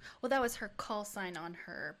 Well, that was her call sign on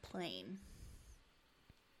her plane.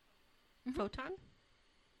 Photon?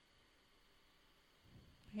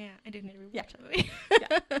 Yeah, I didn't even watch that movie.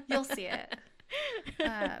 Yeah, you'll see it.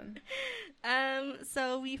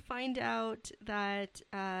 So we find out that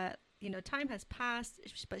time has passed,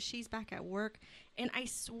 but she's back at work, and I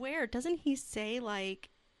swear, doesn't he say like,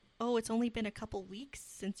 "Oh, it's only been a couple weeks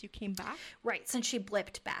since you came back"? Right, since she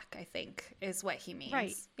blipped back, I think is what he means.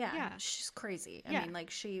 Right. Yeah. She's crazy. I mean, like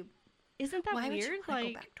she. Isn't that why weird? Would you want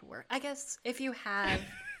to go back to work? I guess if you have.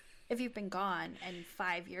 If you've been gone and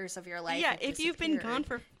 5 years of your life, if you've been gone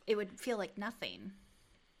for, it would feel like nothing.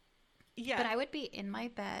 Yeah, but I would be in my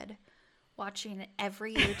bed watching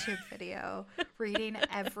every YouTube video, reading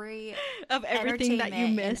every of everything that you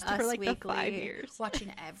missed for like Weekly, the 5 years,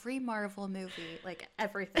 watching every Marvel movie, like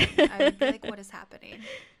everything. I would be like, what is happening?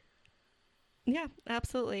 Yeah,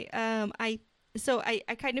 absolutely. I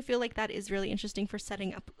kind of feel like that is really interesting for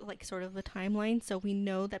setting up like sort of the timeline, so we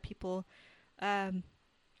know that people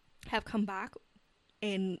have come back,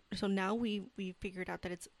 and so now we figured out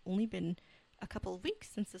that it's only been a couple of weeks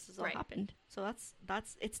since this has all happened. So that's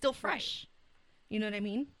it's still fresh. Right. You know what I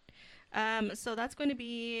mean? So that's going to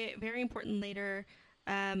be very important later.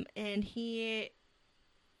 And he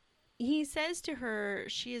says to her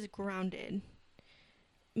she is grounded,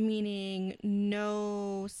 meaning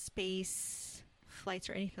no space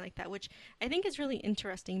flights or anything like that, which I think is really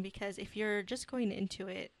interesting, because if you're just going into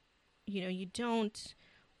it, you don't.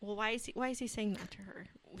 Well, why is he saying that to her?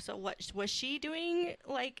 So what was she doing,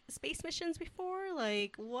 like space missions before?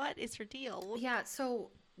 Like, what is her deal? Yeah. So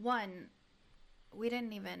one, we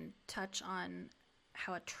didn't even touch on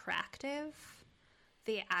how attractive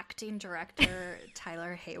the acting director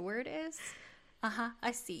Tyler Hayward is.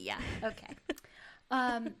 I see. Yeah. Okay.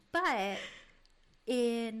 But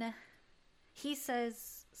he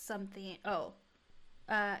says something.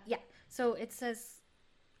 Yeah. So it says,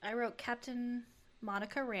 I wrote Captain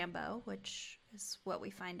Monica Rambeau, which is what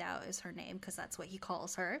we find out is her name, because that's what he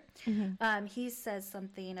calls her. Mm-hmm. He says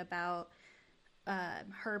something about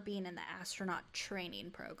her being in the astronaut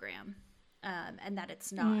training program, and that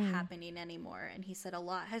it's not happening anymore. And he said a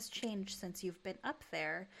lot has changed since you've been up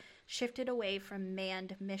there, shifted away from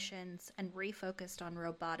manned missions and refocused on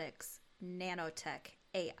robotics, nanotech,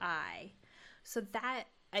 AI. So that,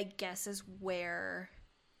 I guess, is where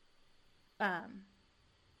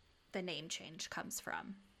the name change comes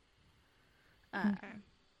from. I'm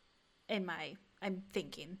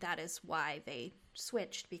thinking that is why they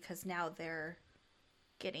switched, because now they're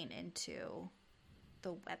getting into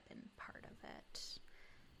the weapon part of it.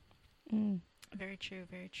 Very true,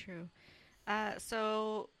 very true.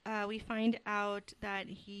 So we find out that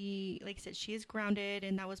he, like I said, she is grounded,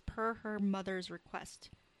 and that was per her mother's request,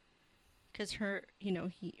 because her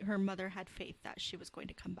mother had faith that she was going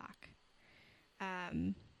to come back.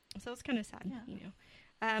 So it's kind of sad,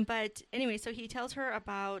 but anyway, so he tells her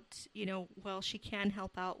about, she can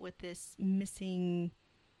help out with this FBI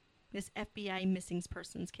missing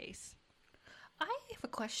persons case. I have a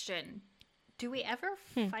question. Do we ever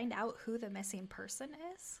find out who the missing person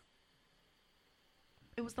is?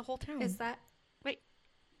 It was the whole town. Is that... Wait,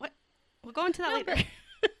 what? We'll go into that later.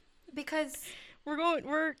 Because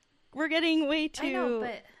we're getting way too I know,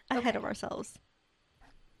 but ahead of okay. ourselves.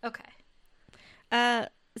 Okay.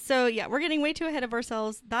 So yeah, we're getting way too ahead of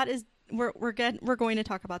ourselves. That is, we're going to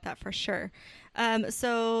talk about that for sure.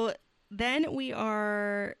 So then we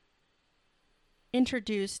are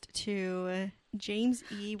introduced to James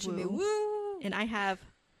E. Jimmy Woo, Woo. and I have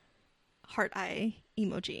heart eye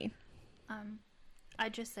emoji. I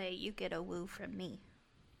just say you get a woo from me.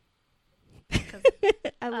 'Cause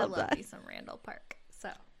I love that. me some Randall Park. So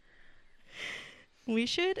We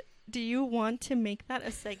should. Do you want to make that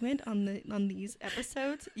a segment on these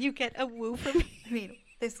episodes? You get a woo from me. I mean,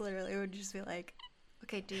 this literally would just be like,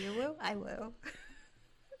 okay, do you woo? I woo.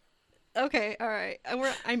 Okay, all right.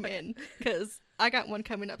 I'm in because I got one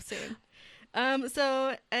coming up soon.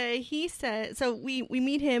 So he said. So we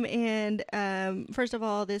meet him, and first of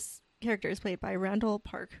all, this character is played by Randall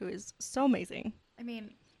Park, who is so amazing. I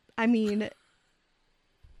mean,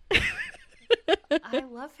 I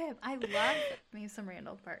love him. I love me some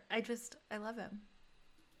Randall Park. I love him.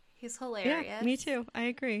 He's hilarious. Yeah, me too. I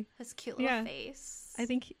agree. His cute little face. I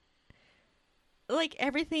think, like,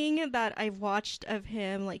 everything that I've watched of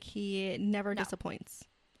him, like, he never disappoints.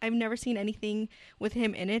 I've never seen anything with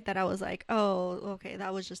him in it that I was like, oh, okay,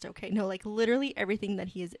 that was just okay. No, like, literally everything that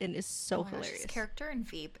he is in is so hilarious. His character in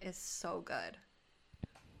Veep is so good.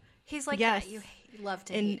 He's like that. You love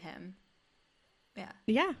to hate him. Yeah.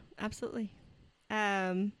 Yeah, absolutely.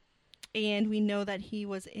 And we know that he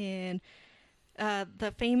was in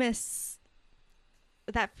that famous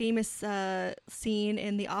scene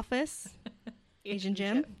in The Office, Asian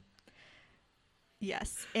Jim.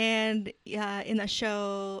 Yes, and in the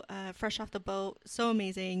show, Fresh Off the Boat, so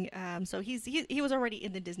amazing. So he was already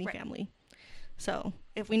in the Disney family. So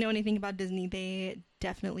if we know anything about Disney, they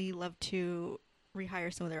definitely love to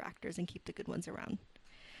rehire some of their actors and keep the good ones around.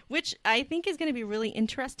 Which I think is going to be really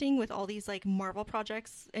interesting with all these like Marvel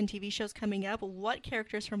projects and TV shows coming up. What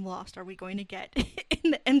characters from Lost are we going to get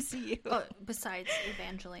in the MCU? Oh, besides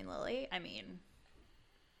Evangeline Lilly, I mean.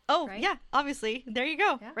 Oh, right? Yeah, obviously. There you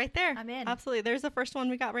go. Yeah, right there. I'm in. Absolutely. There's the first one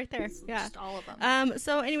we got right there. Yeah. Just all of them.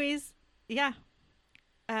 So anyways, yeah.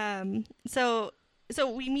 So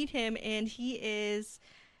we meet him, and he's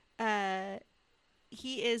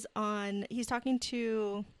talking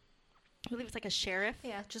to, I believe it's like a sheriff.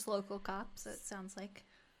 Yeah, just local cops, it sounds like.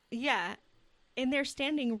 Yeah. And they're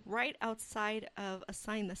standing right outside of a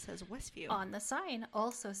sign that says Westview. On the sign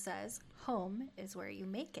also says, home is where you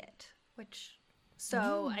make it. Which,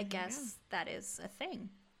 so I guess that is a thing.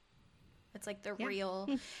 It's like the real,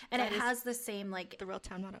 and it has the same like the real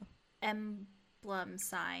town motto. Emblem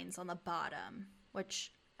signs on the bottom,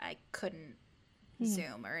 which I couldn't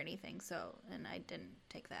zoom or anything. So, and I didn't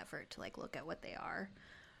take the effort to like look at what they are.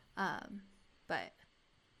 But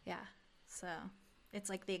yeah, so it's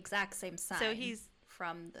like the exact same sign. So he's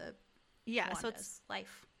from the Wanda's so it's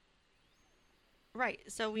life, right?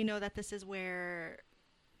 So we know that this is where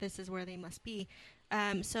they must be.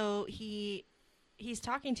 So he's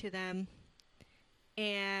talking to them,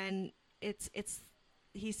 and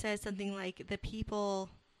he says something like the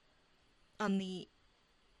people on the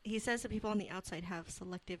outside have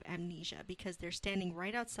selective amnesia because they're standing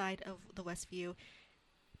right outside of the Westview.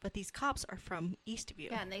 But these cops are from Eastview.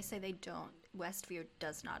 Yeah, and they say Westview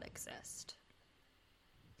does not exist.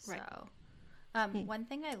 Right. So, one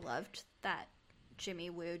thing I loved that Jimmy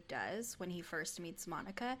Woo does when he first meets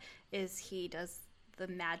Monica is he does the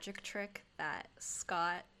magic trick that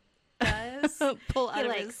Scott does.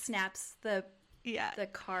 Snaps the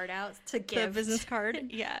card out to give. The business card,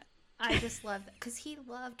 yeah. I just love that because he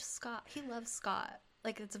loved Scott. He loves Scott.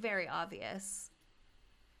 Like, it's very obvious.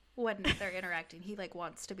 When they're interacting, he like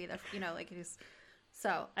wants to be there, like he's.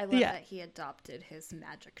 So I love that he adopted his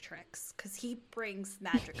magic tricks because he brings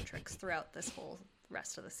magic tricks throughout this whole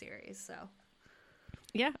rest of the series. So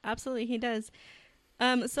yeah, absolutely, he does.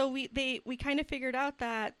 So we kind of figured out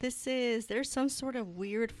that there's some sort of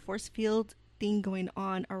weird force field thing going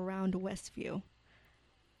on around Westview.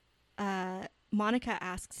 Monica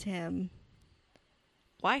asks him,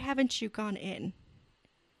 "Why haven't you gone in?"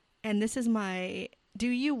 And this is my "do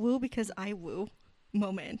you woo because I woo"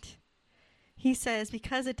 moment. He says,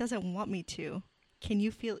 "Because it doesn't want me to.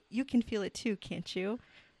 You can feel it too, can't you?"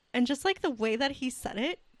 And just like the way that he said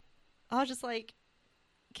it, I was just like,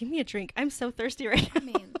 give me a drink. I'm so thirsty right now. I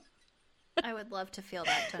mean, I would love to feel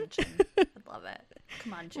that tension. I'd love it.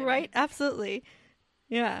 Come on, Jimmy. Right? Absolutely.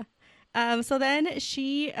 Yeah. So then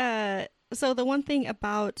so the one thing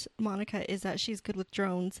about Monica is that she's good with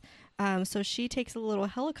drones. So she takes a little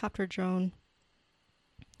helicopter drone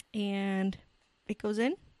and it goes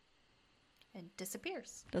in. And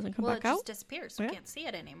disappears. Doesn't come back out. It just disappears. We can't see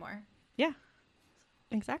it anymore. Yeah.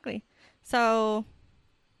 Exactly. So,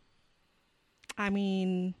 I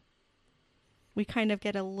mean, we kind of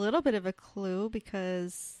get a little bit of a clue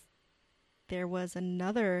because there was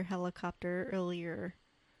another helicopter earlier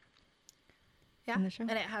Yeah. in the show.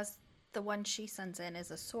 And it has the one she sends in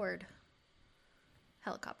is a sword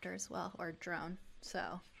helicopter as well, or drone.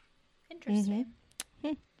 So interesting.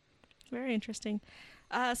 Very interesting.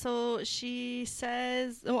 So she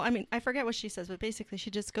says, oh, I mean, I forget what she says, but basically she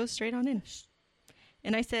just goes straight on in.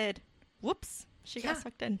 And I said, whoops, she got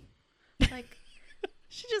sucked in. Like,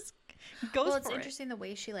 she just goes well, it's for interesting the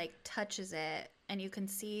way she like touches it, and you can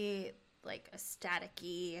see like a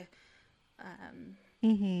staticky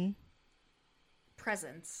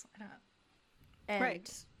presence. I don't know. And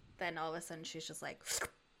Right. then all of a sudden she's just like,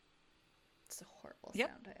 it's a horrible Yep.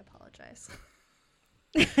 sound. I apologize.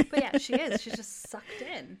 But yeah, she is. She's just sucked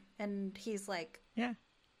in. And he's like, Yeah.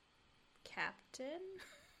 Captain,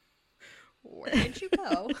 where did you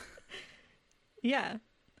go? Yeah.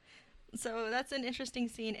 So that's an interesting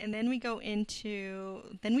scene. And then we go into,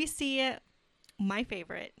 then we see my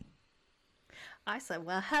favorite. I said,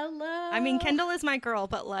 well, hello. I mean, Kendall is my girl,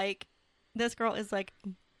 but like, this girl is like,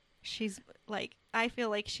 she's like, I feel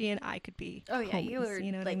like she and I could be. Oh yeah, you homies, are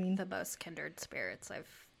you know what like I mean? the most kindred spirits. I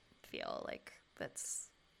feel like that's.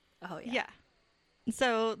 Oh yeah. Yeah.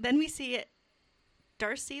 So then we see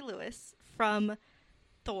Darcy Lewis from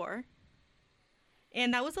Thor.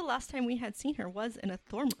 And that was the last time we had seen her, was in a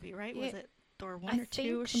Thor movie, right? Was it Thor 1 or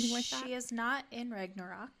 2 or something like that? She is not in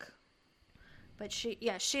Ragnarok. But she's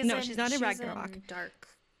she's not in Ragnarok. In Dark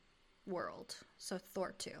World. So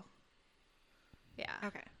Thor 2. Yeah.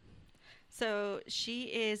 Okay. So she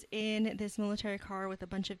is in this military car with a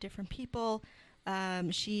bunch of different people.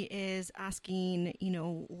 She is asking, you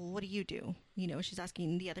know, what do you do? You know, she's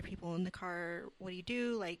asking the other people in the car, what do you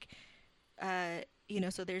do? Like, you know,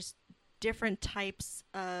 so there's different types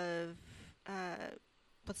of,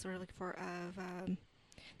 what's the word I'm looking for?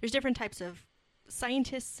 There's different types of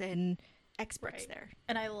scientists and experts there.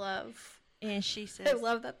 And I love. And she says, I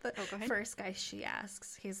love that the go ahead. first guy she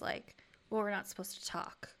asks, he's like, well, we're not supposed to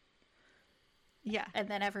talk. Yeah. And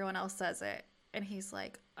then everyone else says it. And he's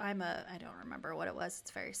like, I don't remember what it was. It's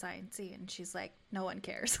very sciencey. And she's like, no one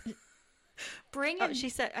cares. Bring it. She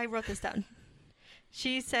said, I wrote this down.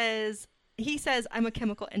 He says, I'm a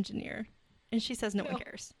chemical engineer. And she says, no one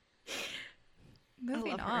cares.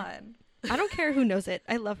 Moving on. I don't care who knows it.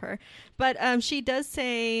 I love her. But she does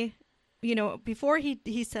say, you know, before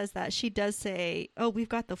he says that, she does say, oh, we've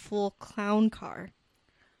got the full clown car.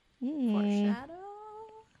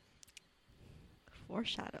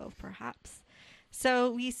 Foreshadow, perhaps.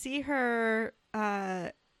 So we see her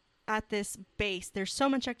at this base. There's so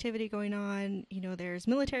much activity going on. You know, there's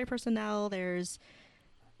military personnel, there's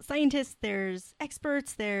scientists, there's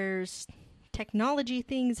experts, there's technology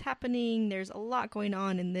things happening. There's a lot going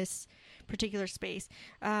on in this particular space.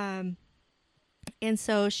 And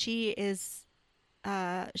so she is,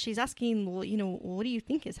 she's asking, well, you know, what do you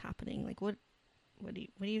think is happening? Like, what do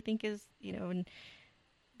you think is, you know, and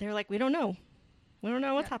they're like, we don't know. We don't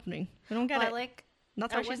know what's happening. We don't get it. Like,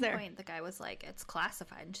 that's why she's there. At one point, the guy was like, it's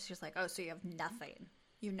classified. And she's like, oh, so you have nothing.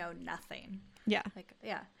 You know nothing. Yeah. Like,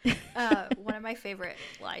 yeah. One of my favorite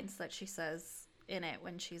lines that she says in it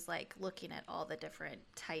when she's like looking at all the different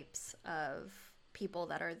types of people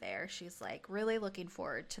that are there, she's like, really looking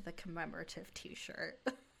forward to the commemorative t-shirt.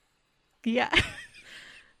 Yeah.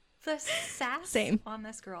 The sass on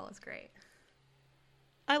this girl is great.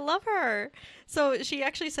 I love her. So she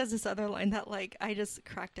actually says this other line that like I just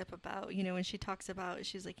cracked up about, you know, when she talks about,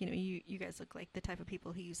 she's like, you know, you guys look like the type of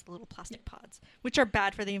people who use the little plastic pods, which are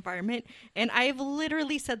bad for the environment. And I've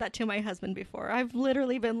literally said that to my husband before. I've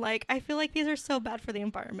literally been like, I feel like these are so bad for the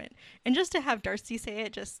environment. And just to have Darcy say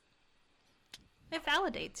it, just it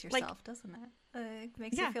validates yourself, like, doesn't it? It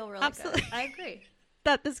makes you feel really absolutely. Good. I agree.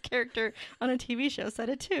 That this character on a TV show said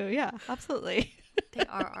it too. Yeah, absolutely. They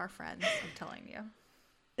are our friends, I'm telling you.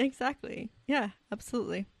 Exactly. Yeah,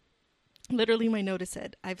 absolutely. Literally, my note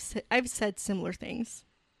said, I've said similar things.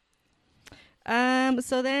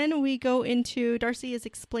 So then we go into, Darcy is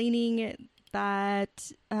explaining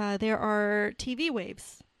that there are TV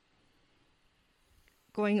waves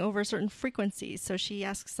going over certain frequencies. So she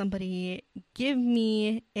asks somebody, get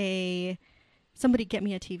me a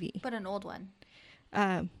TV. But an old one.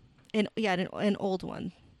 An old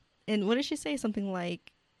one. And what did she say? Something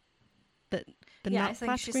like the not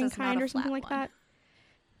flat screen kind or something like that.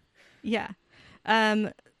 Yeah.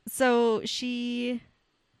 So she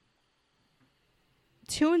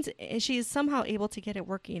tunes, she's somehow able to get it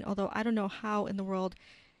working, although I don't know how in the world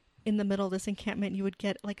in the middle of this encampment you would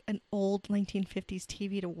get like an old 1950s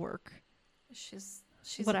TV to work.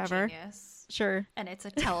 She's whatever. a genius. Sure. And it's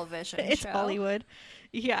a television It's show. Hollywood.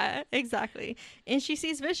 Yeah, exactly. And she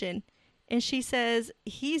sees Vision and she says,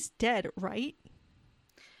 he's dead, right?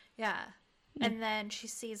 Yeah. And then she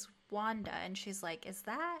sees Wanda and she's like,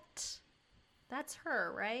 that's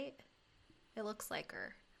her, right? It looks like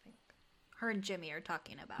her. I think her and Jimmy are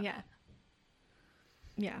talking about Yeah.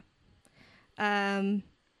 it. Yeah.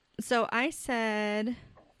 So I said,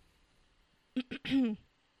 so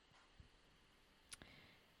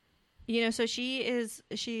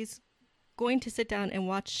she's going to sit down and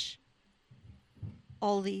watch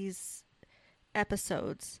all these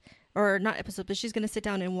episodes, or not episodes, but she's going to sit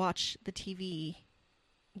down and watch the TV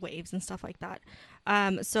waves and stuff like that.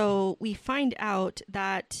 So we find out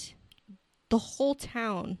that the whole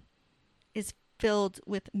town is filled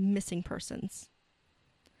with missing persons.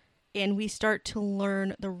 And we start to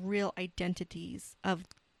learn the real identities of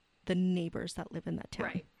the neighbors that live in that town.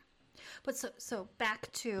 Right. But so back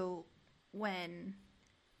to when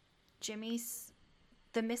the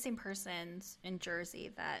missing persons in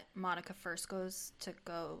Jersey that Monica first goes to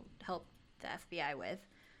go help the FBI with,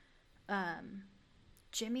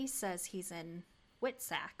 Jimmy says he's in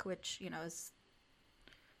Witsack, which, is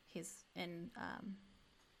he's in,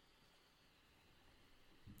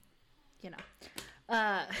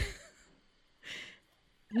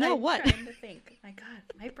 No, I'm what? trying to think. My God,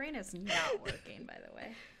 my brain is not working, by the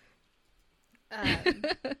way.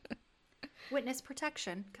 Witness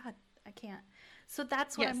protection. God, I can't. So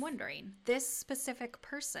that's what I'm wondering. This specific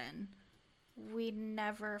person, we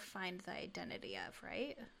never find the identity of,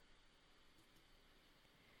 right?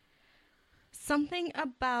 Something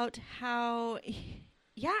about how,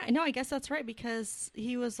 yeah, no, I guess that's right, because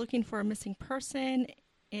he was looking for a missing person,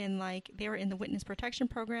 and like they were in the witness protection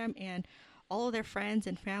program, and all of their friends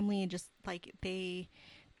and family, and just like they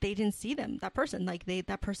didn't see them, that person, like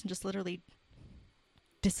that person just literally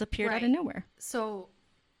disappeared out of nowhere. So,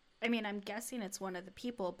 I mean, I'm guessing it's one of the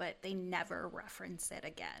people, but they never reference it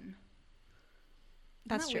again.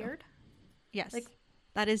 That's Isn't that true. Weird? Yes. Like,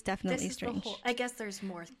 that is definitely strange. I guess there's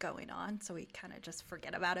more going on, so we kind of just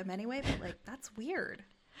forget about him anyway, but like, that's weird.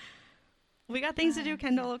 We got things to do,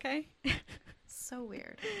 Kendall, okay? So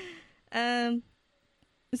weird.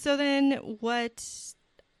 So then what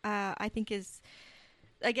I think is,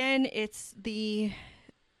 again, it's Jimmy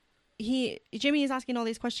is asking all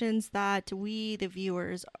these questions that we, the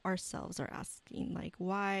viewers, ourselves are asking. Like,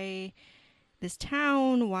 why this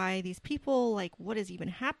town? Why these people? Like, what is even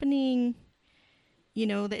happening?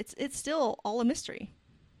 It's still all a mystery.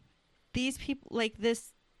 These people, like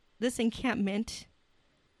this encampment,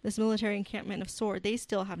 this military encampment of Sword, they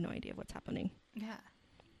still have no idea what's happening. Yeah.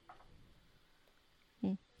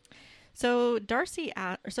 So Darcy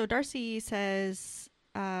says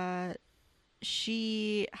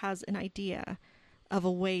she has an idea of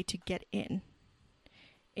a way to get in.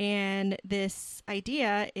 And this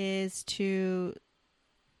idea is to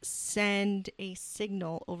send a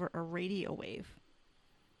signal over a radio wave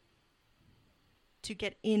to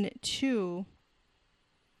get into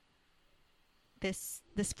this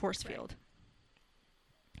force field.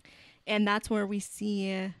 And that's where we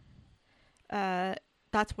see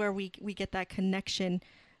that's where we get that connection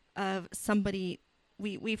of somebody.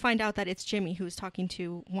 We find out that it's Jimmy who's talking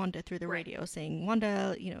to Wanda through the radio, saying,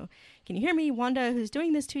 Wanda, can you hear me? Wanda, who's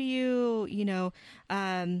doing this to you?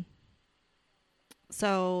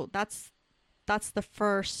 So that's the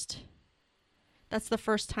first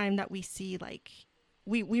time that we see, like,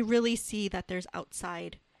 we really see that there's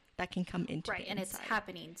outside that can come into right, and inside. It's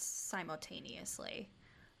happening simultaneously.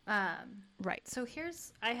 Right. So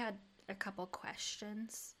I had a couple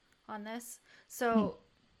questions on this. So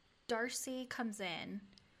Darcy comes in,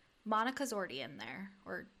 Monica's already in there,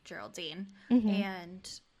 or Geraldine,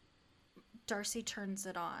 and Darcy turns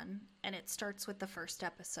it on, and it starts with the first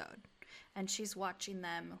episode, and she's watching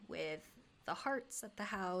them with the hearts at the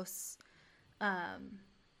house, and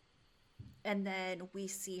then we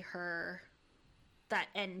see her, that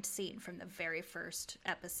end scene from the very first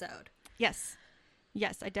episode. Yes,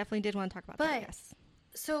 I definitely did want to talk about that. Yes.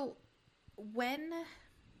 So when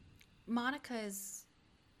Monica is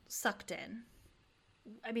sucked in,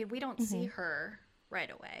 I mean, we don't see her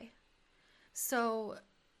right away. So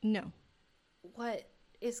no. What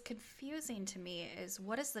is confusing to me is,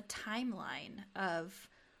 what is the timeline of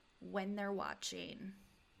when they're watching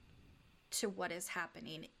to what is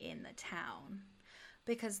happening in the town?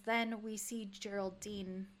 Because then we see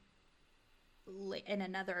Geraldine in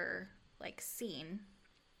another scene,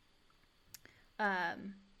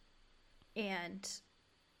 and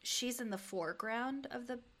she's in the foreground of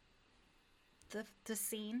the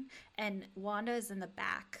scene, and Wanda is in the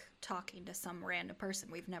back talking to some random person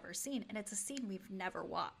we've never seen, and it's a scene we've never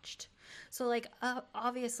watched. So like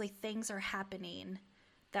obviously things are happening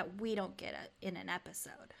that we don't get in an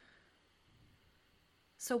episode.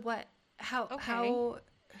 So what? How?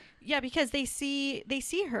 Yeah, because they see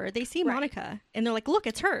her, they see Monica, and they're like, "Look,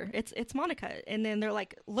 it's her, it's Monica." And then they're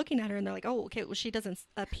like looking at her, and they're like, "Oh, okay, well, she doesn't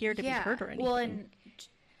appear to be hurt or anything." Well, and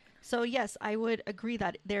so yes, I would agree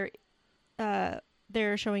that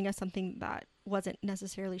they're showing us something that wasn't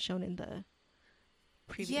necessarily shown in the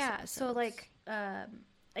previous. Yeah, episodes. So like,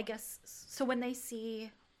 I guess so when they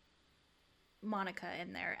see Monica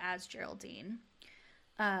in there as Geraldine,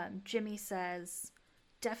 Jimmy says,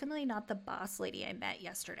 "Definitely not the boss lady I met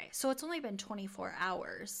yesterday." So it's only been 24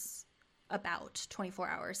 hours, about 24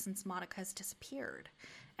 hours since Monica's disappeared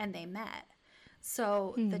and they met.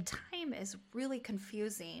 So the time is really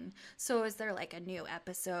confusing. So is there like a new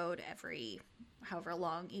episode every however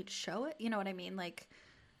long each show? You know what I mean? Like,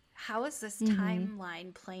 how is this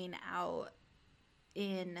timeline playing out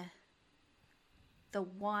in the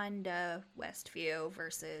Wanda Westview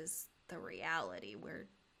versus the reality we're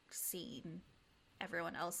seeing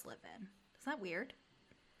everyone else live in? Is that weird?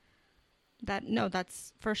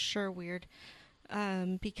 That's for sure weird.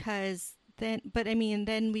 Because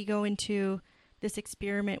then we go into this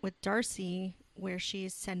experiment with Darcy where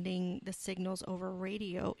she's sending the signals over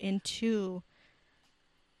radio into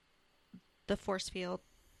the force field,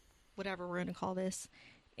 whatever we're going to call this,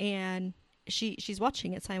 and she's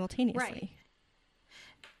watching it simultaneously. Right.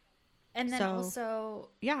 And then also,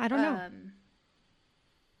 yeah, I don't know.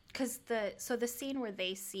 Because the scene where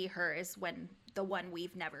they see her is the one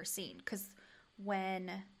we've never seen. Because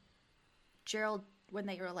when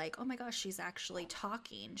they were like, "Oh my gosh, she's actually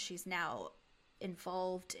talking. She's now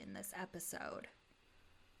involved in this episode,"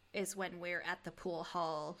 is when we're at the pool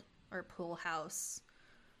hall or pool house,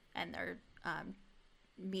 and they're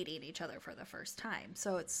meeting each other for the first time.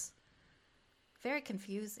 So it's very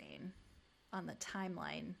confusing on the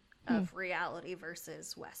timeline of reality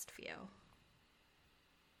versus Westview.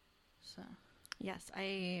 So yes,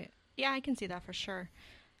 I can see that for sure.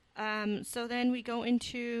 So then we go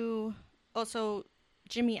into also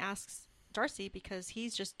Jimmy asks Darcy, because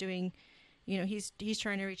he's just doing, he's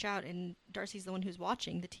trying to reach out, and Darcy's the one who's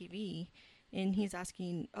watching the TV, and he's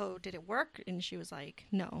asking, "Oh, did it work?" And she was like,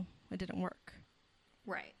 "No, it didn't work."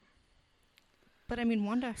 Right. But I mean,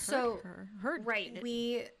 Wanda heard right.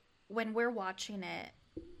 When we're watching it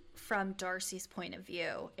from Darcy's point of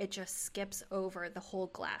view, it just skips over the whole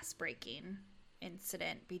glass breaking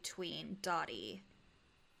incident between Dottie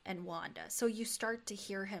and Wanda. So you start to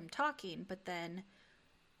hear him talking, but then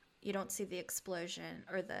you don't see the explosion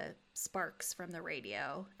or the sparks from the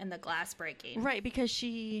radio and the glass breaking. Right, because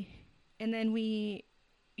she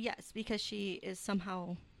is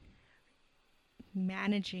somehow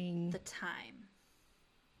managing the time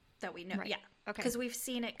that we know. Right. Yeah. Okay. Because we've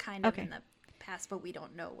seen it kind of in the past, but we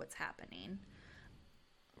don't know what's happening.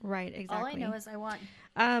 Right, exactly. All I know is I want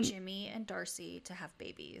Jimmy and Darcy to have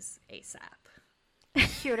babies ASAP.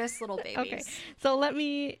 Cutest little babies. Okay. So let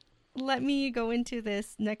me go into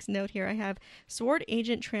this next note here. I have SWORD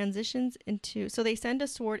agent transitions into... So they send a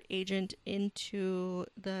SWORD agent into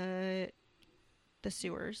the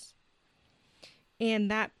sewers.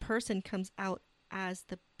 And that person comes out as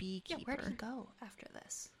the beekeeper. Yeah, where did he go after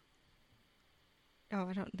this? Oh,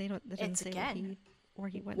 they don't it's say again. where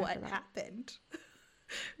he went what after that. Happened?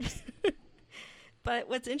 But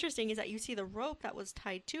what's interesting is that you see the rope that was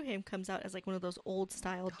tied to him comes out as like one of those old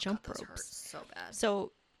style jump ropes. Hurt so bad.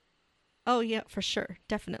 So, oh yeah, for sure,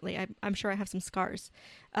 definitely. I'm sure I have some scars.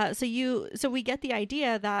 So we get the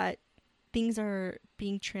idea that things are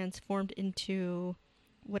being transformed into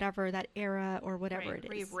whatever that era or whatever it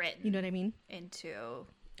is. Rewritten. You know what I mean? Into.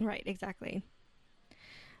 Right, exactly.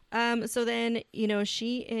 So then,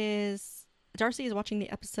 Darcy is watching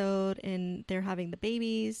the episode and they're having the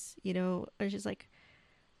babies, and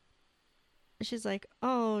she's like,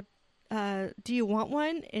 "Oh, do you want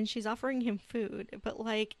one?" And she's offering him food, but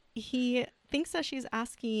like he thinks that she's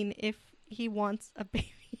asking if he wants a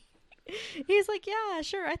baby. He's like, "Yeah,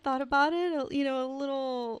 sure. I thought about it. A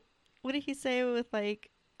little, what did he say with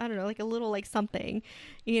like, I don't know, like a little like something,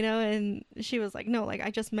 and she was like, "No, like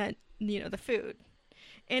I just meant, the food."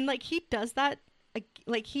 And like he does that,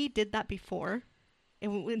 like he did that before,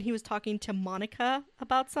 and when he was talking to Monica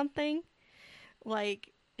about something,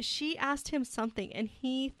 like she asked him something, and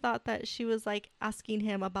he thought that she was like asking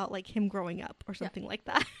him about like him growing up or something like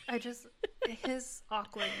that. His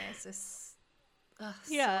awkwardness is so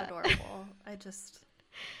adorable.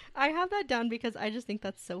 I have that down because I just think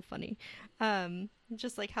that's so funny.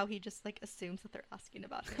 Just like how he just like assumes that they're asking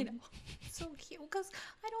about I him. know. So cute because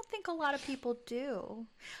I don't think a lot of people do.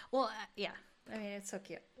 Well, yeah. I mean, it's so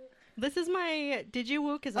cute. This is my did you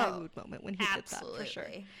woo because I Oh, wooed moment when he did that for sure.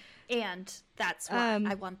 absolutely. And that's why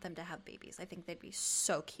I want them to have babies. I think they'd be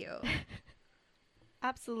so cute.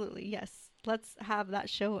 Absolutely, yes. Let's have that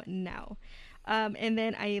show now. And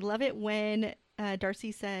then I love it when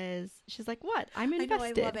Darcy says, she's like, what? I'm I know,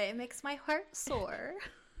 invested. I love it. It makes my heart soar.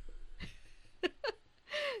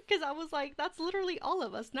 Because I was like, that's literally all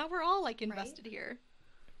of us. Now we're all like invested here.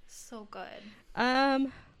 So good.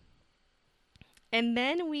 And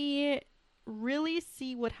then we really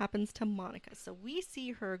see what happens to Monica. So we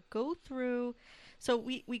see her go through. So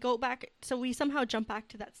we go back. So we somehow jump back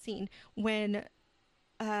to that scene when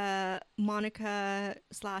Monica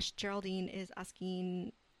 / Geraldine is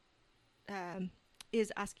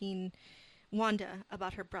asking Wanda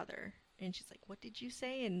about her brother. And she's like, what did you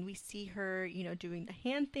say? And we see her, doing the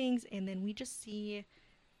hand things. And then we just see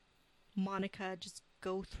Monica just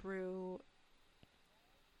go through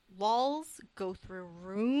walls, go through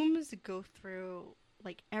rooms, go through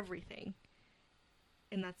like everything.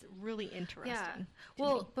 And that's really interesting. Yeah.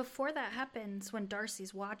 Well, before that happens, when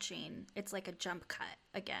Darcy's watching, it's like a jump cut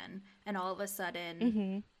again. And all of a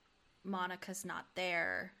sudden, Monica's not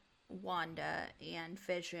there. Wanda and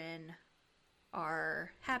Vision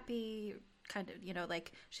are happy, kind of,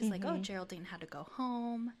 like she's like, oh, Geraldine had to go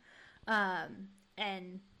home.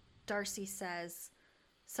 And Darcy says,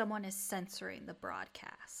 someone is censoring the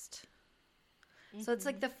broadcast. So it's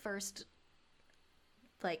like the first,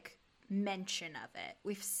 like, mention of it.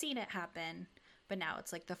 We've seen it happen, but now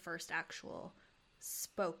it's like the first actual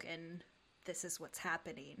spoken, this is what's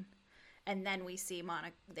happening. And then we see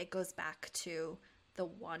Monica, it goes back to the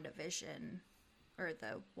WandaVision, or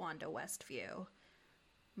the Wanda Westview,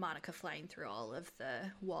 Monica flying through all of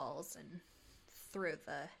the walls and through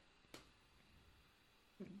the,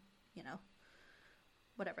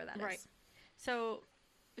 whatever that is. So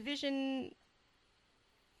Vision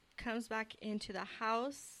comes back into the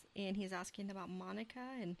house and he's asking about Monica,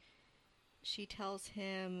 and she tells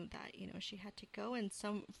him that, she had to go, and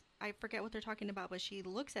I forget what they're talking about, but she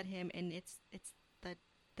looks at him and it's the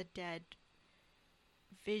dead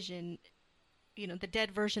Vision, the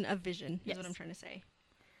dead version of Vision is what I'm trying to say.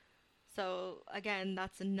 So again,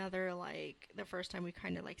 that's another, like, the first time we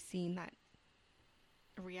kind of like seen that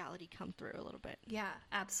reality come through a little bit. Yeah,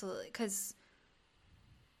 absolutely. Because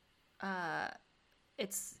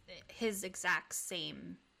it's his exact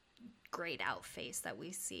same grayed out face that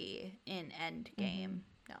we see in Endgame.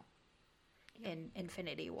 In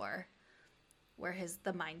Infinity War, where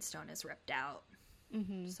the Mind Stone is ripped out.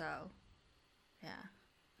 So, yeah.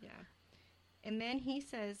 And then he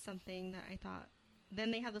says something that I thought.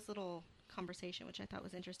 Then they have this little conversation, which I thought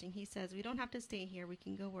was interesting. He says, "We don't have to stay here. We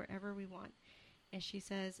can go wherever we want." And she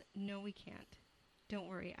says, "No, we can't. Don't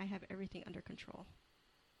worry. I have everything under control."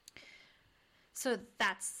 So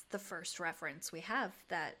that's the first reference we have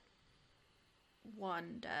that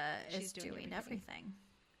Wanda is doing everything.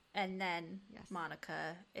 And then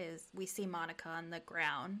we see Monica on the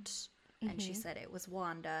ground, and she said it was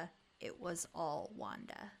Wanda. It was all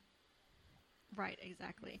Wanda. Right,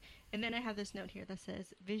 exactly. And then I have this note here that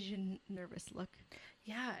says, Vision nervous look.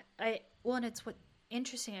 Yeah. And it's what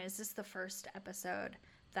interesting is this the first episode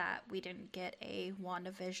that we didn't get a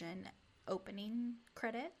WandaVision opening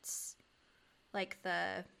credits? Like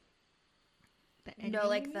the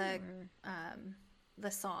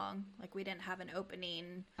song. Like, we didn't have an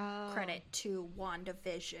opening credit to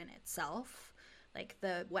WandaVision itself, like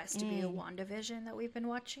the Westview WandaVision that we've been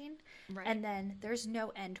watching. Right. And then there's no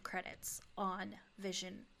end credits on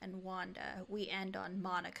Vision and Wanda. We end on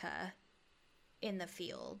Monica in the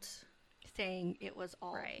field saying it was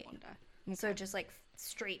all right. Wanda. Okay. So just like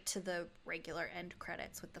straight to the regular end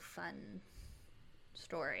credits with the fun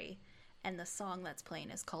story. And the song that's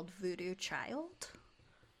playing is called Voodoo Child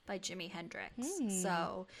by Jimi Hendrix.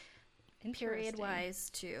 So,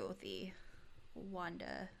 period-wise to the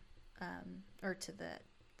Wanda, or to the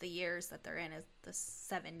years that they're in is the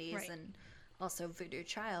 70s, right. And also Voodoo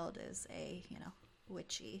Child is a,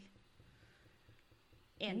 witchy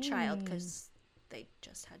and child, because they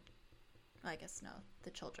just had, I guess, no,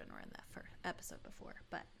 the children were in that episode before,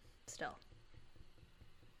 but still.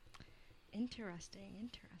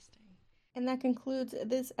 Interesting. And that concludes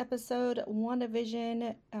this episode,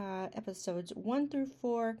 WandaVision, episodes 1 through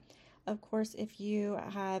 4. Of course, if you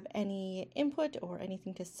have any input or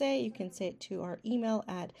anything to say, you can say it to our email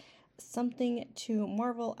at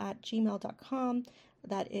somethingtomarvel@gmail.com.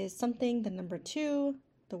 That is something, the number 2,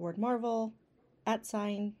 the word Marvel,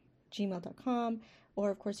 @gmail.com, or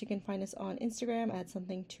of course you can find us on Instagram at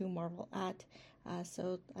something to marvel at.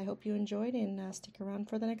 So I hope you enjoyed, and stick around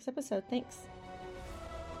for the next episode. Thanks.